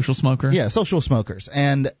drink. Social smoker? Yeah, social smokers.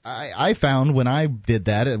 And I found when I did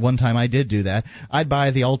that, at one time I did do that, I'd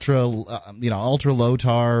buy the ultra low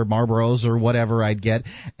tar Marlboros or whatever I'd get,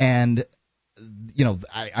 and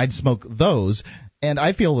I'd smoke those. And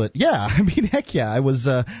I feel that,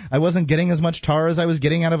 I wasn't getting as much tar as I was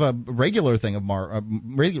getting out of a regular thing of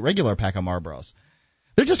regular pack of Marlboros.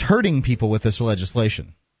 They're just hurting people with this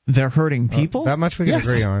legislation. They're hurting people? That much we can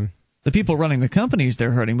agree on. The people running the companies,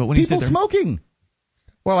 they're hurting, but when people you say smoking.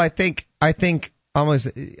 Well, I think almost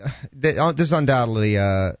there's undoubtedly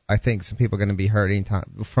I think some people are going to be hurting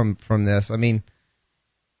from this. I mean,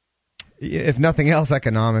 if nothing else,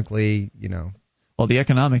 economically, Well, the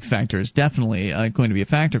economic factor is definitely going to be a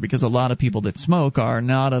factor because a lot of people that smoke are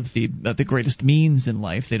not of the greatest means in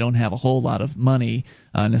life. They don't have a whole lot of money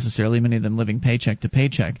necessarily, many of them living paycheck to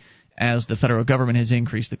paycheck. As the federal government has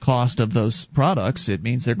increased the cost of those products, it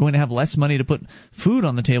means they're going to have less money to put food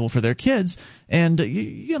on the table for their kids. And,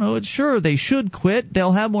 sure, they should quit.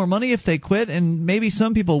 They'll have more money if they quit, and maybe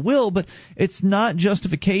some people will, but it's not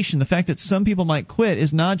justification. The fact that some people might quit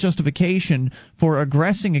is not justification for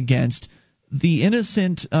aggressing against the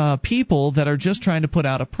innocent people that are just trying to put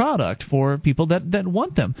out a product for people that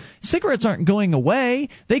want them. Cigarettes aren't going away.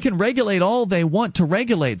 They can regulate all they want to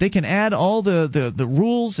regulate. They can add all the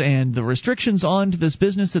rules and the restrictions onto this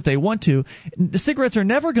business that they want to. The cigarettes are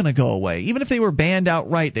never going to go away. Even if they were banned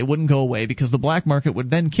outright, they wouldn't go away because the black market would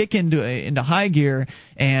then kick into high gear,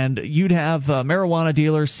 and you'd have marijuana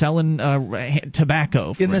dealers selling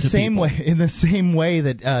tobacco in the same way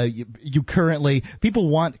that you currently people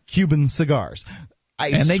want Cuban cigars.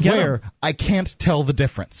 I swear I can't tell the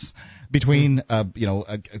difference between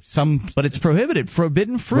some. But it's prohibited,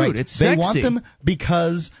 forbidden fruit. Right. It's sexy. They want them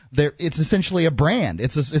because it's essentially a brand.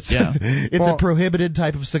 It's a prohibited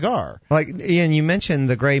type of cigar. Like Ian, you mentioned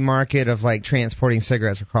the gray market of like transporting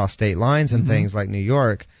cigarettes across state lines and things like New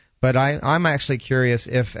York. But I'm actually curious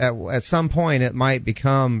if at some point it might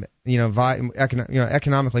become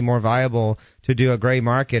economically more viable to do a gray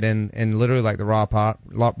market and literally like the raw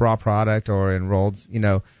product or in rolled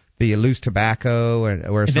the loose tobacco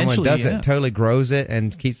where someone does it, totally grows it,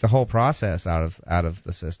 and keeps the whole process out of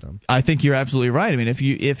the system. I think you're absolutely right. I mean,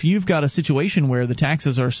 if you've got a situation where the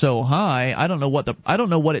taxes are so high, I don't know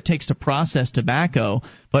what it takes to process tobacco,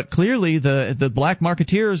 but clearly the black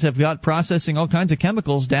marketeers have got processing all kinds of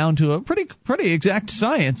chemicals down to a pretty exact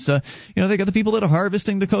science. They got the people that are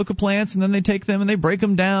harvesting the coca plants, and then they take them and they break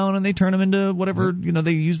them down and they turn them into whatever.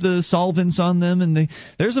 They use the solvents on them, and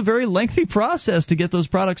there's a very lengthy process to get those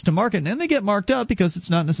products to market, and then they get marked up because it's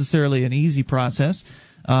not necessarily an easy process.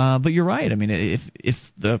 But you're right. I mean, if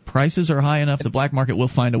the prices are high enough, the black market will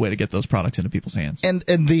find a way to get those products into people's hands. And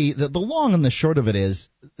the long and the short of it is,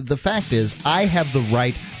 the fact is, I have the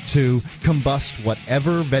right to combust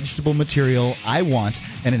whatever vegetable material I want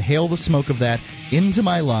and inhale the smoke of that into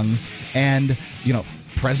my lungs and,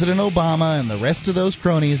 President Obama and the rest of those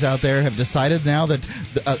cronies out there have decided now that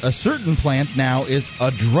a certain plant now is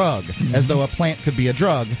a drug, as though a plant could be a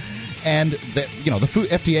drug. And the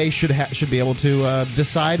FDA should be able to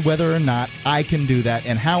decide whether or not I can do that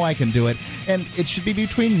and how I can do it, and it should be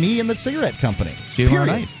between me and the cigarette company. See you tomorrow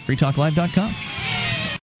night. FreeTalkLive.com.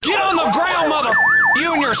 Get on the ground, mother!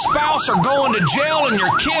 You and your spouse are going to jail and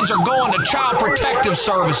your kids are going to Child Protective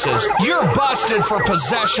Services. You're busted for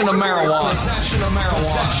possession of marijuana.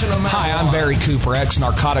 Hi, I'm Barry Cooper,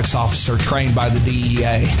 ex-narcotics officer trained by the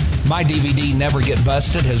DEA. My DVD, Never Get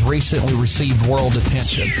Busted, has recently received world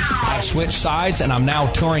attention. I've switched sides and I'm now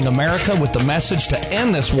touring America with the message to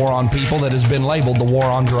end this war on people that has been labeled the war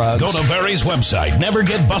on drugs. Go to Barry's website,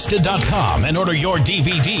 nevergetbusted.com, and order your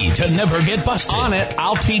DVD to Never Get Busted. On it,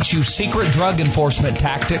 I'll teach you secret drug enforcement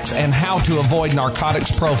tactics and how to avoid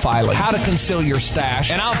narcotics profiling, how to conceal your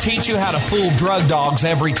stash, and I'll teach you how to fool drug dogs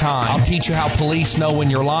every time. I'll teach you how police know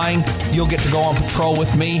when you're lying. You'll get to go on patrol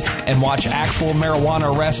with me and watch actual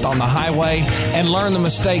marijuana arrests on the highway and learn the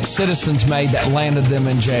mistakes citizens made that landed them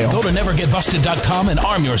in jail. Go to nevergetbusted.com and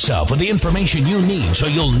arm yourself with the information you need so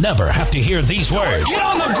you'll never have to hear these words. Get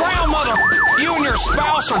on the ground, mother! You and your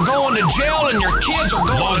spouse are going to jail and your kids are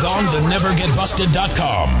going to Log on to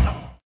nevergetbusted.com.